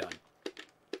to get it done.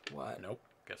 What? Nope,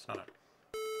 guess not.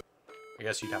 I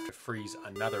guess you'd have to freeze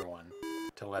another one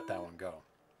to let that one go.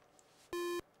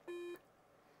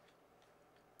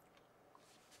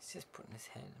 He's just putting his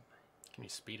head in my... Can you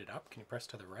speed it up? Can you press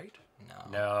to the right? No.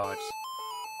 No, it's...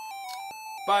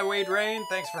 Bye, Wade Rain.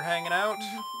 Thanks for hanging out.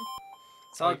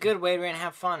 It's all good, Wade. We're gonna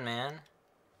have fun, man.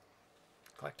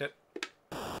 Collect it.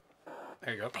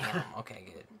 There you go. Bam. Okay,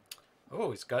 good.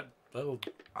 Oh, he's got little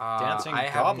dancing I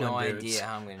have goblin no dudes. idea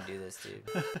how I'm gonna do this, dude.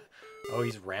 Oh,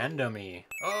 he's random-y.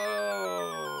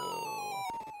 Oh!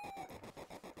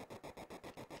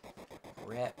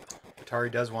 Rip.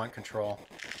 Atari does want control.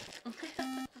 Oh,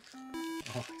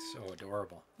 he's so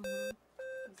adorable.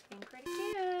 It's been pretty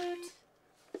cute.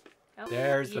 Oh,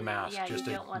 There's the mask. Yeah, just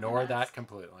you don't want the ignore that mask.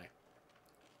 completely.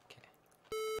 Okay.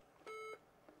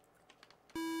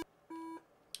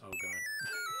 Oh,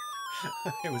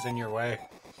 God. It was in your way.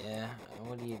 Yeah.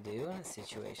 What do you do in a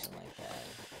situation like that?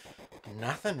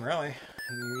 Nothing, really.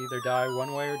 You either die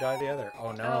one way or die the other.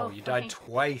 Oh, no. Oh, You died okay.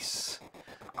 twice.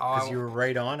 Oh, Because you were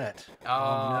right on it. Oh,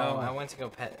 no. I went to go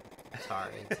pet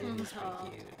Atari, too. He's Aw.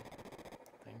 pretty cute.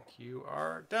 I think you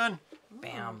are done.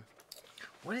 Bam.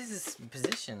 What is this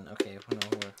position? Okay, no,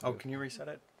 Oh, can you reset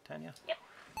it, Tanya? Yep.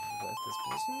 What's this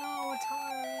position? No,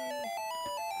 Atari.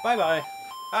 Bye-bye.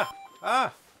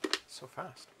 Ah. So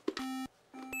fast.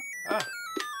 Ah.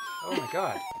 Oh, my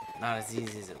God. Not as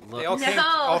easy as it They all looks. came,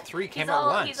 all three came at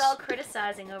once. He's all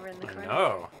criticizing over in the I corner.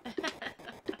 know. I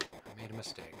made a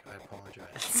mistake. I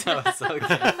apologize. so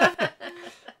good.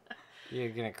 You're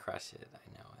gonna crush it. I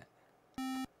know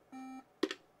it.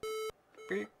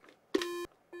 Beep.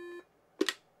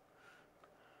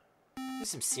 There's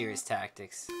some serious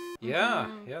tactics. Yeah,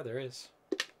 yeah, there is.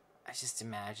 I just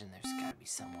imagine there's gotta be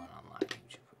someone online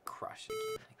who would crush a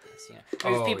game like this. You know,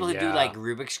 there's Oh, people who do yeah. like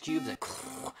Rubik's cubes. Like,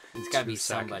 it's gotta 2 be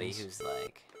somebody seconds. who's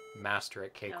like. Master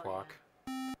at Cakewalk.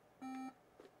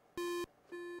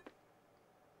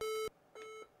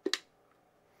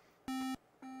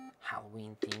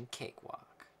 Halloween themed cakewalk.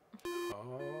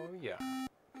 Oh, yeah.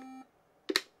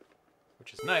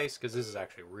 Which is nice, because this is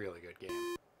actually a really good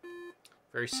game.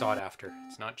 Very sought after.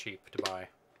 It's not cheap to buy.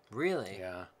 Really?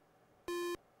 Yeah.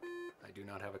 I do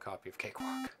not have a copy of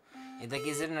Cakewalk. Like,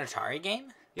 is it an Atari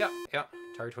game? Yeah.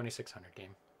 Atari 2600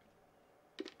 game.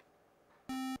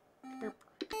 Burp.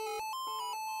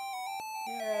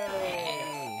 Yay!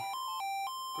 Hey.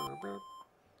 Burp, burp.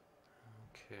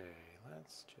 Okay,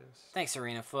 let's just... Thanks,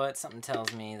 Arena Foot. Something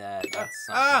tells me that that's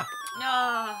something. Ah!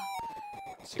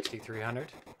 No.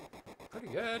 6300. Pretty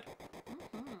good.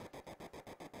 Mhm.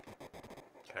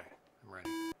 Okay, I'm ready.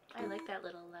 I like that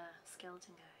little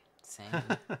skeleton guy. Same.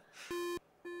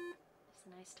 It's a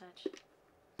nice touch.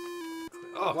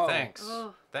 Oh, Whoa. thanks.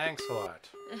 Oh. Thanks a lot.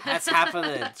 That's half of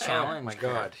the challenge. Oh my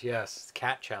god, yes.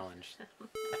 Cat challenge.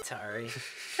 Sorry.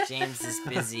 James is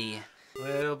busy. A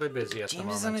little bit busy at the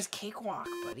James is on moment. his cakewalk,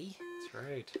 buddy. That's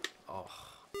right. Oh.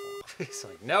 He's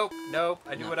like, nope, nope,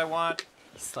 I do what I want.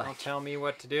 He's Don't like, tell me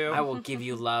what to do. I will give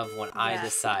you love when I Yeah,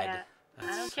 decide. yeah. I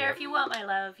That's don't care it. if you want my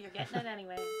love. You're getting it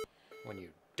anyway. When you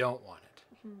don't want it.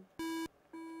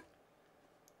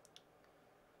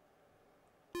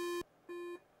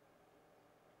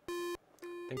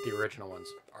 I think the original ones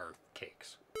are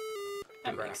cakes.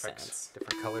 That The makes graphics, sense.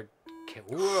 different colored.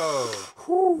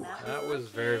 Whoa! That was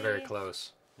very, very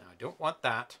close. Now I don't want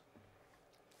that.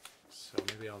 So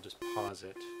maybe I'll just pause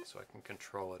it so I can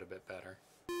control it a bit better.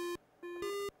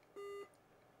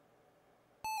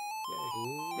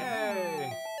 Yay!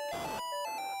 Yay!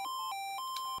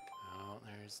 Oh,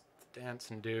 there's the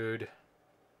dancing dude.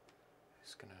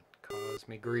 He's gonna cause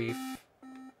me grief.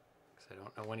 Because I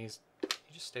don't know when he's... You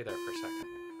just stay there for a second.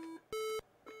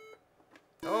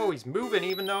 Oh, he's moving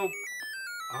even though...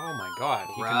 Oh my god,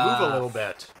 he can move a little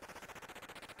bit.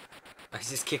 I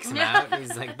just kicks him out.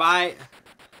 He's like, bye.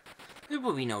 There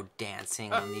will be no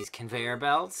dancing on these conveyor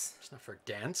belts. It's not for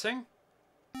dancing.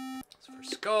 It's for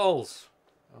skulls.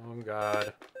 Oh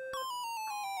god.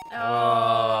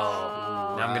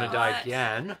 Oh. Now I'm gonna die What?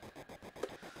 again.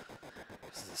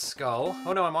 This is a skull.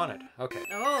 Oh no, I'm on it. Okay.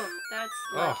 Oh, that's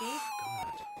lucky. Oh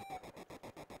god.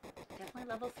 Definitely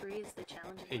level 3 is the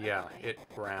challenge. Yeah, it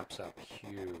ramps up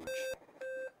huge.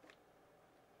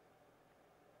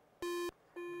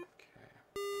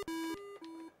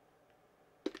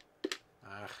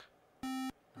 Not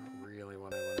really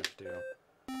what I wanted to do.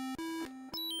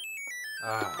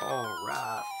 Oh,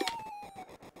 rough.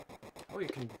 Oh, you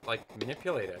can, like,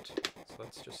 manipulate it. So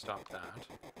let's just stop that.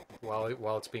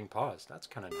 While it's being paused. That's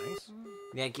kind of nice.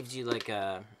 Yeah, it gives you like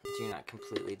a... So you're not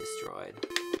completely destroyed.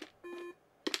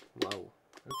 Whoa.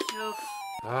 Oof.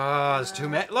 Ah, there's too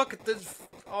many. Look, there's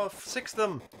 6 of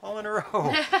them all in a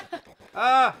row.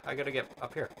 I gotta get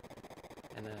up here.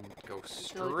 And then go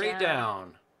straight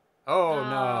down. Oh,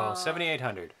 no.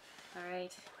 7,800.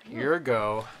 Alright. Here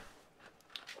go.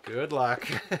 Good luck.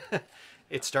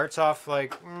 It starts off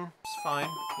like, it's fine.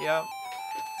 Yeah.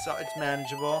 So it's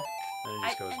manageable. And it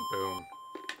just goes boom.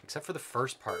 Except for the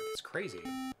first part. It's crazy.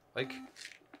 Like,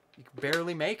 you can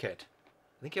barely make it.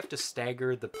 I think you have to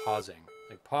stagger the pausing.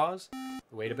 Like, pause,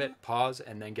 wait a bit, pause,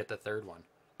 and then get the third one.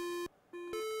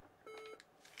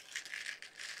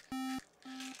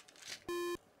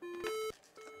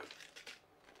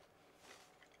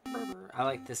 I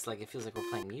like this, like, it feels like we're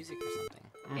playing music or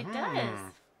something. It does.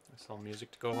 There's a little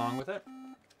music to go along with it.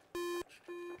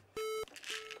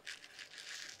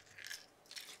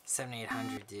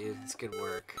 7,800, dude. That's good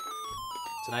work.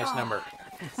 It's a nice number.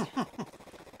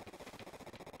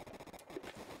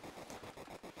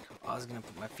 I was gonna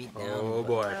put my feet down. Oh but-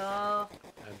 boy. Oh.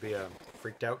 That'd be a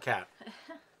freaked out cat.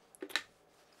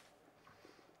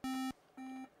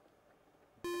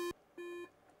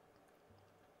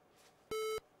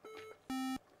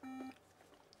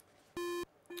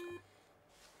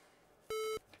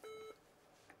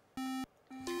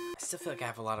 I still feel like I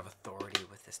have a lot of authority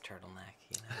with this turtleneck,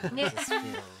 you know? It just feels...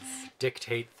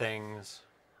 Dictate things.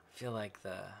 I feel like the...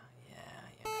 Yeah,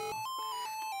 you know.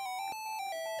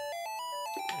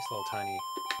 Nice little tiny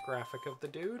graphic of the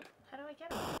dude. How do I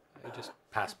get it? I just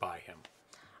passed by him.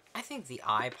 I think the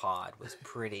iPod was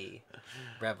pretty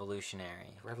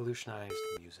revolutionary. Revolutionized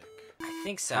music. I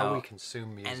think so. How we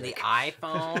consume music. And the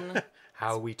iPhone...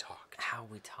 How we talked. How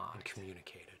we And talked.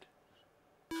 communicated.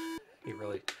 He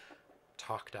really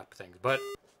talked up things. But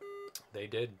they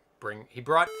did bring... He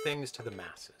brought things to the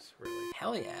masses, really.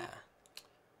 Hell yeah.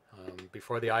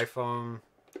 Before the iPhone,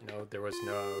 you know, there was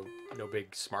no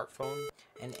big smartphone.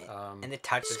 And the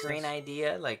touchscreen business.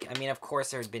 idea, like, I mean, of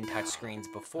course there had been touchscreens I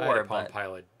had before, a Palm but...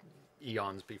 Pilot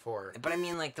eons before. But I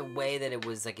mean, like, the way that it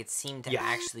was, like, it seemed to Yes.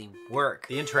 actually work.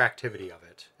 The interactivity of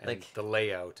it, and Like- the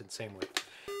layout, and same with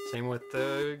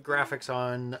the graphics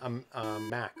on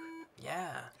Mac.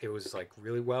 Yeah. It was like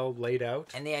really well laid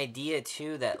out. And the idea,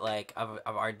 too, that, like, of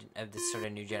this sort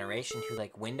of new generation, who,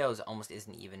 like, Windows almost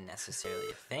isn't even necessarily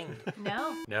a thing.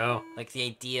 No. No, Like, the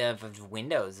idea of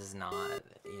Windows is not,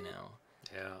 you know...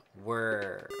 yeah,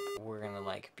 We're gonna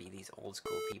like be these old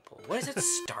school people. What is that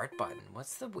start button?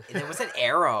 What's that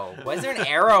arrow? Why is there an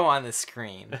arrow on the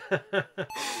screen?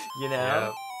 You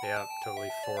know? yeah,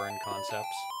 totally foreign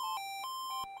concepts.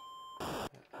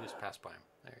 You just pass by him.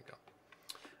 There you go.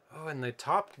 Oh, and the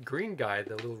top green guy,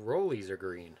 the little rollies are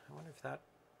green. I wonder if that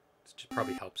just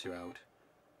probably helps you out.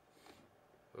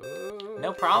 Ooh,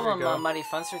 No problem, Muddy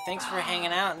Funster. Thanks for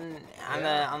hanging out and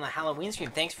on the Halloween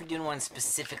stream. Thanks for doing one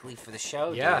specifically for the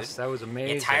show, Yes, dude. that was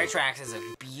amazing. Yeah, Tyre Trax is a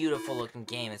beautiful looking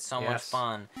game. It's so much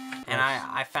fun. And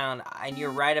I found, and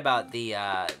you're right about the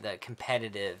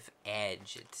competitive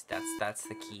edge. That's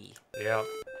the key. Yeah.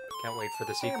 Can't wait for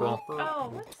the sequel.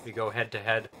 Oh, whoops. We go head to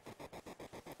head.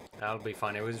 That'll be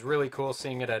fun. It was really cool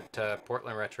seeing it at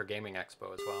Portland Retro Gaming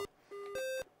Expo as well.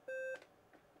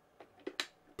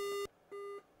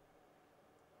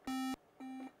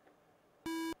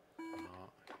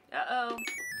 Uh-oh.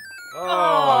 Oh, you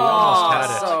almost had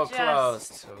it. So Just- close.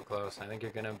 So close. I think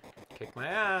you're gonna kick my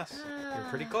ass. You're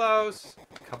pretty close.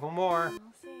 A couple more. We'll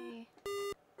see.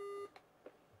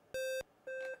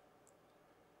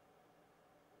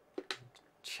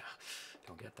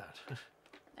 Don't get that.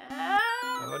 Ah.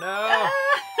 Oh no!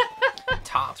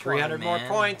 Top 300 one, more man.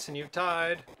 points and you've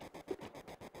tied.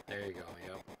 There you go.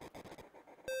 Yep.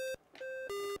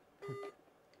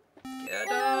 Get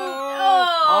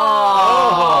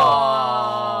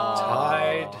Oh.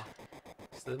 Tied.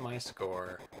 This is my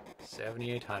score.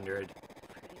 7,800.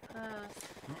 Pretty close.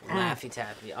 Laffy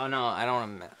Taffy. Oh no, I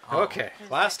don't want to. Okay,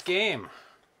 last game.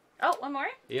 Oh, one more?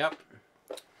 Yep.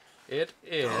 It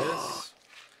is.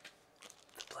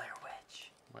 The Blair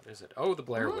Witch. What is it? Oh, the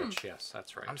Blair Witch. Yes,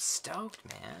 that's right. I'm stoked,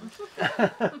 man.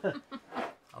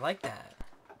 I like that.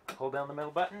 Hold down the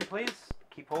middle button, please.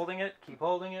 Keep holding it. Keep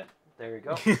holding it. There you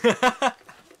go.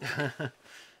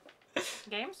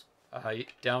 Games?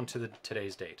 Down to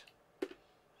today's date.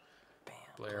 Bam,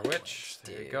 Blair Witch.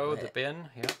 There you dude. go. The bin.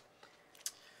 Yep.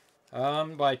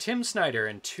 By Tim Snyder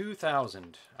in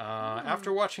 2000.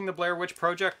 After watching the Blair Witch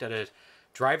Project at a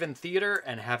drive-in theater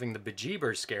and having the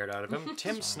bejeebers scared out of him,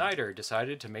 Tim Snyder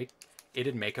decided to make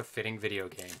a fitting video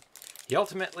game. He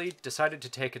ultimately decided to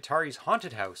take Atari's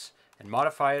Haunted House and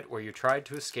modify it where you tried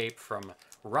to escape from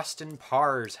Rustin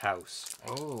Parr's house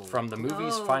from the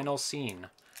movie's final scene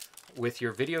with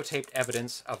your videotaped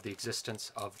evidence of the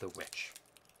existence of the witch.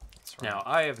 That's right. Now,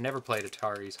 I have never played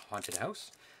Atari's Haunted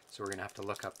House, so we're going to have to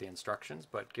look up the instructions,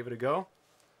 but give it a go.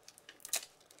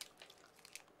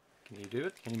 Can you do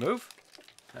it? Can you move?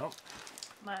 No.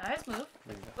 My eyes move.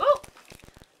 There you go. Oh!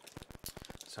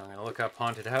 So I'm going to look up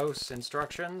Haunted House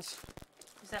instructions.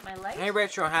 Is that my leg? Hey,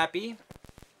 Retro Happy.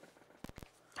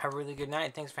 Have a really good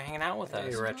night. Thanks for hanging out with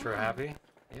us. Hey, Retro Happy.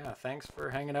 Yeah, thanks for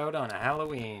hanging out on our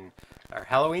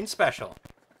Halloween special.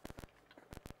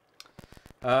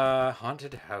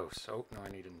 Haunted House. Oh, no, I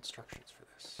need instructions for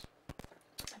this.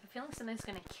 I have a feeling something's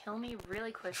going to kill me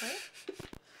really quickly.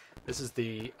 This is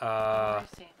the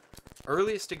Mercy.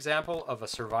 earliest example of a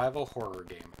survival horror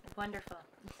game. Wonderful.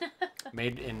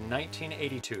 Made in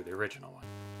 1982, the original one.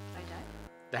 I died.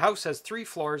 The house has 3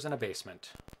 floors and a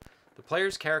basement. The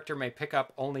player's character may pick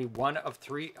up only one of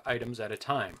 3 items at a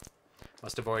time.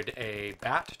 Must avoid a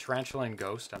bat, tarantula, and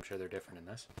ghost. I'm sure they're different in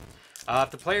this. If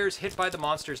the player is hit by the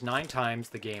monsters 9 times,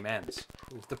 the game ends.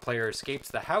 If the player escapes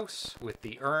the house with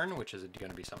the urn, which is going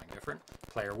to be something different,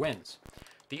 the player wins.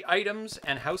 The items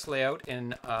and house layout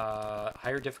in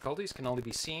higher difficulties can only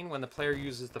be seen when the player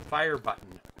uses the fire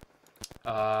button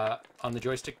on the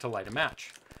joystick to light a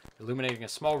match, illuminating a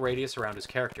small radius around his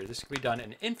character. This can be done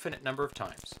an infinite number of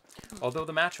times, although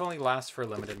the match only lasts for a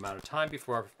limited amount of time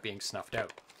before being snuffed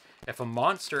out. If a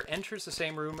monster enters the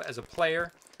same room as a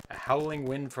player, a howling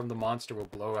wind from the monster will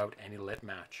blow out any lit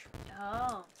match.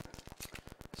 Oh.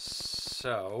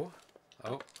 So,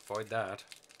 avoid that.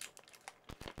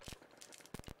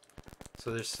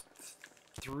 So there's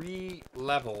 3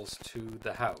 levels to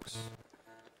the house.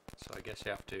 So I guess you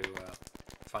have to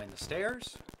find the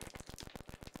stairs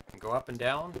and go up and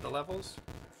down the levels.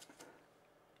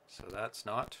 So that's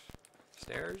not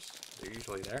stairs. They're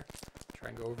usually there. Try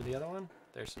and go over the other one.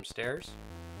 There's some stairs.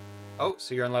 Oh,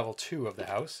 so you're on level 2 of the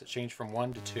house. It changed from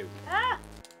 1 to 2. Ah!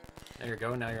 There you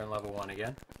go. Now you're on level 1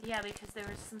 again. Yeah, because there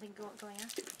was something going on.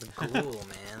 The ghoul,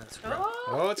 man. That's right. Oh!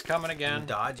 Oh, it's coming again.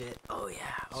 Dodge it. Oh, yeah.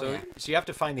 Oh, So, yeah. so you have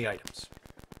to find the items.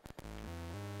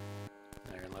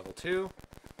 Now you're in level 2.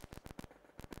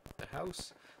 The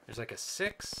house. There's like a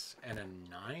 6 and a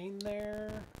 9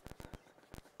 there.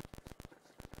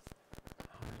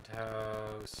 Haunted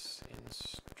house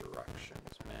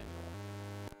instructions manual.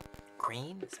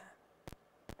 Green? Is that?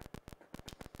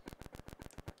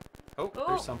 Oh, Oh.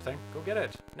 there's something. Go get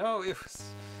it. No, it was...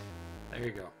 There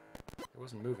you go. It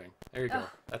wasn't moving. There you go. Oh.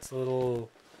 That's the little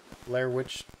Blair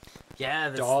Witch. Yeah,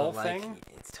 that's Doll the, like, thing?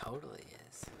 It totally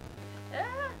is.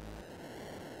 Ah!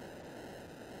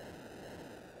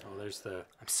 Oh, there's the...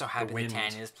 I'm so happy wind.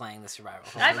 that Tanya's playing the survival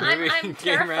I'm horror terrified,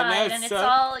 game right now. and it's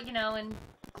all, you know, in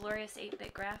glorious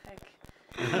 8-bit graphic.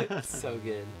 It's so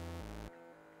good.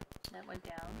 That went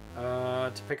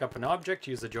down. To pick up an object,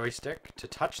 use the joystick to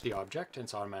touch the object, and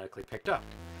it's automatically picked up.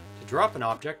 To drop an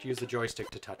object, use the joystick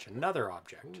to touch another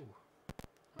object. Ooh.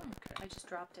 Okay. I just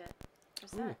dropped it.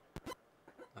 What's Ooh. that?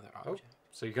 Another Oh, object.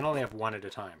 so you can only have one at a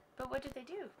time. But what did they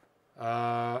do?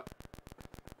 You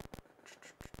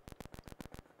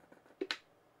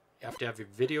have to have your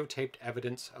videotaped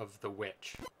evidence of the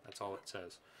witch. That's all it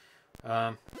says.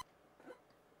 Now,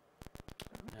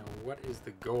 what is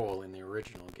the goal in the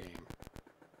original game?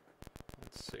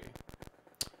 Let's see.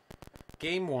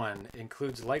 Game 1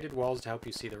 includes lighted walls to help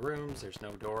you see the rooms. There's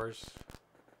no doors.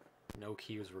 No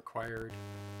key is required.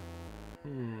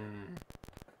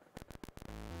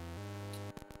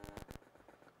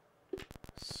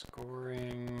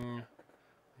 Scoring.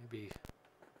 Maybe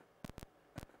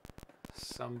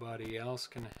somebody else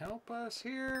can help us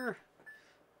here.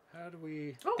 How do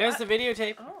we... Oh, There's the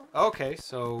videotape. Oh, Okay,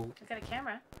 so I got a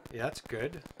camera. yeah, that's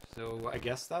good. So I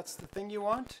guess that's the thing you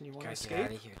want, and you want to Gotta get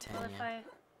out escape. of here, Well, if Tanya. I...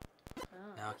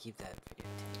 No, I'll keep that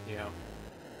videotape. Yeah.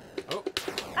 Oh.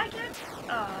 I can't...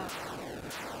 Oh.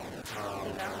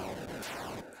 They got me.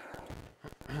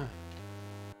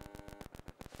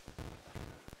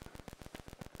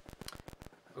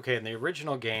 Okay, in the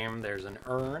original game, there's an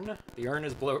urn. The urn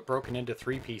is broken into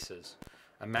 3 pieces.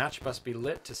 A match must be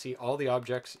lit to see all the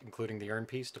objects, including the urn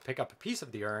piece. To pick up a piece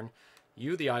of the urn,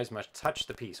 you, the eyes, must touch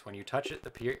the piece. When you touch it, the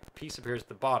piece appears at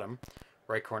the bottom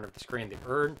right corner of the screen. The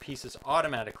urn pieces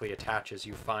automatically attach as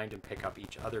you find and pick up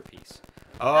each other piece.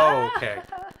 Oh, okay.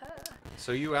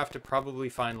 So you have to probably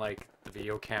find, like, the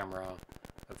video camera,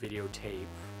 a videotape.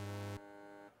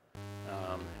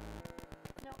 No,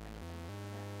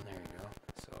 There you go.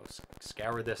 So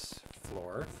scour this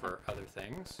floor for other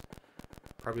things.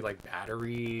 Probably like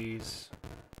batteries,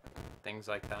 things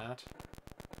like that.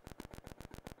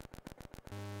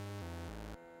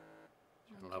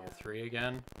 And level 3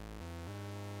 again.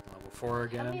 Level 4 How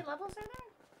again. many levels are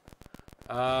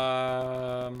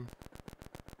there?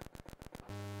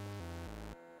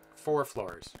 4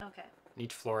 floors. Okay. And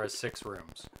each floor has 6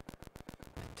 rooms.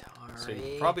 Atari. So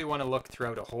you probably want to look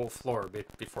throughout a whole floor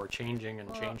before changing and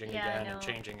Well, changing yeah, I again and know.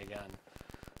 changing again.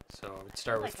 So I would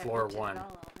start with Like I've floor looked at it 1. all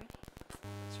already.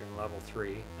 So you're in level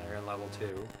 3. Now you're in level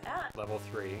 2. Ah, Level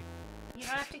 3. you don't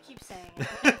have to keep saying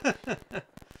it.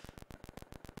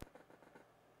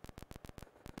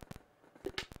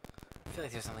 I feel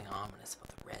like there's something ominous about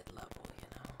the red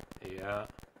level, you know? Yeah.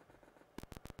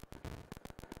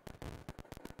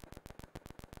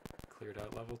 Cleared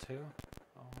out level 2,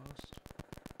 almost.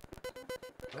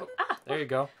 Oh, there you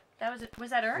go. That was it. Was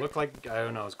that Earth? Looked like, I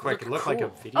don't know, it was quick. Look It looked like a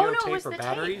cool. videotape Oh, no, it was or the tape.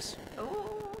 batteries.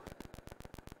 Oh.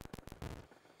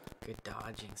 Good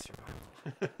dodging, survival.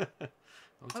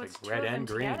 Looks Oh, it's like two red of them and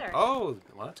green. together. Oh,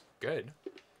 well, that's good.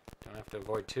 Don't have to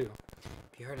avoid 2.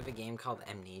 Have you heard of a game called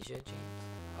Amnesia, James?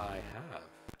 I have.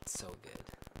 It's so good.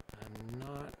 I'm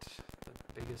not the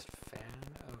biggest fan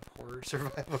of horror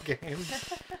survival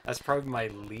games. That's probably my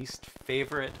least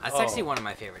favorite. That's actually one of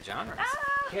my favorite genres.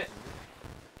 Ah! Kitten.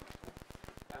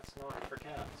 That's not for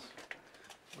cats.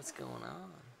 What's going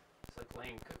on? It's like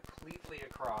laying completely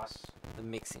across The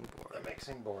mixing board. the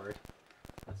mixing board.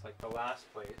 That's like the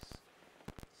last place.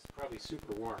 It's probably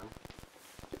super warm.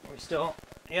 We're still.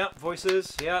 Yep,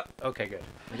 voices. Yep. Okay, good.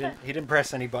 He didn't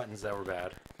press any buttons that were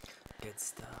bad. Good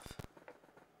stuff.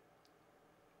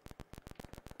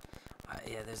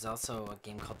 Yeah, there's also a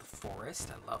game called The Forest.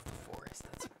 I love The Forest.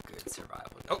 That's a good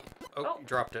survival game. Oh. You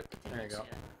dropped it. There you Didn't go. see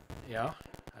that. Yeah.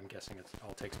 I'm guessing it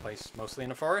all takes place mostly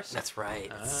in a forest. That's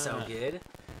right. It's so Ah. good.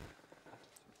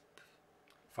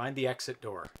 Find the exit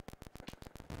door.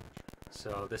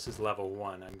 So this is level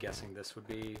 1. I'm guessing this would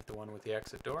be the one with the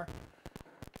exit door.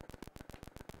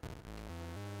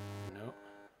 No.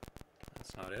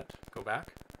 That's not it. Go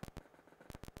back.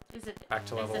 Is it? Back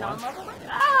to Is level it 1. on level 1?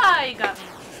 Ah, you got me.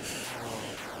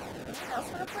 Anything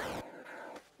else want to play?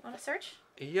 Want to search?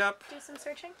 Yep. Do some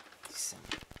searching? Decent.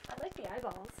 I like the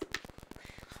eyeballs.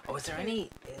 Oh, is there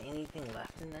anything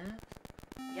left in that?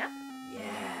 Yeah.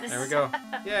 Yeah. This There we is- go.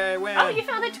 Yay, win. Oh, you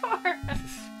found the door.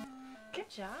 Good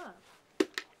job.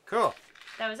 Cool.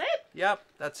 That was it? Yep,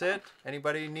 that's it.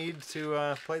 Anybody need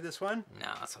to play this one?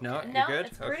 No, it's okay. No? No, good?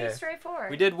 it's pretty Okay. straightforward.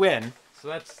 We did win, so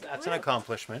that's an Woo.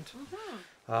 accomplishment.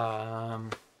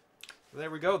 Mhm. There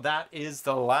we go. That is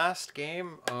the last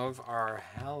game of our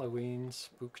Halloween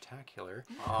spooktacular.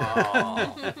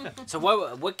 Oh. So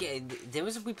what game?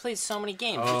 We played so many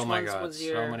games. Oh Which my ones god, was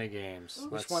your, so many games.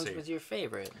 Which Let's ones see. was your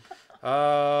favorite?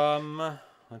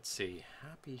 Let's see.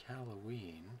 Happy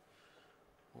Halloween.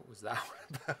 What was that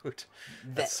one about? That-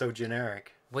 That's so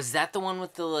generic. Was that the one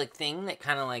with the thing that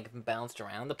kind of bounced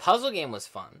around? The puzzle game was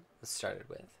fun. It started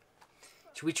with.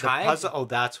 Should we The try puzzle. it? Oh,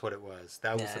 that's what it was.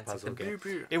 That was Yeah, the it's like puzzle the game. brr,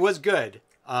 brr. It was good,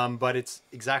 but it's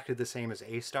exactly the same as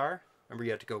A-Star. Remember,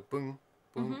 you had to go boom,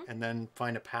 boom, and then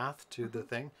find a path to the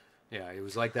thing. Yeah, it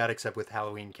was like that, except with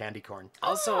Halloween candy corn.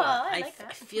 Also, I I, like that.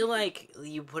 I feel like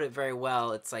you put it very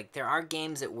well. It's like there are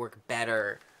games that work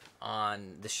better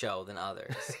on the show than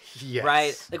others. Yes.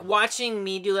 Right? Like watching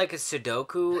me do like a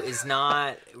Sudoku is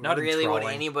not, Not really what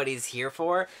enthralling. anybody's here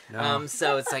for. No.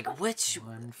 So it's like, which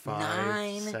 1, 5,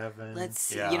 9? 7. Let's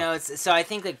see. Yeah. You know, so I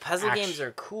think like puzzle Action. games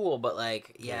are cool, but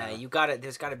like, yeah, Yeah.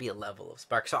 there's gotta be a level of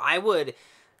spark. So I would,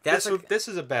 that's This, like, this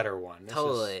is a better one. This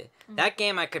totally. Is, That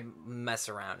game I could mess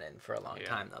around in for a long Yeah.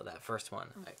 time though. That first one,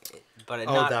 but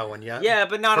oh, not that one, yeah. yeah,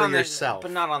 but not For on yourself.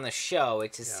 but not on the show.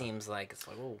 It just Yeah. seems like it's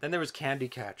like, oh, Then there was Candy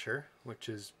Catcher, which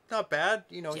is not bad.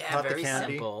 You know, you yeah, caught the very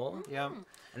candy. simple. Yeah.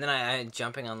 And then I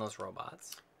jumping on those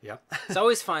robots. Yeah. It's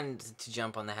always fun to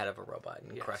jump on the head of a robot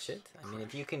and Yes. crush it. I mean,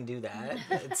 if you can do that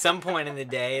at some point in the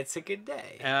day, it's a good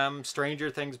day. Stranger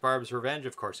Things, Barb's Revenge.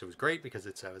 Of course, it was great because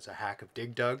it was a hack of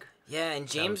Dig Dug. Yeah, and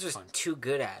James was was fun. too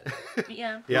good at it.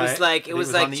 Yeah. Yeah, It was I like think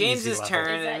on the James's easy level.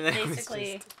 turn, Is that and then it was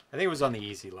basically? just- I think it was on the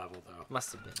easy level though.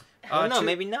 must have been. I don't know, two-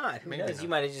 maybe not. Who maybe knows? not. You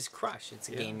might have just crushed. It's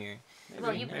a Yeah. game you're.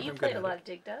 Well, you Maybe I'm played good a at lot it. of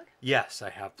Dig Dug. Yes,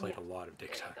 I have played Yeah. a lot of Dig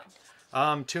There you Dug.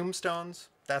 go. Tombstones.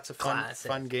 That's a Classic.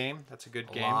 fun game. That's a good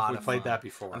A game. lot We of played fun. that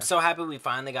before. I'm so happy we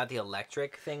finally got the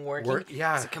electric thing working.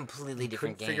 Yeah. It's a completely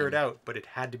different Couldn't game. figure it out, but it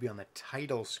had to be on the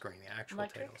title screen, the actual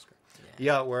Electric? title screen.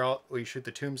 Yeah, where you shoot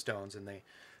the tombstones and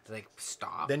Like,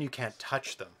 stop. then you can't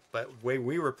touch them. But the way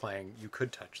we were playing, you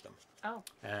could touch them. Oh,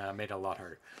 Made it a lot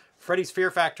harder. Freddy's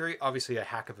Fear Factory, obviously a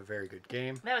hack of a very good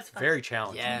game. that was fun. Very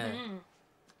challenging.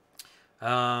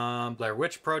 yeah. Blair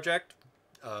Witch Project,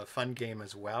 a fun game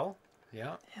as well.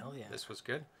 Yeah, Hell yeah. this was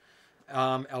good.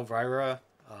 Elvira,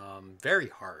 very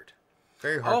hard.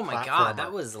 Very hard. Oh my god, platformer.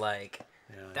 that was like.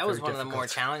 Yeah, That was very one of the more difficult.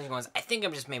 challenging ones. I think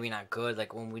I'm just maybe not good.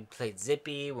 Like when we played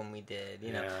Zippy, when we did,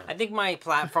 you know. Yeah. I think my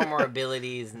platformer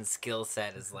abilities and skill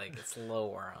set is like it's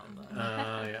lower on the.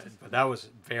 Yeah, but that was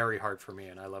very hard for me,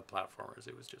 and I love platformers.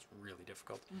 It was just really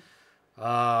difficult.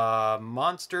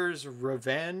 Monsters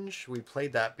Revenge, we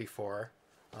played that before.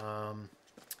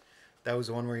 That was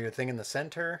the one where you're the thing in the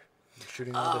center, you're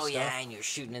shooting all this Oh stuff. yeah, and you're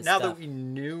shooting and Now stuff. that we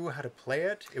knew how to play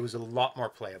it, it was a lot more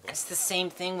playable. It's the same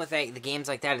thing with like, the games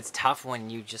like that. It's tough when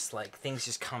you just like things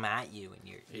just come at you and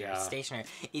you're Yeah. stationary.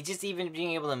 You just even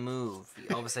being able to move,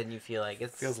 all of a sudden you feel like It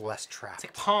feels less trapped.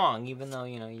 it's like Pong. Even though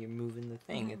you know you're moving the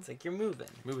thing, it's like you're moving.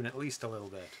 Moving at least a little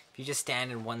bit. If you just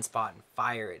stand in one spot and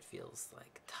fire, it feels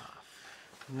like tough.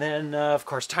 And then, of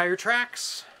course, Tyre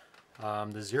Trax, the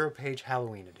ZeroPage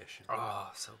Halloween edition. Oh,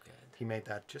 so good. He made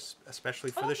that just especially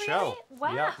for Oh, the show. really?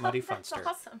 Wow, Yeah, Muddy that's Funster.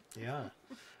 awesome. Yeah.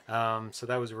 So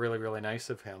that was really, really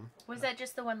nice of him. Was that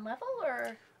just the one level,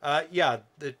 or? Yeah,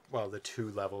 the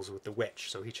 2 levels with the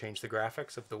witch. So he changed the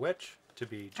graphics of the witch to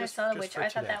be just I saw just which for I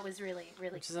thought today. that was really,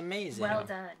 really Which is amazing. well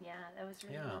done. Yeah, that was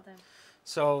really Yeah. well done.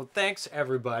 So thanks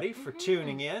everybody for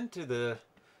tuning in to the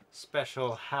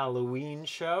special Halloween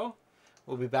show.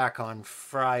 We'll be back on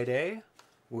Friday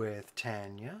with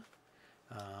Tanya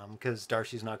because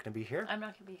Darcy's not going to be here. I'm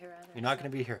not gonna be here either. You're not going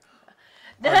to be here.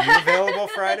 Are you available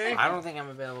Friday? I don't think I'm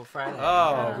available Friday.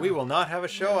 Oh, we will not have a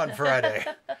show on Friday.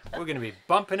 We're going to be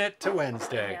bumping it to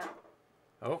Wednesday. Yeah.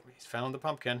 Oh, he's found the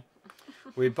pumpkin.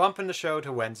 We're bumping the show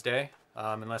to Wednesday,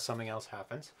 unless something else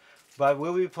happens. But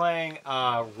we'll be playing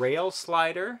Rail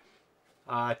Slider,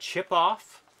 Chip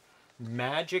Off,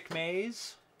 Magic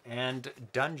Maze, and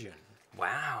Dungeon.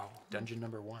 Wow. Dungeon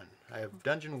number 1. I have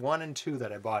Dungeon 1 and 2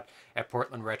 that I bought at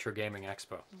Portland Retro Gaming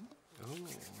Expo.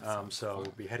 Ooh, So we'll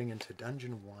be heading into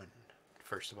Dungeon 1,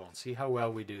 first of all, and see how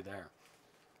well we do there.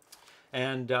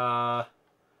 And I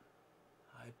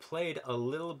played a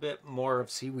little bit more of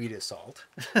Seaweed Assault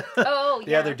Oh, yeah.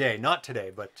 the other day. Not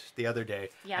today, but the other day.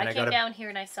 Yeah, And I got came down here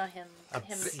and I saw him.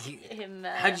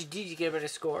 How'd you did you get a better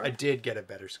score? I did get a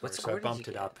better score, What so score I did bumped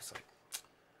you it get? up. It's like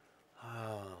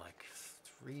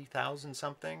 3,000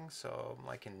 something, so I'm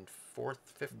like in 4th,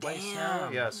 5th place now.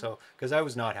 Damn. Yeah, so because I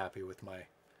was not happy with my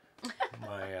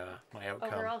my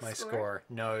outcome, Overall my score? score.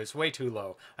 No, it was way too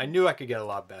low. I knew I could get a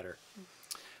lot better.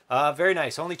 Very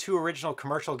nice. Only 2 original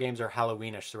commercial games are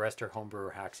Halloweenish. The rest are homebrew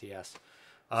or hacks. Yes.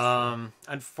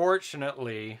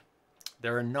 Unfortunately,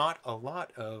 there are not a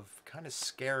lot of kind of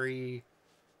scary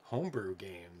homebrew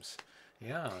games.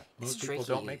 Yeah, It's most people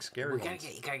tricky. don't make scary ones.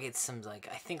 You gotta get some like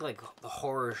I think like the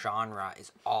horror genre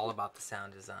is all about the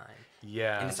sound design.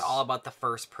 Yeah, And it's all about the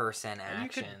first person And you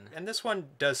action. and this one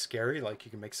does scary. Like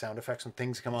you can make sound effects when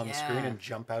things come on the screen Yeah. and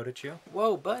jump out at you.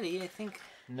 Whoa, buddy! I think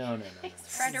No. He's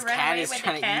trying to his run cat away is with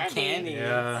trying the to eat candy. candy.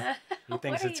 Yeah, he What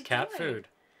thinks are it's you cat doing? food.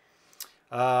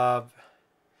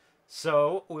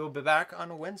 So we'll be back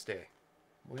on Wednesday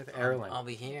with Erlen. I'll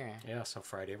be here. Yeah, so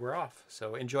Friday we're off.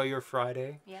 So enjoy your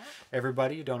Friday. Yeah.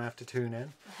 Everybody, you don't have to tune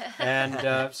in.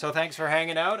 And so thanks for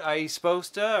hanging out. Ice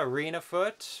Posta, Arena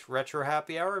Foot, Retro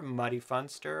Happy Hour, Muddy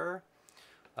Funster,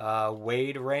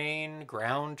 Wade Rain,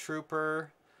 Ground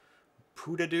Trooper,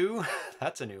 Poodadoo.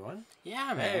 That's a new one.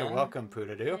 Yeah, man. Hey, welcome,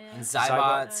 Poodadoo. Yeah. And Zybot.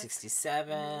 Zybot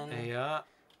 67. Yeah,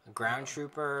 Ground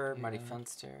Trooper, Muddy Yeah.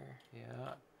 Funster. yeah.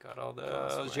 Got all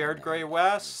else those. were Jared there? Gray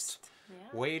West, Yeah.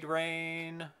 Wade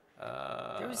Rain.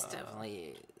 There was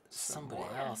definitely somebody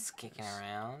more. else kicking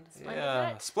around. Splendid Yeah,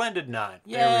 Nut. Splendid Nut.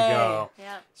 There Yay. we go.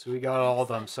 Yeah. So we got all of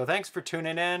them. So thanks for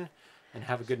tuning in, and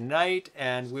have a good night.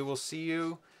 And we will see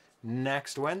you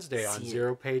next Wednesday on See you.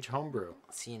 Zero Page Homebrew.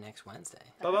 See you next Wednesday.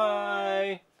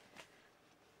 Bye-bye.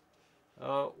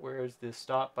 Oh, where's the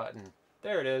stop button?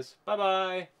 There it is.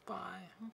 Bye-bye. Bye.